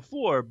matches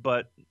before,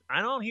 but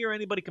I don't hear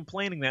anybody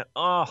complaining that,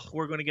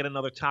 we're going to get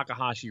another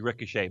Takahashi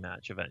Ricochet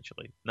match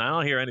eventually. Now, I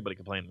don't hear anybody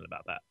complaining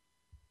about that.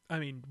 I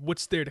mean,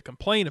 what's there to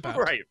complain about?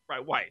 Right.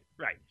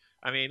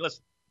 I mean,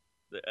 listen,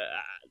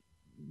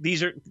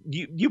 these are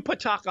you put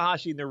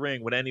Takahashi in the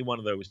ring with any one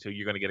of those two,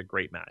 you're going to get a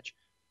great match.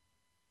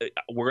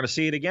 We're going to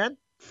see it again.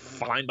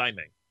 Fine by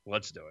me.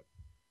 Let's do it.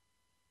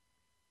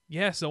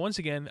 Yeah. So once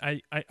again, I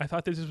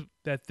thought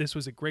this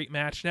was a great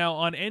match. Now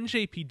on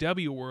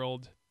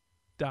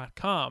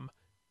NJPWWorld.com,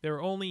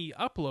 they're only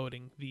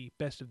uploading the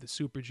Best of the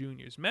Super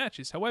Juniors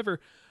matches. However,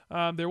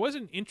 there was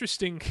an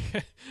interesting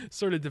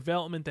sort of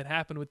development that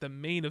happened with the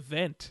main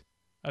event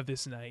of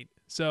this night.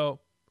 So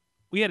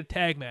we had a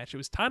tag match. It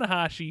was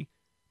Tanahashi,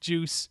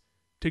 Juice,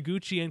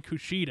 Taguchi, and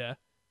Kushida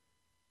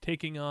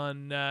taking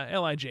on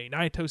LIJ,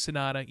 Naito,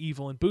 Sonata,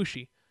 Evil, and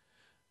Bushi.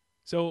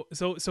 So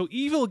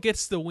Evil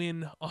gets the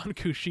win on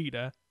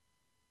Kushida,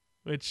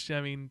 which,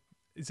 I mean,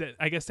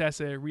 I guess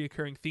that's a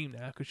reoccurring theme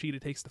now. Kushida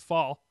takes the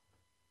fall.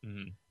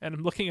 Mm-hmm. And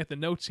I'm looking at the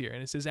notes here,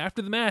 and it says,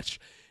 after the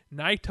match,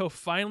 Naito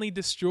finally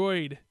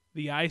destroyed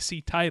the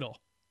IC title.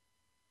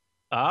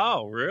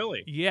 Oh,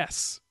 really?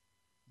 Yes.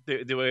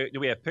 Do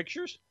we have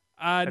pictures?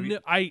 No,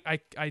 I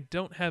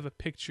don't have a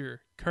picture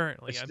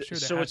currently. I'm sure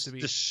there has to be.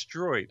 So it's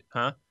destroyed,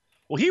 huh?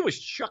 Well, he was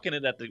chucking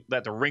it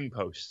at the ring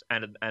posts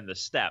and the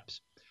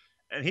steps,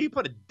 and he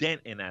put a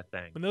dent in that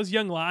thing. When those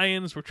young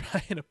lions were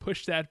trying to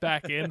push that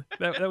back in,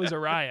 that was a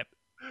riot.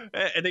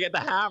 And they got the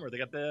hammer. They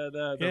got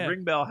the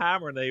ring bell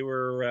hammer, and they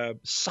were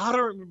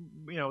soldering.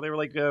 They were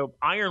like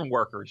iron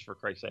workers, for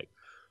Christ's sake.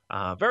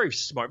 Very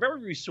smart,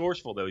 very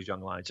resourceful, those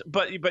young lions.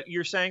 But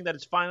you're saying that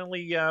it's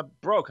finally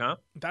broke, huh?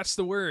 That's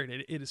the word.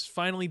 It is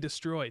finally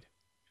destroyed.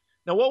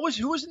 Now, who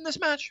was in this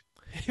match?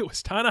 It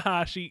was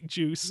Tanahashi,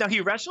 Juice. Now,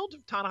 he wrestled?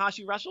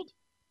 Tanahashi wrestled?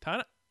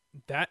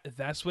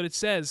 That's what it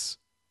says.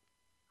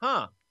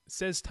 Huh. It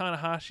says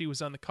Tanahashi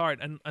was on the card.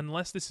 And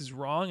unless this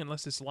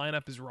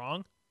lineup is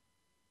wrong.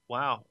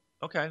 Wow.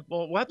 Okay.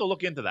 Well, we'll have to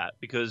look into that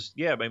because,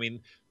 yeah, I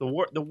mean, the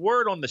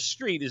word on the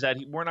street is that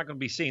we're not going to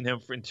be seeing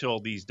him until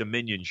these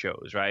Dominion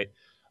shows, right?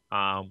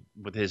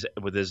 With his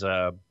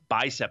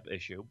bicep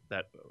issue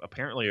that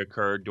apparently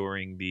occurred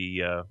during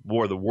the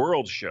War of the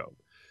Worlds show.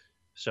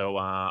 So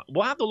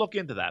we'll have to look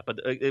into that.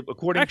 But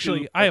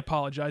I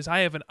apologize. I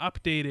have an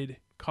updated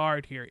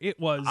card here. It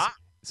was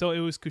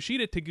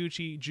Kushida,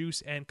 Taguchi,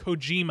 Juice, and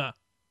Kojima.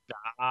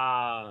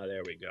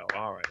 There we go.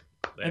 All right.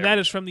 And that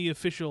is from the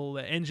official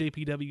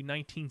NJPW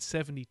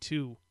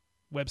 1972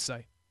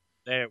 website.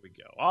 There we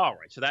go. All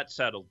right. So that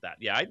settled that.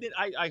 Yeah, I did.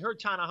 I heard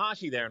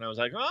Tanahashi there, and I was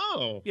like,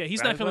 oh. Yeah,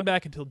 he's not coming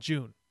back until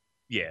June.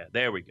 Yeah,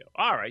 there we go.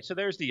 All right. So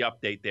there's the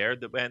update there.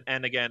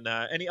 And again,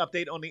 any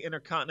update on the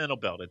Intercontinental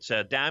Belt? It's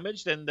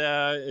damaged and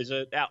is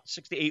it out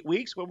 6 to 8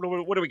 weeks? What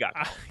do we got?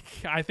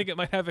 I think it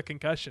might have a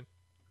concussion.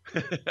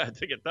 I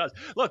think it does.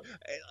 Look,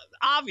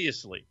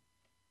 obviously,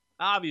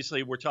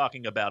 we're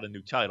talking about a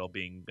new title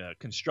being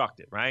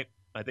constructed, right?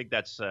 I think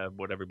that's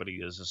what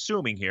everybody is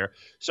assuming here.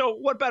 So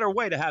what better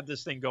way to have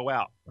this thing go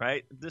out,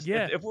 right?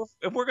 If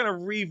we're going to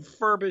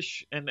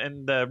refurbish and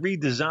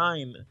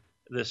redesign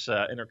this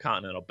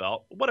Intercontinental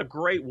Belt, what a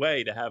great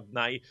way to have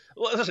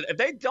listen, if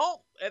they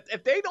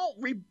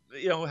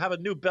don't have a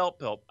new belt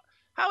built,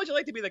 how would you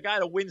like to be the guy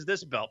that wins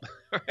this belt?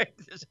 Right?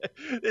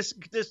 This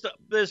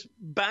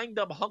banged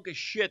up hunk of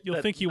shit.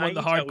 You'll think you won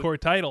the hardcore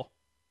title.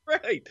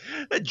 Right.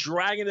 They're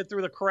dragging it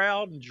through the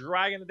crowd and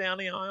dragging it down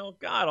the aisle.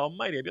 God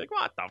almighty. I'd be like,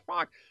 what the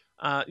fuck?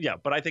 Yeah,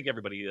 but I think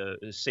everybody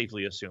is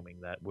safely assuming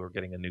that we're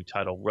getting a new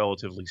title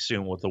relatively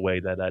soon with the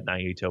way that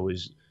Naito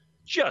is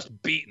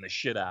just beating the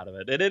shit out of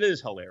it. And it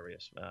is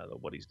hilarious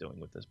what he's doing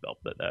with this belt.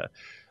 But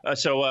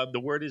so the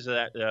word is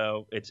that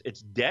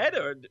it's dead,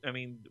 or I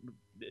mean,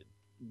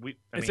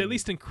 it's at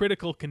least in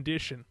critical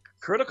condition.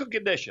 Critical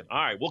condition. All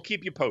right, we'll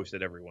keep you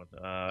posted, everyone,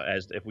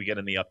 as if we get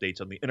any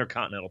updates on the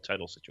Intercontinental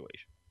title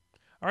situation.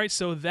 All right,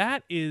 so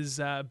that is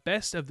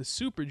Best of the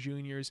Super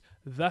Juniors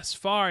thus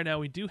far. Now,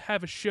 we do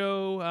have a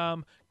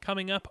show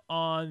coming up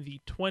on the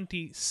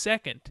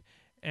 22nd,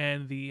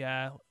 and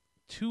the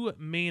two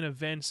main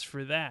events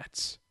for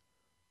that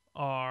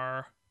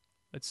are,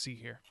 let's see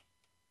here.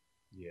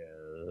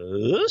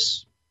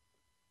 Yes?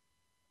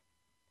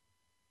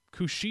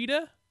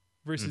 Kushida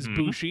versus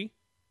Bushi.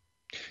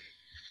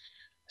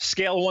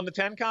 Scale of 1 to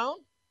 10, Colin?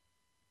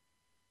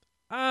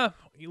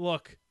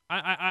 Look,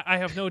 I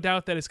have no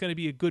doubt that it's going to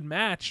be a good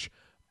match,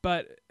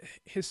 but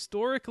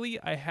historically,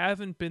 I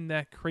haven't been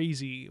that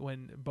crazy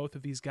when both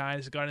of these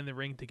guys got in the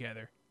ring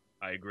together.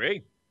 I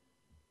agree.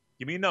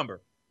 Give me a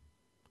number.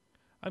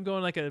 I'm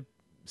going like a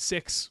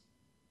 6.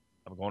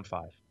 I'm going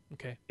 5.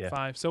 Okay, yeah.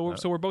 5. So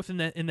we're both in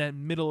that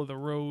middle of the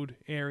road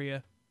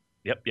area.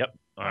 Yep.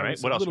 All right.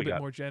 What else we got? A little bit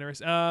more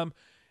generous.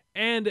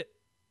 And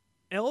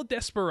El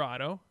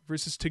Desperado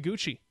versus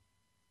Taguchi.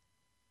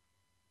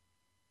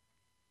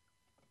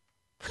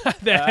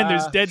 Then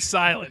there's dead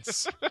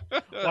silence.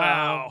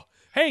 Wow.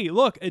 Hey,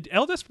 look,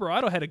 El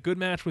Desperado had a good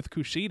match with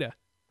Kushida.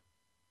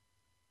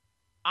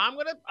 I'm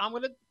gonna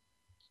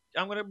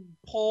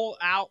pull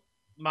out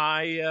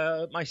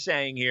my my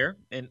saying here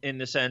in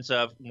the sense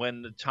of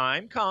when the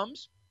time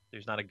comes,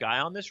 there's not a guy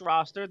on this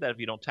roster that if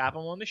you don't tap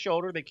him on the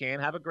shoulder, they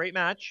can't have a great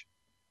match.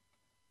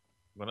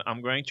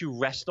 I'm going to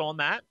rest on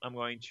that. I'm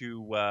going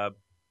to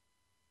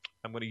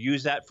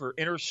use that for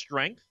inner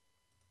strength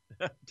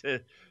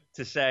to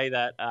say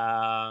that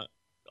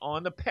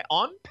on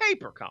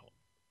paper, Colin,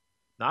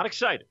 not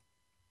excited,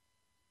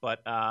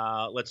 but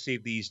let's see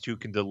if these two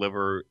can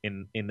deliver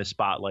in the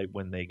spotlight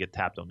when they get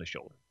tapped on the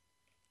shoulder.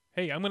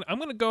 Hey, I'm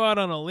gonna go out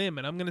on a limb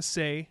and I'm gonna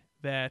say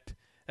that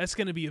that's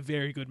gonna be a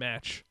very good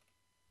match.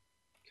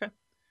 Okay.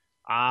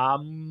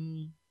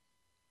 I'm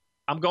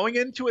going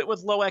into it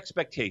with low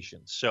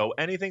expectations. So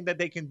anything that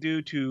they can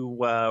do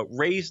to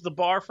raise the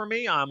bar for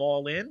me, I'm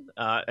all in.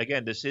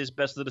 Again, this is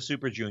Best of the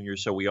Super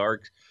Juniors, so we are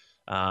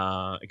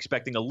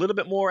expecting a little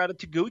bit more out of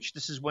Taguchi.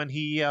 This is when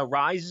he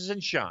rises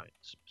and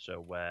shines.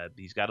 So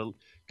he's got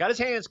his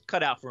hands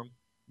cut out for him.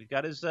 He's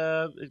got his.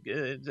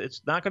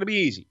 It's not going to be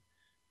easy,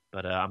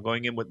 but I'm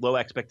going in with low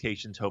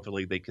expectations.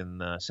 Hopefully, they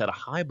can set a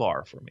high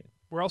bar for me.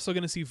 We're also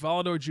going to see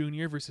Volador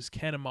Jr. versus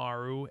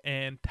Kanemaru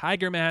and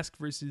Tiger Mask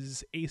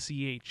versus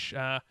ACH.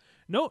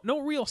 No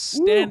real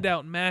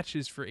standout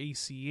matches for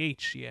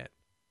ACH yet.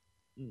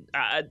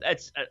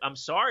 I'm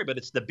sorry, but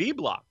it's the B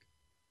block.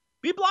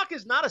 B block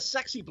is not a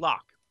sexy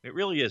block. It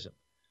really isn't.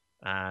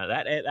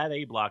 That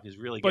A block is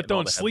really. But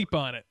don't sleep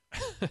on it.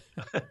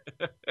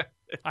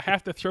 I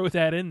have to throw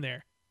that in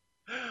there.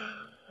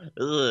 Ugh.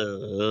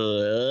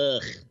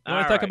 You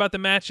want to talk about the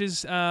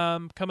matches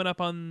coming up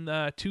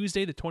on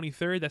Tuesday, the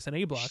 23rd? That's an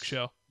A-Block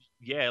show.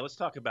 Yeah, let's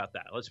talk about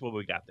that. Let's see what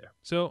we got there.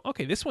 So,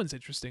 okay, this one's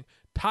interesting.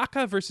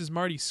 Taka versus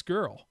Marty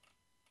Scurll.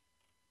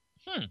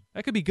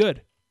 That could be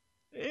good.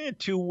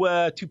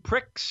 Two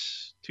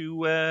pricks,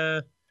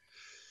 two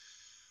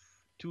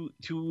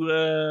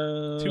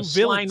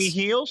slimy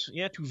heels.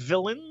 Yeah, two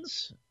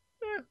villains.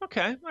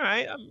 Okay, all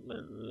right. All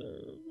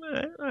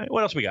right.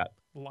 What else we got?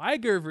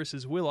 Liger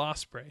versus Will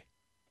Ospreay.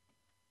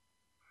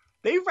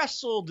 They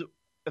wrestled,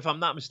 if I'm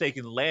not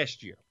mistaken,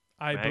 last year.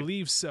 I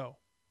believe so.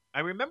 I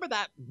remember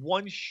that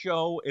one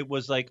show. It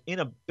was like in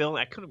a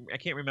building. I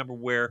can't remember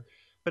where,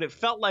 but it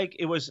felt like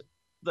it was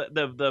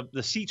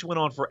the seats went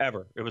on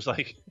forever. It was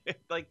like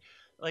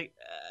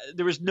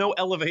there was no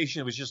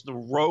elevation. It was just the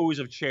rows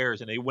of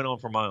chairs, and they went on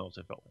for miles.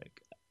 It felt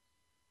like,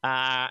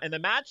 and the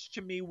match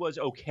to me was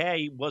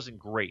okay. Wasn't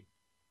great.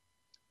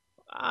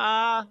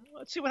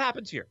 Let's see what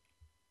happens here.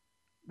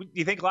 Do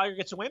you think Liger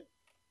gets a win?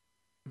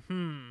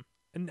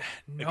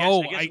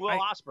 No, against Will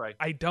Ospreay.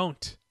 I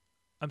don't.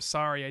 I'm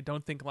sorry. I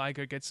don't think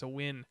Liger gets a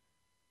win.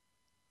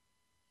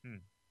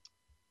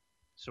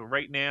 So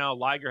right now,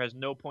 Liger has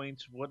no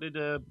points. What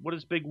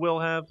does Big Will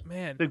have?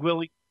 Man, Big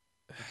Willie.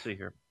 Let's see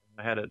here.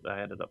 I had it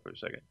up for a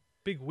second.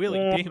 Big Willie,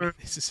 Damon.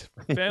 This is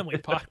a family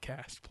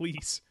podcast.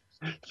 Please.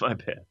 My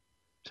bad.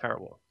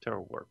 Terrible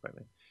work by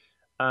me.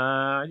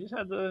 I just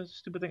had the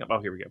stupid thing up. Oh,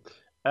 here we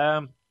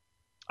go.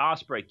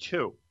 Ospreay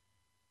 2.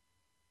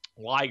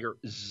 Liger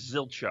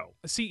zilcho.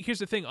 See, here's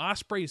the thing.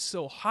 Ospreay is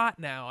so hot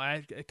now.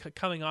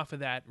 Coming off of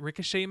that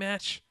Ricochet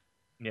match.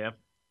 Yeah.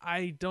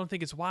 I don't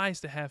think it's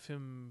wise to have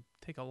him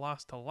take a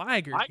loss to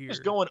Liger here. Liger's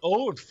going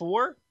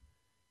 0-4.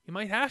 He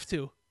might have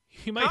to.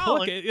 He might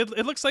look.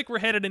 It looks like we're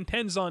headed in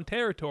Tenzon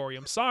territory.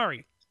 I'm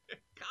sorry.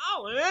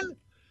 Colin,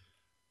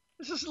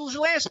 this is his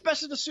last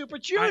best of the Super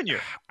Junior.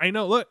 I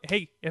know. Look,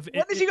 hey, when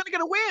is he going to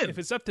get a win? If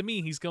it's up to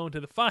me, he's going to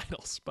the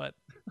finals. But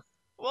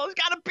well, he's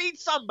got to beat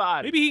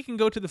somebody. Maybe he can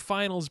go to the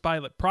finals by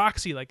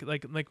proxy, like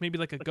maybe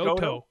like a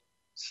Goto.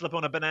 Slip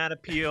on a banana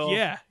peel.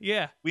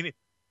 Yeah. We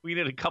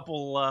need a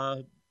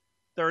couple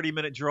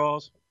 30-minute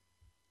draws.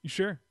 You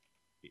sure?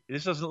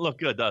 This doesn't look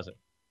good, does it?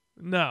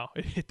 No,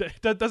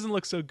 that doesn't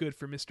look so good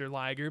for Mr.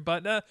 Liger.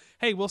 But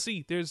hey, we'll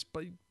see. There's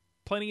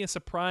plenty of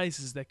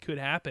surprises that could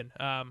happen.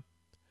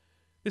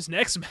 This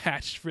next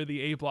match for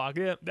the A Block,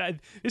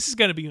 this is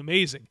going to be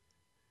amazing.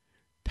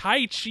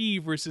 Tai Chi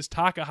versus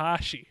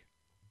Takahashi.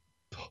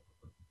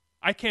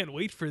 I can't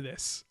wait for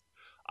this.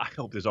 I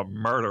hope there's a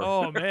murder.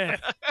 Oh, man.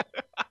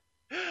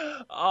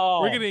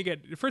 We're going to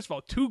get, first of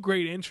all, 2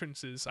 great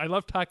entrances. I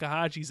love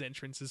Takahashi's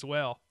entrance as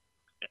well.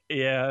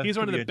 Yeah. He's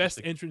one of the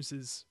best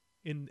entrances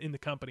in the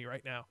company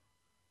right now.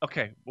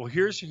 Okay, well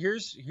here's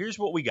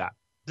what we got.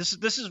 This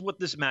is what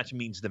this match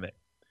means to me.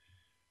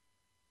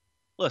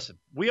 Listen,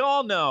 we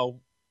all know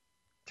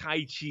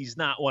Tai Chi's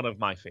not one of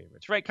my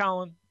favorites, right,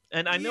 Colin?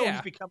 And I know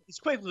he's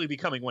quickly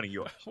becoming one of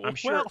yours. I'm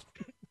sure. Well,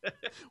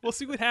 we'll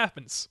see what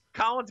happens.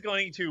 Colin's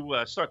going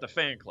to start the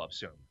fan club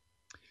soon.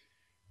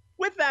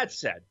 With that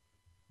said,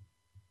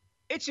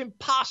 it's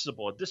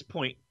impossible at this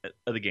point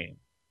of the game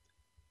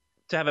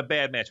to have a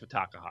bad match with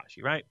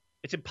Takahashi, right?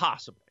 It's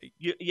impossible.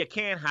 You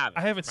can't have it.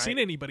 I haven't seen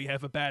anybody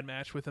have a bad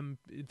match with him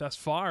thus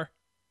far.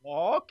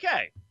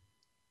 Okay.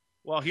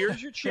 Well,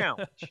 here's your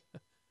challenge.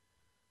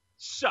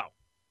 So,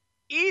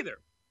 either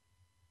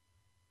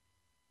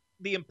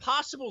the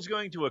impossible is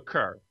going to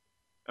occur,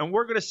 and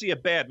we're going to see a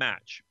bad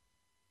match,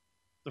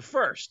 the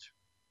first,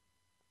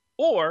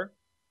 or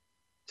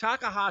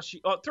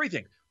Takahashi. 3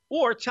 things.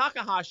 Or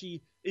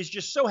Takahashi is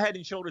just so head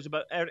and shoulders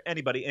above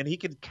anybody, and he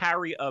can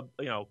carry a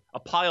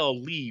pile of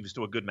leaves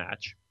to a good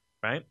match,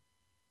 right?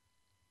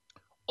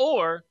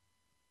 Or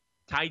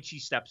Tai Chi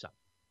steps up,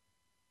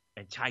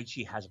 and Tai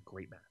Chi has a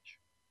great match.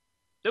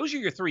 Those are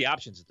your 3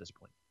 options at this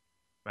point,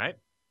 right?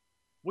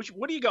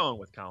 What are you going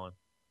with, Colin?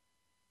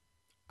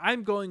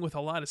 I'm going with a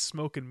lot of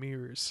smoke and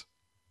mirrors.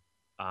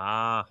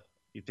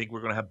 You think we're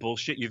going to have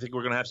bullshit? You think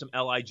we're going to have some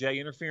LIJ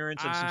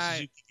interference and some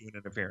Suzuki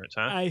interference,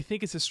 huh? I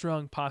think it's a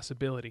strong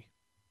possibility.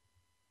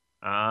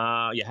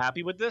 You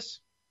happy with this?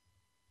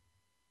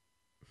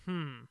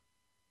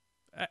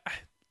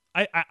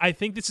 I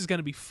think this is going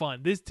to be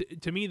fun. This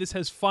to me, this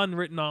has fun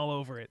written all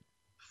over it.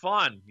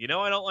 Fun. You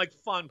know I don't like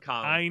fun,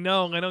 Colin. I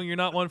know you're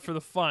not one for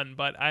the fun,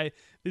 but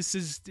this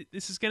is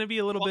going to be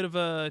a little bit of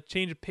a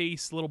change of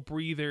pace, a little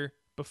breather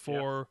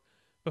before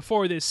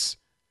this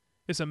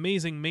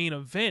amazing main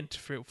event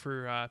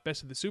for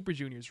Best of the Super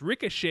Juniors.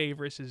 Ricochet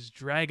versus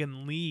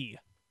Dragon Lee.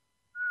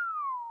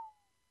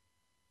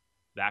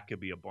 That could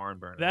be a barn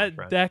burner.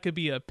 That could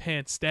be a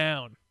pants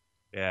down.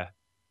 Yeah,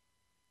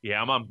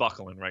 I'm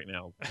unbuckling right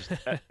now.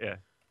 Yeah,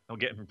 I'm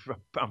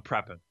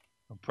prepping.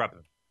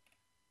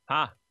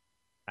 Huh?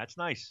 That's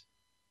nice.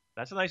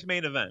 That's a nice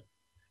main event.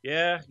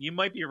 Yeah, you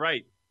might be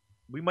right.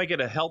 We might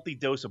get a healthy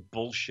dose of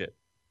bullshit.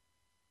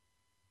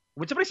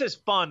 When somebody says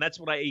fun, that's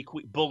what I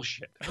equate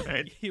bullshit.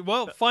 Right?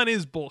 Well, fun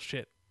is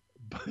bullshit.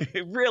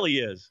 It really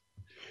is.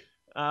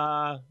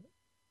 And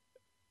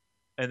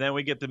then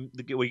we get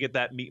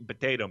that meat and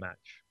potato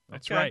match.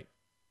 That's Okay. right.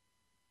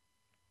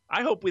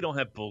 I hope we don't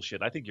have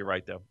bullshit. I think you're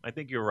right, though. I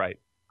think you're right.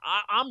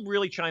 I'm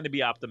really trying to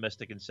be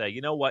optimistic and say,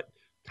 you know what?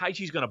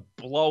 Taichi's going to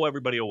blow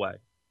everybody away.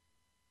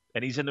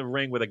 And he's in the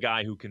ring with a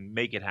guy who can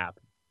make it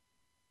happen.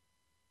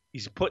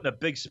 He's put in a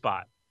big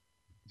spot.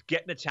 He's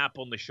getting a tap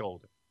on the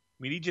shoulder.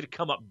 We need you to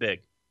come up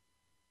big.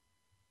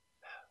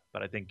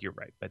 But I think you're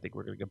right. I think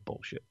we're going to get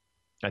bullshit.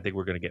 I think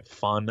we're going to get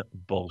fun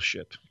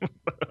bullshit.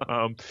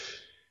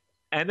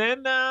 And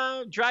then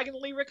Dragon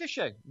Lee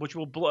Ricochet, which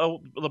will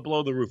blow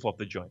the roof off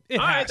the joint. It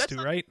has to,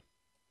 right?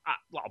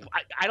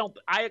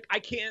 I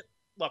can't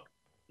look.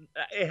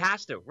 It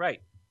has to,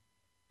 right?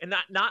 And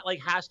not like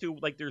has to,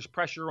 like there's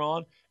pressure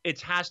on.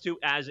 It has to,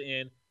 as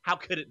in, how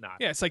could it not?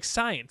 Yeah, it's like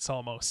science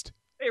almost.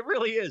 It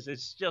really is.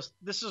 It's just,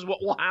 this is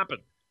what will happen.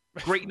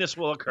 Greatness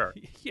will occur.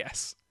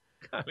 Yes.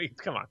 I mean,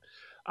 come on.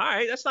 All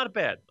right, that's not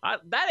bad.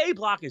 That A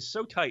block is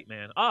so tight,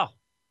 man. Oh.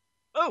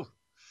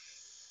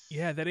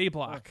 Yeah, that A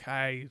block.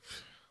 I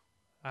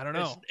don't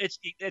know.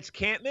 It's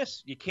can't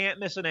miss. You can't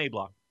miss an A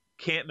block.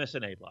 Can't miss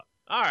an A block.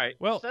 All right.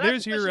 Well, so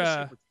there's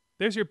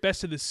your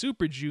best of the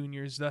Super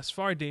Juniors thus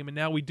far, Damon.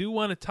 Now we do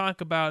want to talk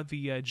about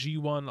the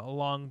G1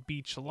 Long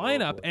Beach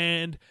lineup.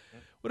 And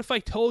what if I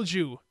told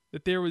you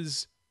that there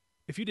was,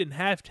 if you didn't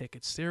have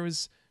tickets, there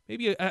was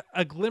maybe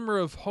a glimmer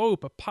of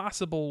hope, a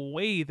possible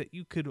way that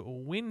you could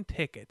win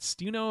tickets?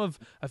 Do you know of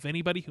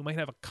anybody who might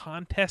have a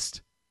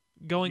contest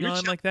going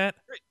on like that?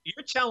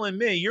 You're telling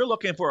me you're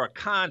looking for a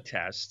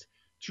contest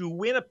to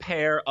win a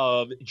pair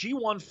of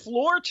G1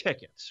 floor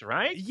tickets,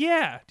 right?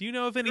 Yeah. Do you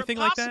know of anything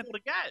like that? To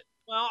get.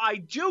 Well, I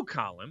do,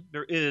 Colin.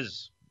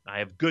 I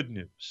have good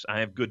news.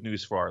 I have good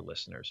news for our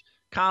listeners.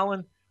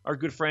 Colin, our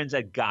good friends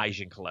at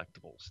Gaijin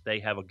Collectibles, they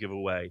have a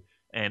giveaway,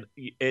 and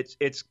it's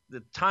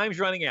the time's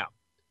running out,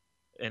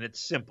 and it's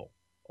simple.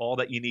 All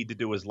that you need to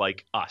do is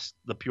like us,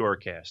 the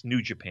Purecast,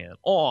 New Japan,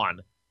 on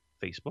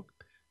Facebook.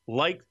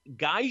 Like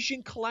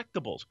Gaijin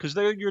Collectibles, because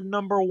they're your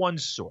number one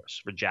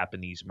source for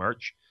Japanese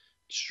merch,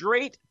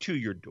 straight to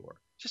your door.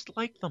 Just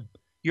like them.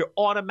 You're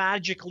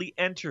automatically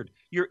entered.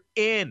 You're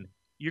in.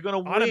 You're going to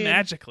win.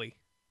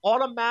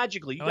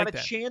 Automatically. You got a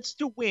chance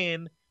to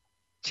win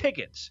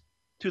tickets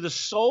to the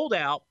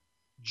sold-out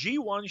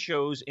G1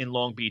 shows in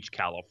Long Beach,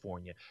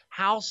 California.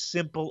 How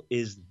simple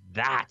is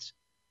that?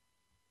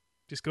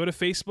 Just go to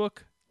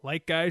Facebook,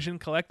 like Gaijin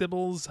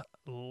Collectibles,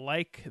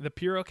 like the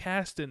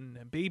Purecast,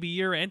 and baby,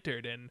 you're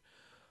entered. And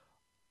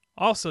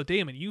also,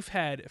 Damon, you've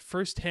had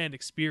first-hand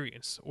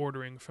experience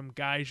ordering from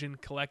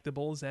Gaijin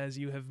Collectibles, as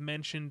you have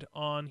mentioned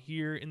on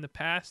here in the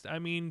past. I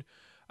mean,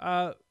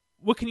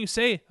 what can you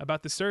say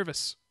about the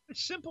service?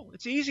 It's simple.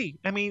 It's easy.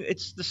 I mean,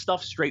 it's the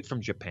stuff straight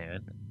from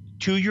Japan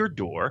to your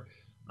door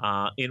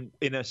in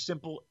a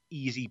simple,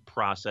 easy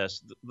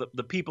process.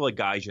 The people at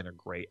Gaijin are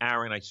great.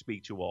 Aaron, I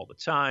speak to all the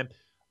time.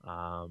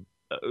 A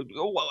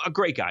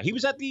great guy. He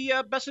was at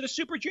the Best of the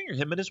Super Junior,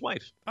 him and his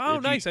wife. Oh,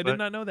 nice. I did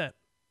not know that.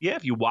 Yeah,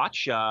 if you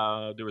watch,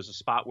 there was a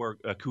spot where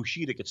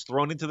Kushida gets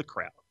thrown into the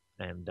crowd,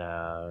 and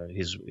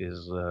his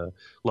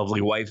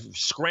lovely wife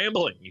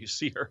scrambling. You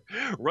see her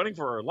running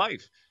for her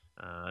life,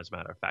 as a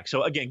matter of fact.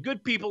 So, again,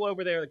 good people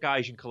over there at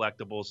Gaijin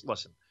Collectibles.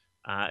 Listen,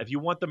 if you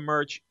want the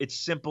merch, it's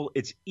simple.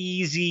 It's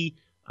easy.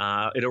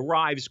 It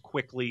arrives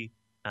quickly.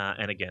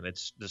 And, again,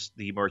 it's just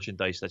the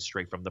merchandise that's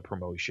straight from the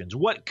promotions.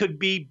 What could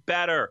be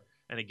better?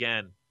 And,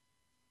 again,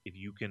 if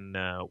you can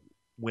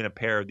win a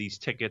pair of these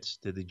tickets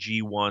to the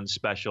G1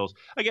 specials.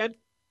 Again,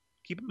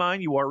 keep in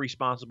mind you are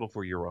responsible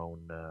for your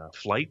own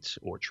flight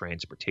or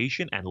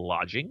transportation and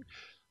lodging.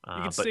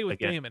 You can stay with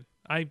Damon.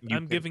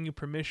 I'm giving you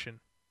permission.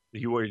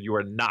 You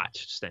are not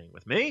staying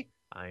with me.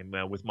 I'm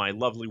with my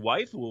lovely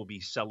wife, who will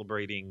be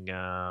celebrating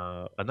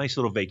a nice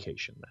little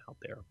vacation out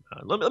there,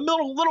 a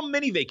little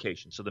mini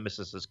vacation. So the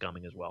missus is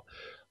coming as well.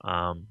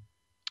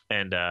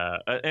 And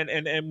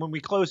when we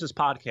close this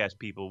podcast,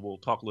 people, we'll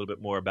talk a little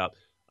bit more about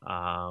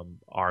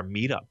our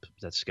meetup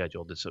that's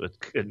scheduled. It's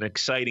an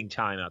exciting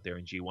time out there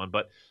in G1.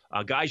 But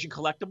Gaijin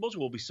Collectibles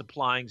will be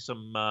supplying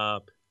some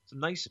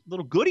nice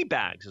little goodie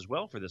bags as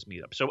well for this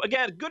meetup. So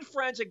again, good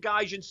friends at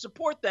Gaijin,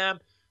 support them,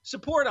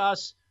 support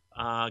us.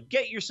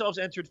 Get yourselves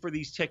entered for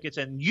these tickets,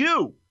 and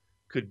you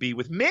could be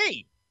with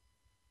me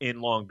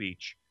in Long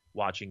Beach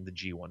watching the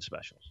G1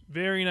 specials.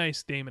 Very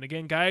nice, Damon.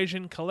 Again,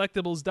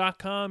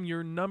 GaijinCollectibles.com,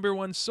 your number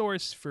one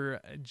source for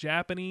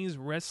Japanese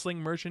wrestling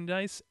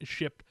merchandise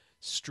shipped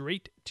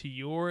straight to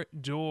your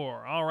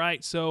door. All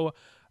right, so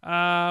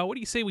what do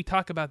you say we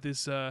talk about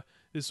this G1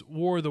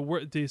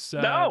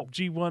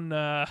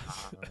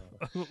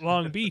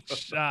 Long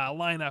Beach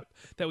lineup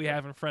that we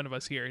have in front of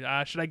us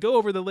here? Should I go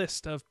over the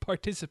list of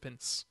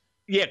participants?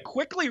 Yeah,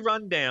 quickly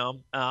run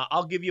down.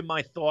 I'll give you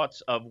my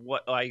thoughts of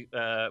what I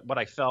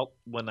felt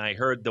when I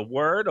heard the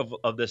word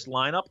of this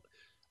lineup.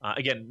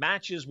 Again,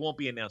 matches won't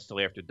be announced till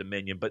after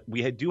Dominion, but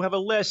we do have a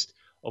list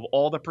of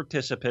all the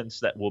participants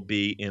that will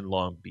be in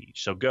Long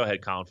Beach. So go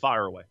ahead, Colin,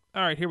 fire away.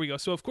 All right, here we go.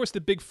 So, of course, the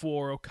big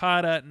four: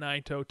 Okada,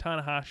 Naito,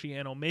 Tanahashi,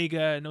 and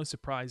Omega. No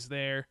surprise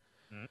there.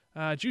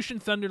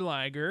 Jushin Thunder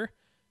Liger,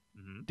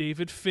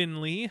 David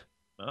Finlay,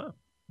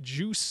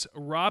 Juice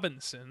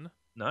Robinson,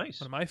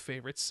 Nice. One of my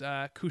favorites.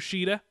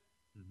 Kushida,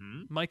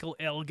 Michael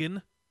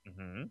Elgin,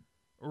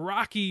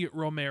 Rocky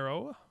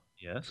Romero,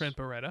 Yes. Trent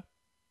Beretta,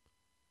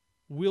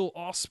 Will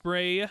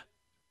Ospreay,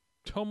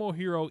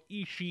 Tomohiro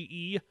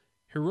Ishii,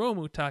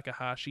 Hiromu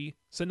Takahashi,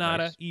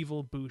 Sonata, Nice.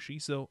 Evil, Bushi,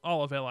 so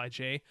all of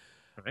LIJ.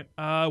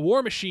 Right.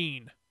 War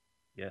Machine,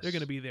 Yes. they're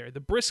going to be there.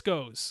 The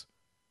Briscoes,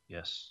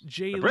 Yes.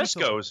 Jay The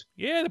Lethal. Briscoes.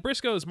 Yeah, the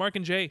Briscoes, Mark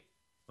and Jay.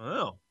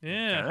 Oh.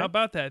 Yeah, okay. how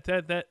about that?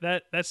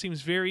 That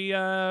seems very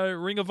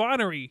Ring of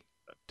Honor-y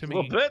to me.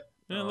 A little bit.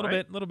 Yeah, a All little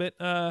right. bit.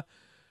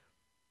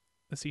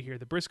 Let's see here.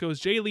 The Briscoes,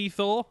 Jay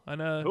Lethal,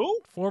 and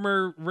Who?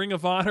 former Ring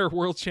of Honor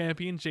World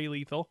Champion, Jay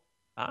Lethal.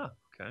 Ah,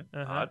 okay.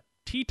 Uh-huh. Odd.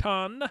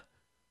 Teton,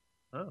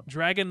 Oh.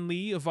 Dragon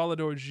Lee,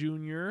 Volador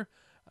Jr.,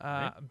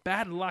 Right.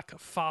 Bad Luck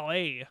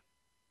Fale,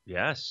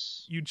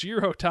 Yes.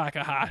 Yujiro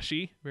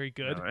Takahashi, very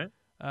good. All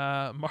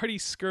right. Marty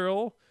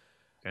Skrull,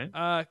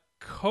 Okay.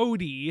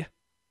 Cody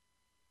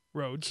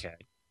Rhodes,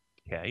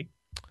 Okay.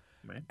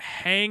 Right.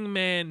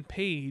 Hangman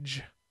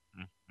Page,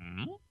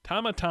 Mhm.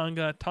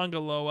 Tamatanga,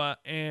 Tongaloa,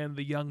 and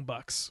the Young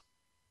Bucks.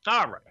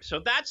 All right. So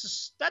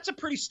that's a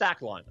pretty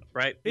stacked lineup,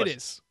 right? It Listen,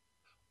 is.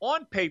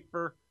 on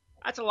paper,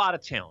 that's a lot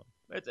of talent.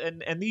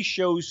 And these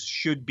shows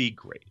should be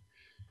great.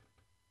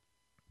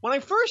 When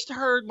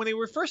they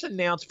were first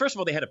announced, first of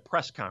all, they had a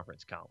press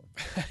conference, Colin.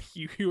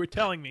 You were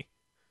telling me.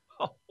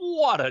 Oh,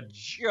 what a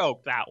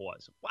joke that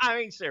was. I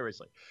mean,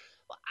 seriously.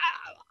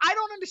 I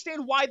don't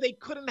understand why they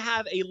couldn't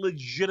have a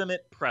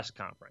legitimate press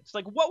conference.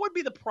 Like, what would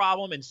be the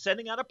problem in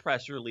sending out a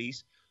press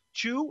release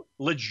to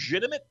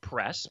legitimate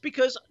press?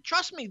 Because,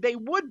 trust me, they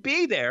would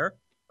be there,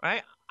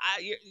 right?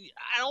 I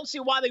don't see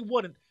why they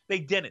wouldn't. They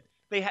didn't.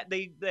 They had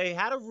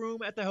a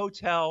room at the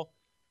hotel.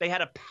 They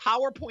had a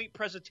PowerPoint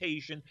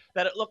presentation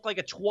that it looked like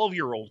a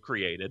 12-year-old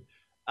created,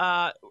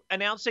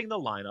 announcing the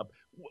lineup,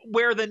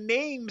 where the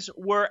names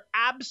were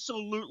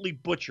absolutely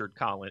butchered,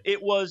 Colin.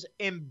 It was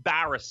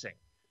embarrassing,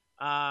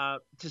 to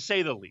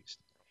say the least.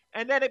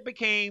 And then it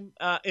became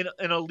an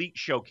elite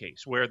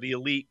showcase where the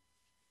elite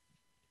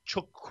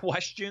took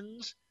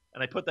questions,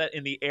 and I put that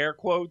in the air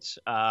quotes.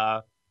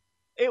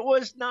 It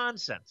was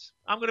nonsense.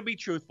 I'm going to be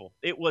truthful.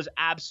 It was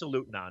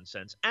absolute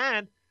nonsense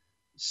and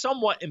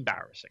somewhat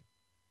embarrassing.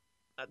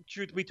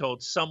 Truth be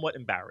told, somewhat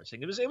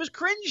embarrassing. It was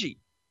cringy.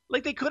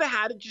 Like, they could have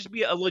had it just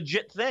be a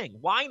legit thing.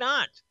 Why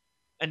not?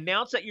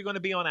 Announce that you're going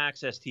to be on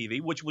Access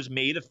TV, which was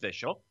made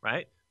official,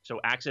 right? So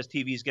Access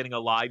TV is getting a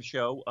live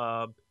show,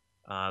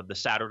 the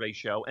Saturday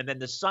show, and then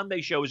the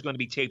Sunday show is going to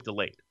be tape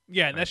delayed.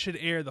 Yeah, and that should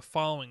air the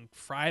following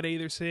Friday,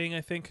 they're saying,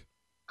 I think.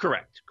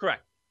 Correct.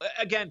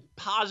 Again,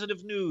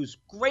 positive news,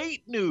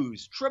 great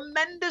news,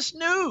 tremendous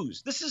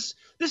news. This is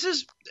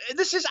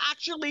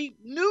actually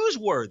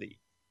newsworthy.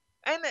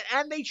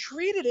 And they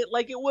treated it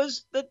like it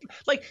was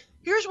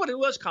here's what it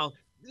was, Colin.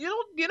 You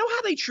know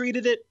how they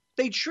treated it?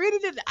 They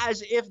treated it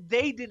as if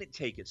they didn't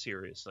take it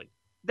seriously.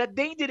 That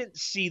they didn't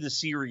see the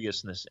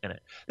seriousness in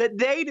it. That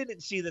they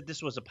didn't see that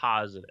this was a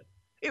positive.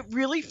 It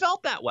really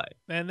felt that way.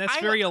 And that's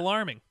very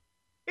alarming.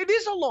 It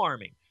is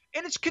alarming.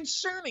 And it's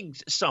concerning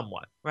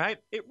somewhat, right?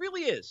 It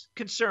really is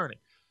concerning.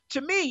 To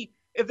me,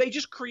 if they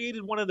just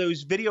created one of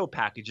those video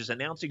packages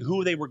announcing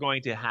who they were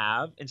going to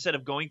have instead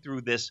of going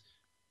through this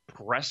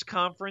press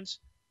conference,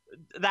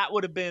 that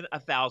would have been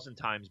 1,000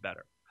 times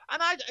better.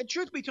 And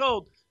truth be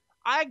told,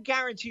 I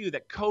guarantee you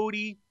that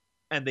Cody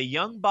and the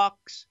Young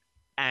Bucks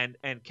and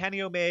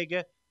Kenny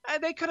Omega,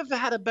 they could have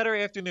had a better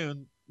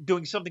afternoon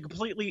doing something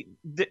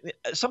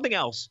something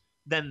else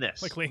than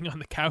this. Like laying on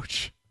the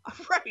couch.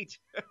 Right.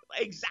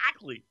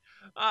 Exactly.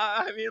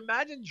 I mean,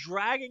 imagine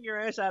dragging your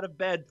ass out of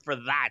bed for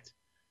that.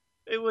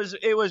 It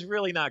was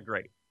really not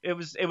great. It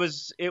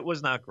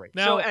was not great.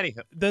 Now, so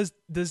anyhow, does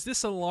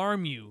this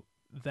alarm you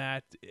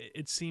that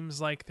it seems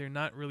like they're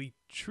not really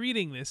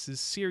treating this as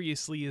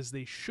seriously as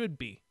they should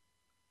be?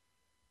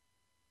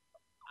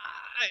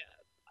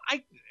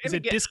 Is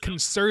it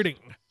disconcerting?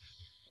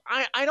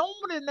 I don't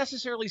want to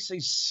necessarily say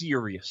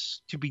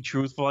serious, to be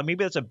truthful. And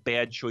maybe that's a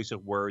bad choice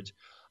of words.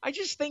 I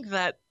just think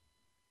that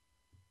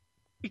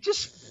it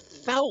just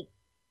felt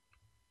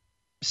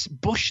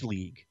Bush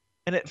League,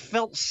 and it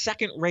felt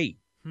second rate.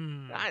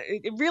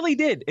 It really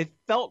did. It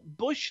felt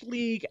Bush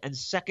League and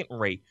second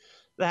rate.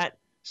 That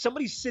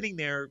somebody's sitting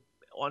there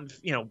on,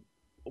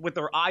 with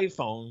their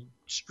iPhone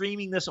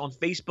streaming this on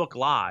Facebook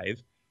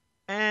Live,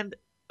 and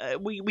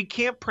we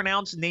can't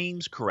pronounce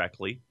names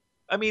correctly.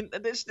 I mean,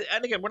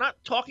 and again, we're not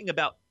talking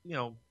about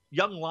young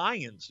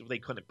lions they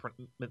couldn't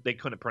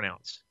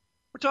pronounce.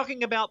 We're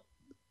talking about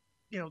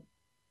the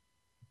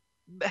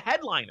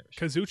headliners.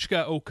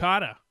 Kazuchika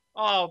Okada.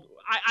 Oh,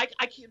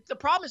 I can't. The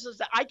problem is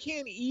that I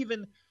can't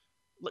even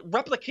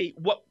replicate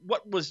what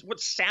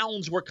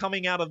sounds were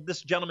coming out of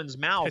this gentleman's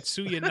mouth.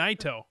 Tetsuya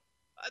Naito.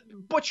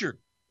 Butchered,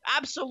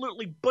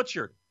 absolutely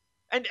butchered.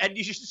 And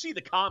you should see the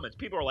comments.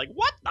 People are like,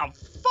 "What the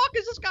fuck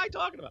is this guy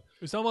talking about?"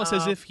 It was almost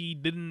as if he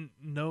didn't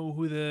know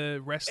who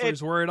the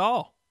wrestlers were at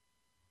all.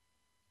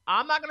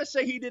 I'm not going to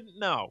say he didn't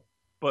know,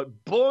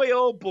 but boy,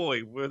 oh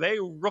boy, were they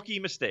rookie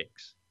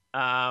mistakes.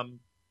 That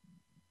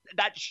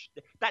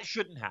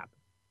shouldn't happen.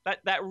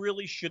 That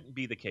really shouldn't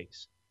be the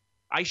case.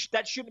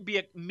 That shouldn't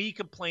be me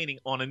complaining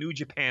on a New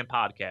Japan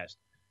podcast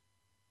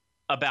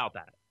about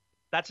that.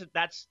 That's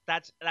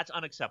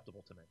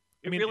unacceptable to me.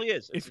 It really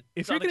is. If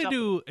you're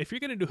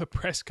gonna do a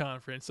press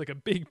conference, like a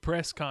big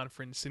press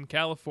conference in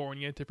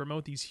California to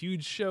promote these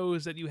huge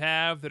shows that you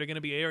have that are going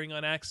to be airing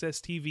on Access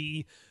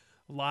TV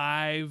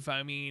live,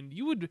 I mean,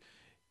 you would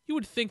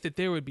think that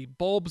there would be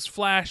bulbs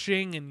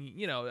flashing, and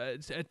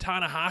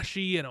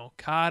Tanahashi and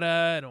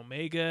Okada and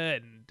Omega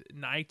and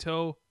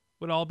Naito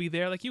would all be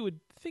there. Like, you would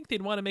think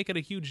they'd want to make it a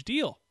huge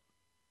deal.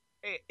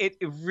 It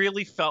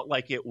really felt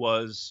like it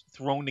was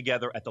thrown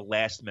together at the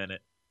last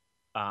minute.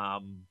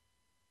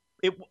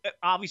 It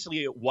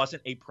obviously it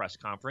wasn't a press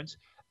conference,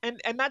 and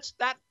that's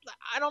that.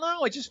 I don't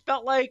know. It just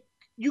felt like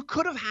you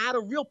could have had a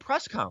real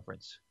press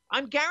conference.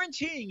 I'm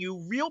guaranteeing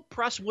you, real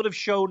press would have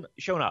shown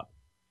up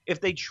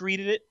if they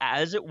treated it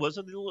as it was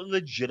a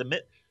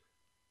legitimate,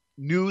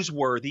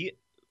 newsworthy,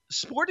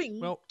 sporting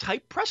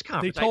type press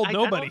conference. They told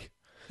nobody.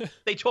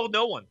 They told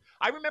no one.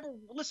 I remember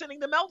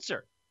listening to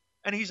Meltzer,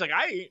 and he's like,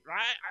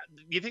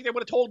 you think they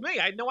would have told me?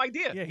 I had no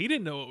idea. Yeah, he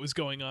didn't know what was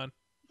going on.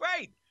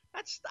 Right.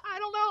 I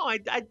don't know.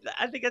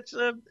 I think it's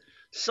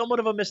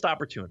somewhat of a missed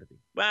opportunity.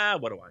 Well,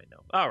 what do I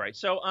know? All right.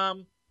 So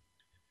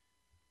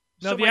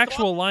now the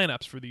actual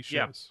lineups for these shows.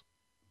 Yeah.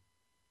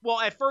 Well,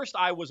 at first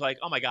I was like,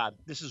 oh my God,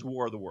 this is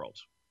War of the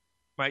Worlds.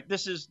 Right?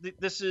 This is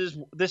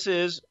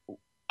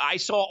I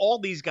saw all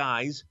these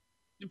guys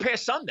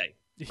past Sunday,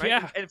 right?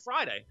 Yeah. And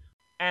Friday.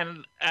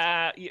 And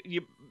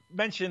you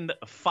mentioned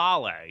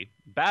Fale,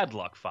 Bad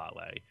Luck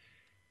Fale.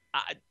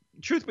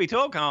 Truth be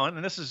told, Colin,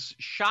 and this is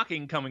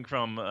shocking coming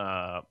from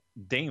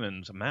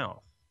Damon's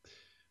mouth,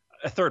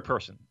 a third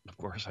person, of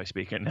course, I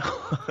speak it now.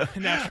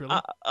 Naturally.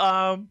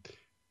 I'm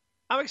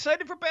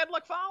excited for Bad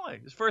Luck Fale.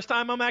 It's the first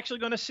time I'm actually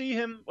going to see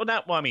him.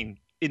 I mean,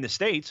 in the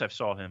States, I've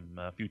saw him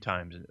a few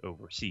times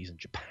overseas in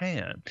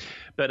Japan.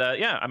 But,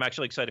 yeah, I'm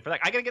actually excited for that.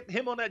 I got to get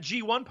him on that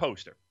G1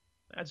 poster.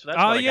 That's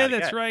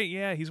right.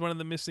 Yeah, he's one of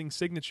the missing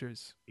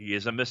signatures. He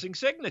is a missing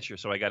signature,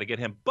 so I got to get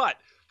him.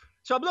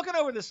 So I'm looking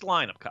over this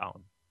lineup,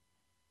 Colin.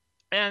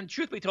 And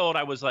truth be told,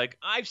 I was like,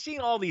 I've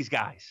seen all these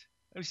guys.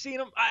 I've seen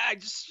them. I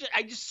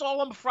just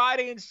saw them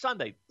Friday and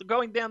Sunday,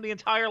 going down the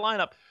entire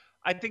lineup.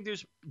 I think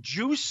there's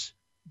Juice,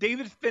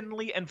 David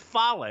Finlay, and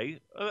Fale,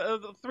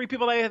 the three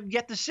people I have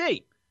yet to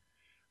see.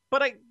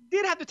 But I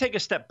did have to take a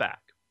step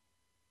back.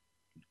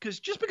 Because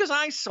just because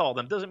I saw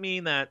them doesn't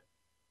mean that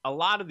a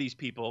lot of these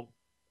people,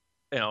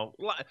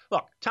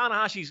 look,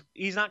 Tanahashi's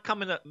he's not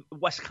coming to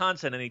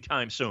Wisconsin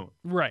anytime soon.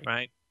 Right.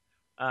 Right?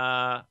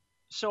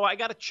 So I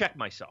got to check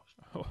myself.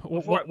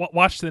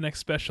 Watch the next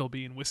special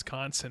be in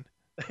Wisconsin.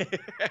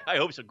 I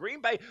hope so.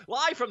 Green Bay,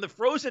 live from the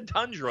frozen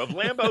tundra of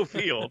Lambeau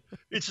Field.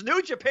 It's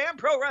New Japan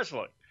Pro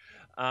Wrestling.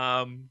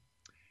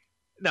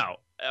 No,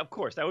 of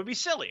course, that would be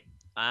silly.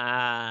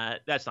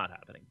 That's not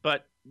happening.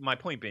 But my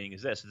point being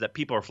is that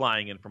people are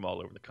flying in from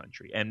all over the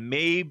country. And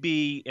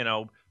maybe,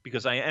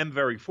 because I am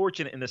very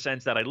fortunate in the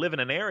sense that I live in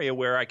an area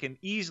where I can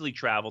easily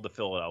travel to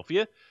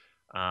Philadelphia,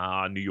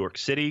 New York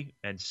City,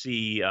 and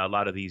see a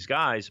lot of these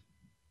guys.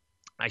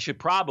 I should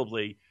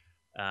probably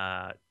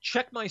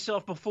check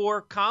myself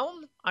before,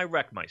 Colin, I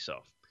wreck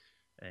myself.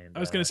 And I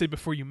was going to say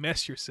before you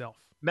mess yourself.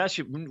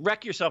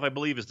 Wreck yourself, I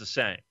believe, is the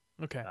saying.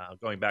 Okay.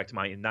 Going back to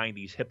my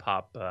 90s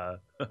hip-hop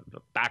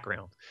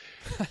background,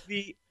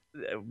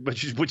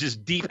 which is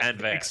deep and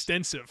vast.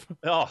 Extensive.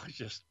 Oh,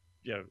 just,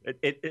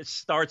 it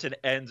starts and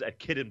ends at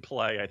Kid and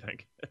Play, I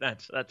think.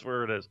 That's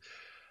where it is.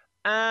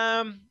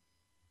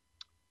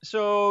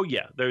 So,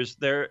 yeah,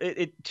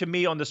 to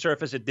me on the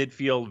surface, it did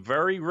feel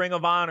very Ring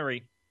of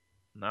Honor-y.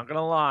 Not going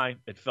to lie.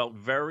 It felt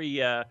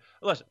very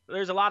listen,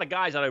 there's a lot of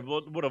guys that I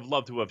would have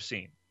loved to have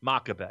seen.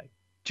 Makabe,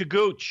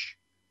 Taguchi,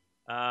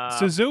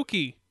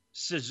 Suzuki.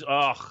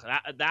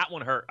 That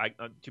one hurt,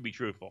 to be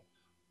truthful.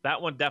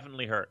 That one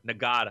definitely hurt.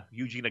 Nagata,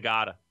 Yuji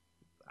Nagata.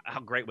 How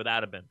great would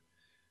that have been?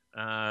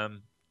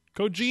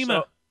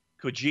 Kojima.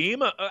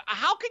 Kojima?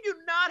 How can you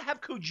not have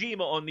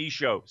Kojima on these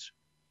shows?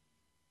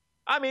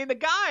 I mean, the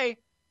guy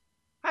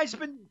has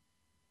been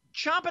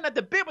chomping at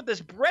the bit with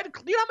this bread.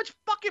 You know how much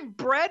fucking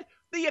bread?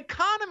 The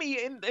economy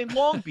in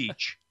Long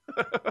Beach.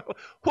 What?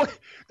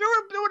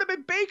 There would have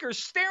been bakers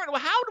staring.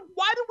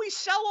 Why did we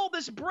sell all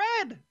this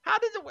bread? How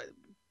did it?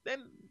 Then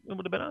it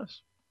would have been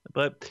us.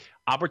 But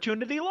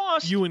opportunity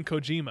lost. You and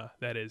Kojima,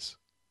 that is.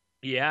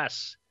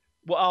 Yes.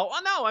 Well,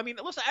 no. I mean,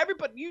 listen,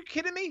 everybody. You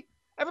kidding me?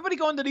 Everybody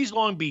going to these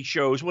Long Beach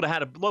shows would have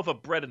had a loaf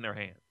of bread in their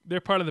hand. They're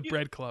part of the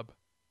bread club.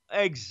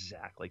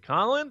 Exactly,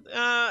 Colin.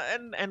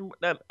 And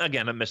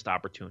again, a missed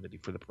opportunity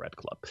for the bread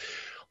club.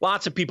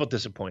 Lots of people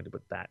disappointed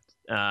with that.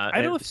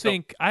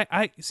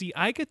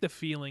 I get the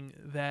feeling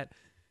that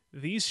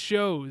these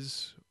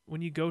shows,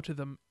 when you go to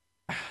them,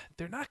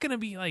 they're not going to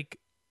be like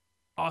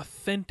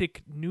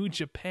authentic New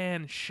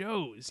Japan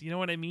shows. You know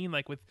what I mean?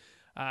 Like with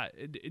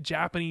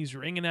Japanese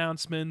ring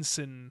announcements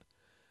and.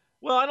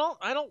 Well,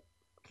 I don't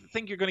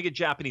think you're going to get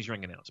Japanese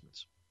ring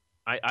announcements.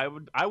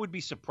 I would be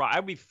surprised.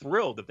 I'd be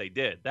thrilled if they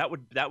did. That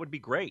would be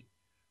great.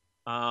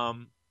 I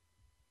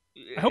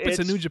hope it's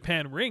a New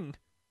Japan ring.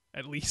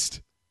 at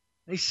least.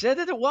 They said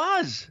that it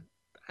was.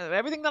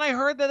 Everything that I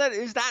heard that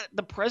is that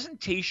the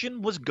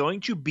presentation was going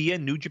to be a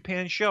New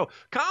Japan show.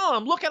 Colin,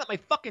 I'm looking at my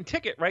fucking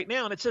ticket right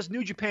now, and it says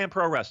New Japan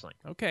Pro Wrestling.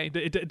 Okay,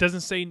 it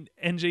doesn't say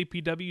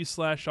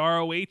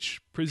NJPW/ROH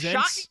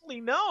presents.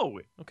 Shockingly, no.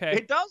 Okay,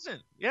 it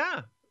doesn't.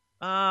 Yeah.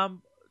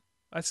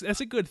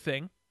 That's a good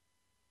thing.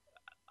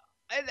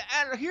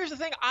 And here's the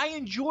thing: I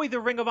enjoy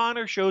the Ring of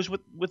Honor shows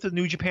with the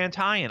New Japan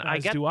tie-in.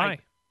 As do I.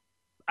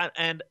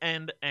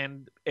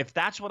 And if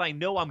that's what I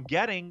know I'm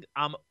getting,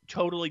 I'm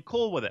totally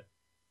cool with it.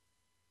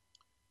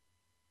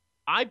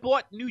 I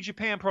bought New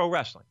Japan Pro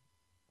Wrestling.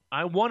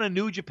 I want a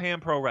New Japan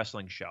Pro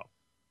Wrestling show.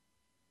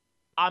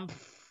 I'm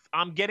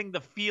getting the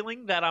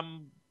feeling that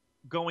I'm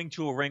going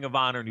to a Ring of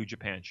Honor New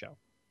Japan show.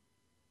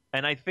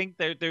 And I think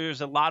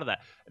there's a lot of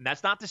that. And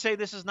that's not to say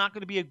this is not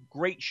going to be a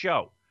great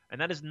show.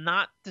 And that is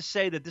not to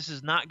say that this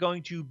is not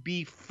going to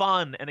be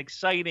fun and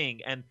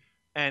exciting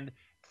and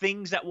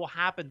things that will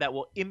happen that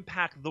will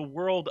impact the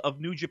world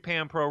of New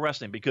Japan Pro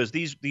Wrestling. Because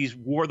these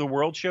War of the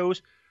World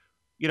shows,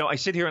 you know, I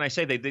sit here and I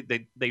say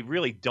they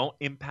really don't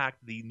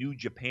impact the New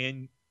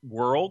Japan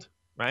world,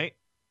 right?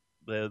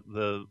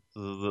 The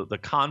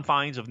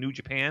confines of New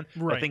Japan,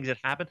 right. The things that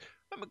happen.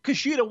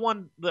 Kushida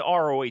won the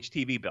ROH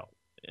TV belt,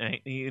 and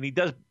he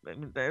does. I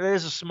mean, that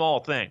is a small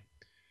thing.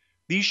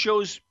 These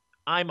shows,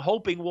 I'm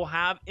hoping, will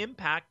have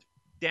impact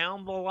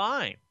down the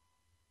line,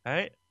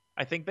 right?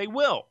 I think they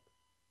will.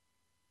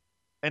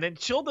 And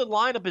until the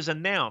lineup is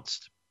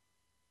announced,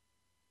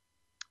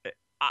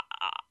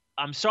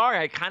 I'm sorry,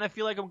 I kind of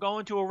feel like I'm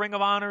going to a Ring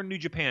of Honor New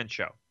Japan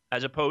show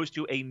as opposed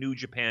to a New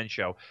Japan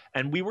show.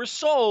 And we were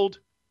sold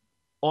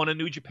on a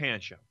New Japan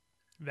show.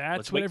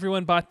 That's what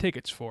everyone bought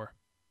tickets for.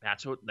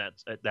 That's what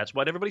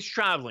everybody's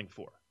traveling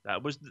for.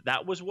 That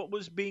was what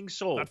was being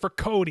sold. Not for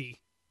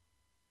Cody.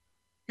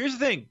 Here's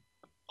the thing.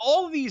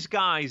 All of these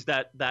guys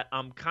that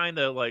I'm kind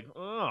of like,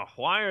 oh,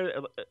 why are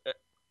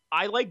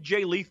I like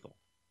Jay Lethal.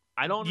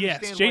 I don't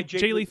understand why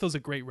Jay Lethal's a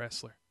great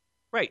wrestler.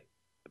 Right.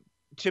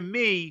 To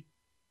me,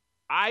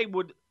 I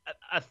would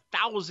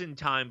 1,000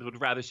 times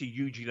would rather see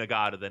Yuji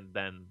Nagata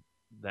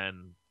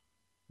than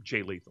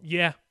Jay Lethal.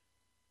 Yeah.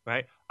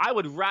 Right. I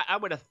would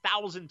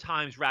 1,000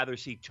 times rather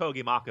see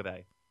Togi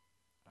Makabe.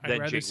 I'd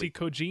rather see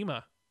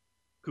Kojima.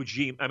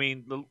 I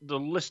mean, the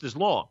list is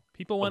long.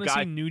 People want to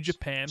see New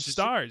Japan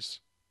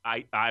stars.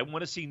 I want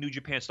to see New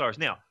Japan stars.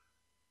 Now,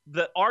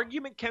 the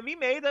argument can be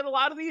made that a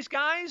lot of these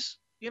guys,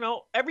 you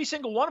know, every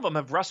single one of them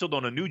have wrestled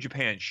on a New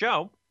Japan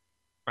show.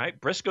 Right?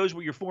 Briscoes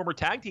were your former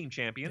tag team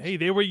champions. Hey,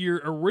 they were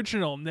your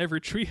original Never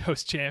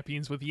Trios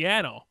champions with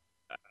Yano.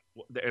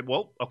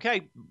 Well,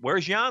 okay.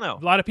 Where's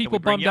Yano? A lot of people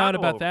bummed out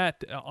about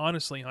that,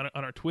 honestly, on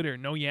our Twitter.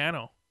 No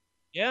Yano.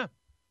 Yeah.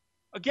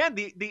 Again,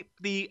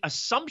 the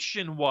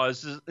assumption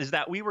is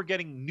that we were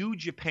getting New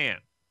Japan.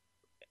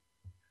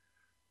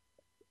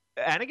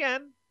 And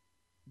again,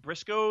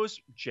 Briscoes,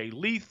 Jay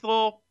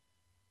Lethal.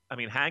 I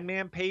mean,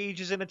 Hangman Page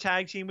is in a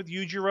tag team with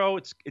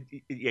Yujiro.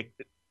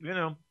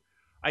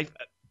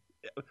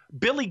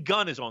 Billy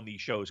Gunn is on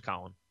these shows,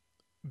 Colin.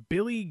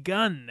 Billy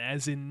Gunn,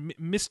 as in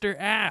Mr.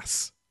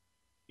 Ass.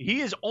 He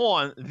is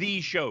on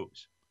these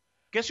shows.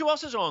 Guess who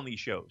else is on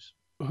these shows?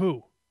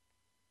 Who?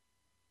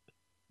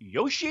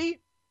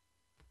 Yoshi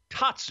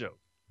Tatsu.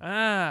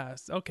 Ah,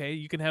 okay.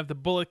 You can have the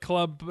Bullet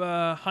Club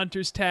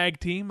Hunters tag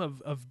team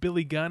of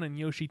Billy Gunn and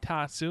Yoshi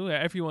Tatsu.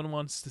 Everyone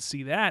wants to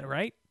see that,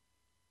 right?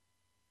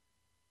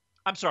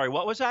 I'm sorry,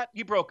 what was that?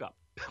 You broke up.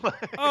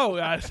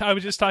 I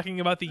was just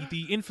talking about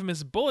the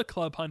infamous Bullet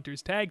Club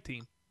Hunters tag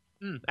team.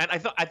 And I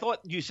thought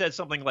you said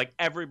something like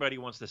everybody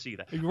wants to see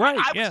that.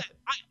 Right,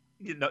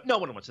 no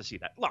one wants to see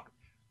that. Look,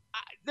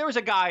 there was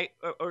a guy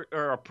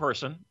or a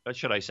person,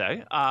 should I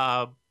say,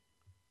 on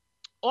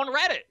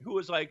Reddit who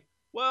was like,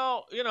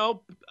 well, you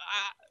know,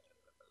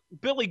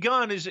 Billy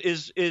Gunn is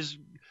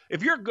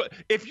if you're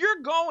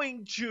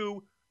going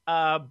to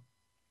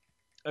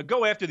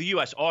go after the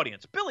U.S.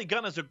 audience, Billy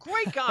Gunn is a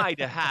great guy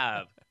to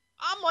have.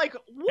 I'm like,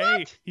 what?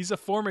 Hey, he's a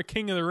former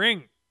King of the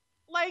Ring.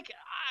 Like,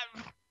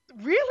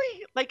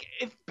 really? Like,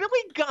 if Billy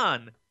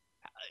Gunn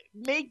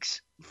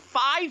makes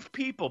 5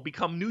 people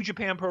become New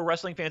Japan Pro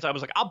Wrestling fans, I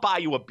was like, I'll buy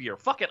you a beer.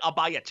 Fuck it, I'll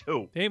buy you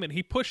 2. Hey, man,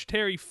 he pushed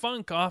Terry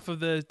Funk off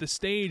of the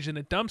stage in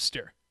a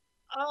dumpster.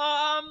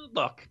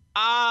 Look,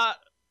 I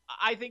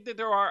think that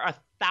there are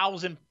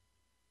 1,000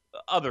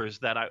 others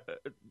that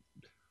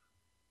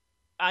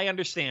I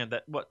understand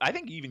that. I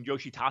think even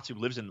Yoshitatsu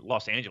lives in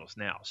Los Angeles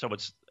now, so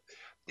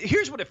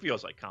here's what it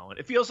feels like, Colin.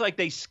 It feels like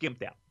they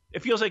skimped out.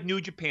 It feels like New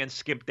Japan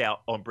skimped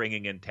out on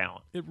bringing in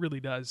talent. It really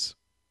does.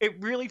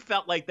 It really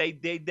felt like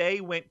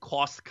they went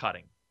cost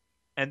cutting,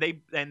 and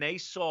they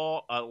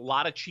saw a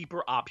lot of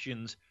cheaper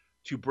options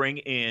to bring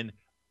in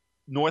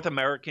North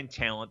American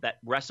talent that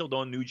wrestled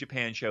on New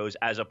Japan shows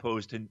as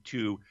opposed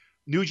to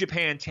New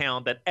Japan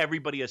talent that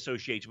everybody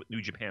associates with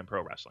New Japan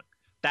Pro Wrestling.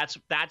 That's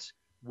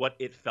what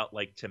it felt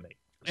like to me.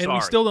 And we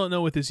still don't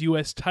know what this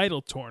U.S.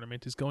 title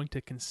tournament is going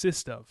to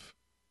consist of.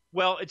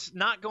 Well, it's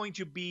not going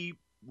to be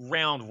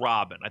round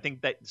robin. I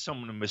think that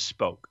someone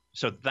misspoke.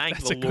 So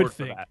thank the Lord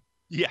for that.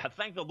 Yeah,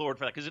 thank the Lord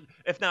for that. Because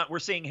if not, we're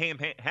seeing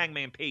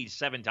Hangman Page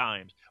 7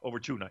 times over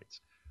 2 nights.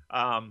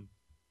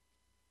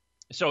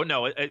 So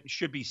no, it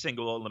should be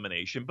single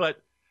elimination. But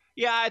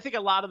yeah, I think a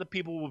lot of the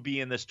people will be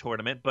in this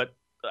tournament. But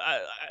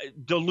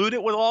dilute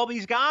it with all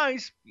these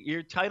guys,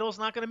 your title's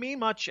not going to mean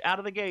much out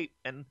of the gate,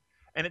 and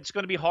it's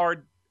going to be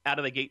hard out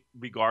of the gate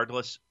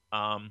regardless.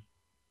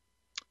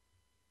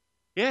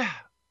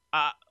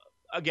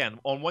 Again,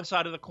 on one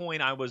side of the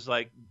coin, I was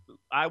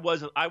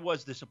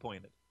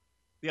disappointed.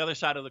 The other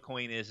side of the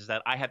coin is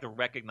that I have to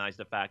recognize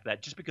the fact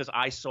that just because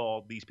I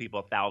saw these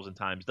people 1,000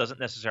 times doesn't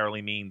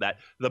necessarily mean that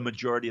the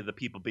majority of the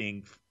people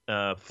being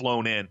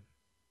flown in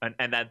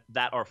and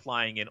that are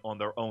flying in on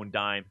their own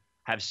dime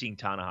have seen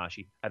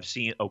Tanahashi, have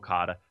seen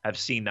Okada, have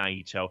seen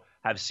Naito,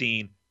 have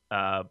seen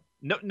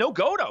no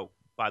Goto,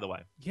 by the way.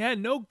 Yeah,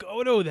 no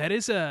Goto. That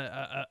is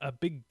a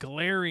big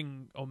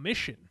glaring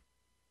omission.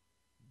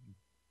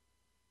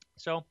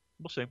 So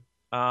we'll see.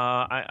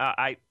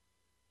 I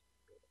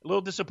a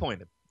little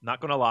disappointed. Not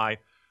going to lie,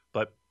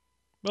 but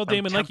well,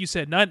 Damon, like you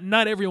said,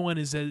 not everyone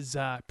is as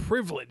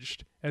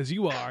privileged as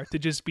you are to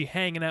just be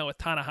hanging out with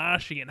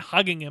Tanahashi and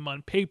hugging him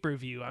on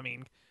pay-per-view. I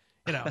mean,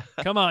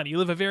 come on, you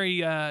live a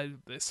very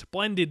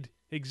splendid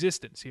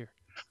existence here.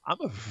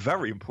 I'm a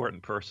very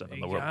important person in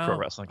the world of pro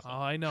wrestling. Oh,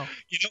 I know.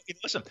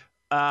 Listen,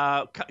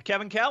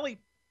 Kevin Kelly,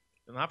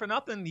 not for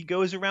nothing, he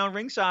goes around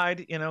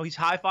ringside. He's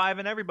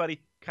high-fiving everybody.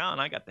 Colin,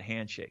 I got the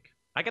handshake.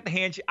 I got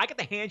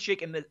the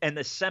handshake and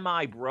the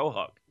semi-bro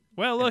hug.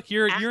 Well, look,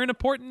 you're an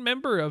important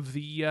member of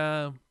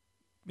the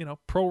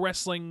pro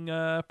wrestling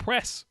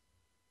press.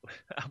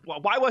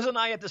 Why wasn't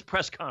I at this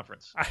press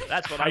conference?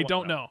 That's what I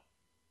don't know.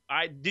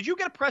 Did you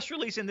get a press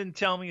release and didn't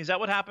tell me? Is that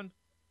what happened?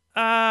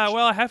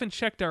 Well, I haven't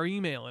checked our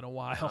email in a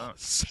while.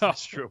 So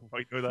that's true.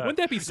 I know that. Wouldn't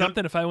that be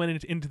something if I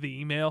went into the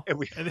email?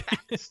 That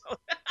is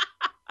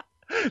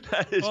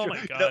oh true.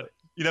 My God.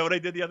 You know what I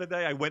did the other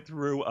day? I went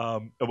through.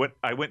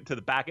 I went to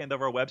the back end of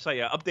our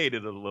website. I updated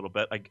it a little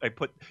bit. I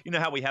put. You know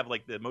how we have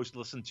like the most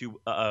listened to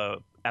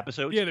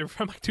episodes? Yeah, they're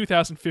from like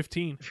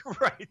 2015.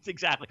 Right,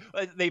 exactly.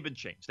 They've been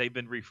changed. They've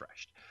been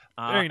refreshed.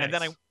 Very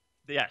nice.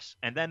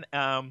 And then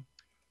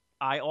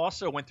I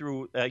also went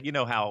through. You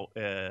know how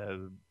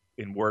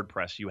in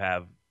WordPress you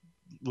have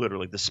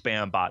literally the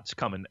spam bots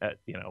coming at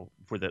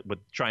for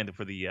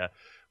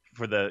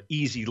the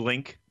easy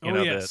link.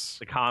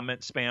 The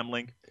comment spam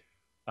link.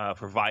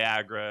 For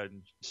Viagra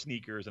and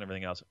sneakers and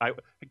everything else. I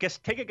guess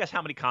take a guess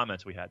how many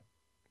comments we had.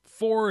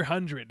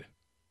 400.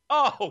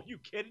 Oh, you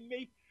kidding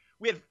me?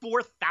 We had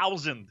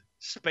 4,000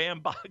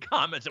 spam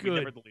comments that we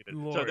never deleted.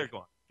 Lord. So they're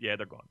gone. Yeah,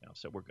 they're gone now.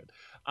 So we're good.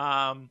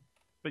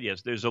 But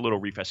yes, there's a little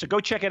refresh. So go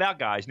check it out,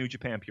 guys.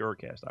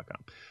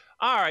 NewJapanPurecast.com.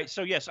 All right.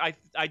 So yes, I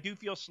do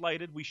feel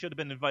slighted. We should have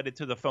been invited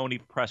to the phony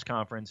press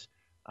conference,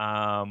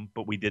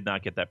 but we did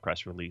not get that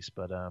press release.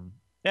 But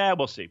yeah,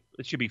 we'll see.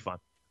 It should be fun.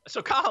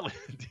 So, Colin,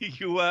 do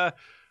you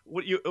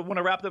want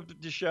to wrap up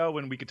the show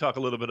and we could talk a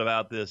little bit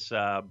about this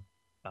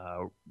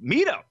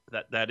meetup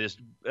that is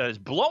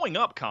blowing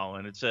up,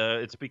 Colin?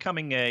 It's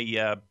becoming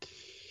a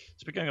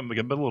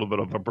little bit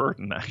of a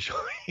burden, actually.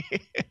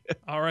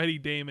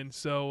 Alrighty, Damon.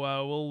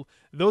 So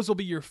those will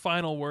be your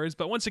final words.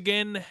 But once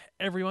again,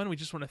 everyone, we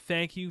just want to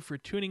thank you for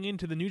tuning in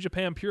to the New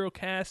Japan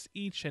Purocast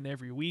each and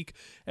every week.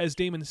 As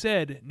Damon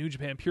said,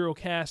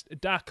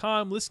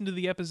 NewJapanPurocast.com. Listen to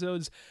the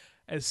episodes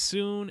as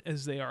soon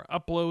as they are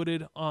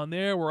uploaded on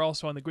there. We're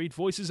also on the Great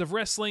Voices of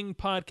Wrestling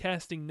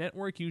podcasting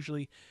network,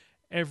 usually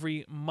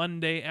every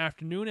Monday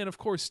afternoon. And of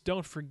course,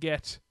 don't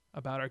forget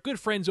about our good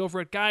friends over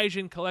at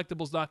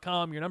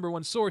GaijinCollectibles.com, your number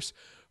one source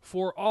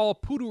for all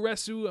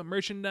Puroresu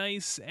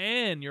merchandise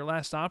and your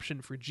last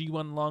option for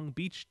G1 Long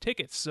Beach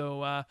tickets.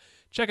 So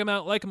check them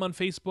out, like them on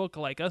Facebook,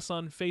 like us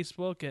on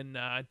Facebook. And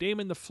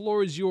Damon, the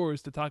floor is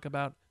yours to talk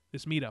about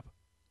this meetup.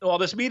 Well,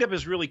 this meetup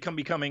is really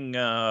becoming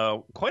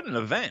quite an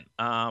event.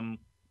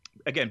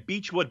 Again,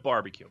 Beechwood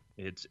Barbecue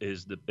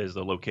is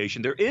the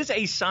location. There is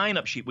a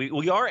sign-up sheet.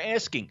 We are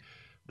asking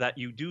that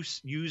you do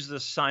use the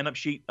sign-up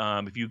sheet.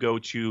 If you go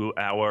to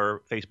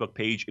our Facebook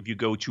page, if you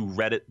go to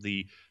Reddit,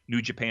 the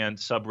New Japan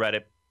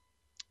subreddit,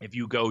 if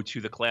you go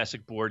to the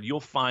Classic board, you'll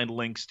find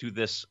links to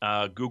this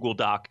Google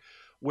Doc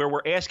where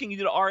we're asking you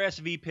to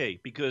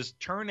RSVP because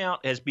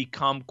turnout has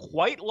become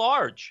quite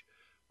large.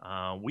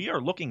 We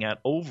are looking at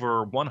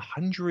over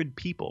 100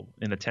 people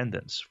in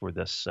attendance for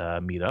this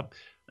meetup,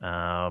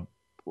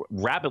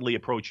 rapidly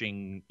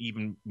approaching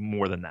even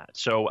more than that.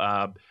 So,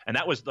 and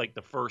that was like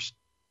the first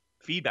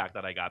feedback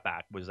that I got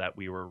back was that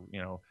we were,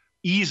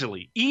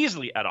 easily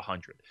at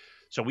 100.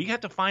 So we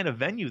have to find a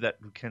venue that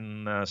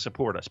can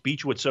support us.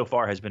 Beechwood so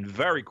far has been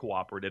very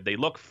cooperative. They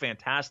look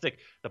fantastic.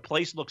 The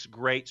place looks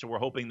great. So we're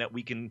hoping that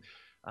we can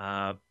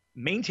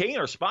maintain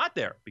our spot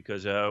there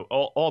because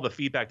all the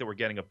feedback that we're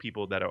getting of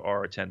people that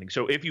are attending.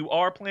 So if you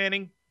are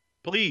planning,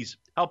 please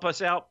help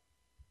us out.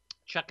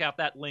 Check out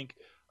that link,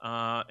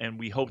 and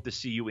we hope to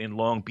see you in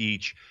Long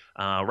Beach.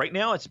 Right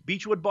now it's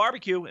Beechwood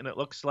Barbecue, and it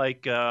looks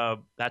like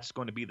that's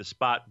going to be the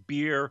spot.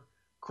 Beer,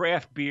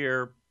 craft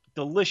beer,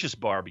 delicious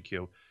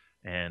barbecue,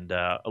 and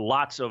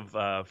lots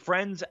of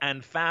friends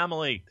and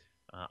family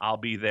I'll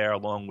be there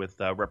along with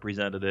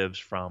representatives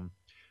from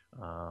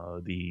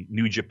the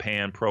New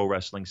Japan Pro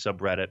Wrestling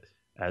subreddit,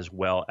 as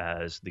well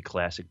as the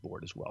Classic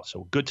board as well.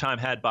 So good time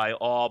had by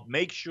all.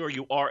 Make sure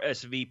you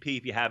RSVP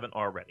if you haven't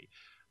already.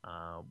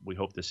 We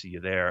hope to see you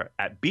there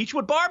at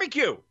Beechwood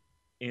Barbecue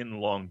in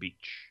Long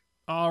Beach.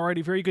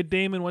 Alrighty, very good,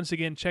 Damon. Once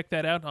again, check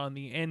that out on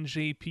the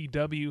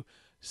NJPW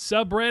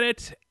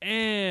subreddit.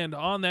 And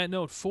on that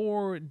note,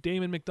 for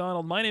Damon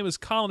McDonald, my name is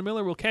Colin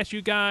Miller. We'll catch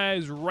you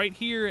guys right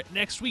here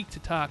next week to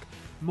talk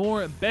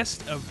more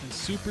Best of the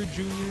Super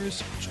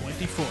Juniors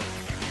 24.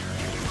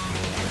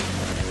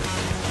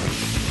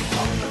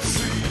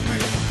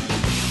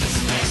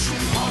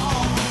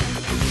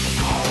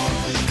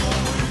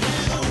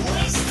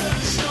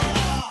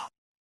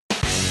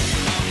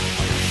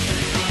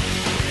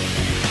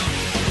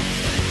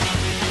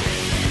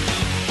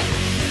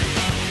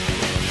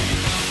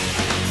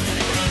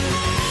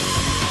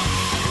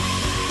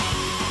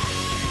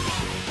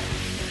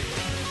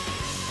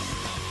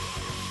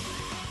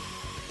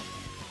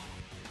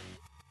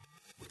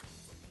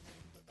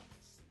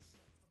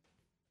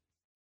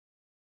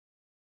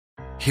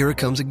 Here it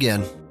comes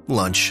again.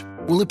 Lunch.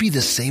 Will it be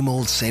the same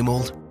old, same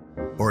old?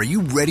 Or are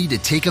you ready to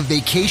take a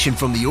vacation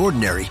from the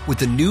ordinary with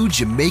the new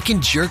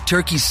Jamaican Jerk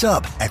Turkey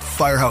Sub at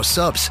Firehouse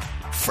Subs?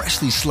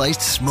 Freshly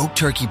sliced smoked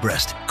turkey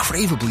breast,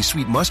 craveably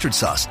sweet mustard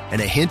sauce,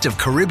 and a hint of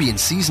Caribbean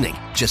seasoning.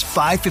 Just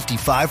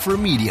 $5.55 for a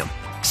medium.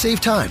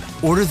 Save time.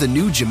 Order the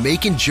new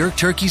Jamaican Jerk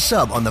Turkey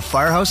Sub on the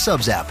Firehouse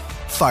Subs app.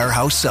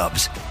 Firehouse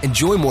Subs.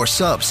 Enjoy more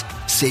subs.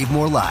 Save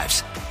more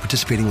lives.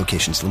 Participating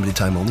locations. Limited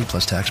time only,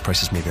 plus tax.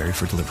 Prices may vary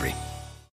for delivery.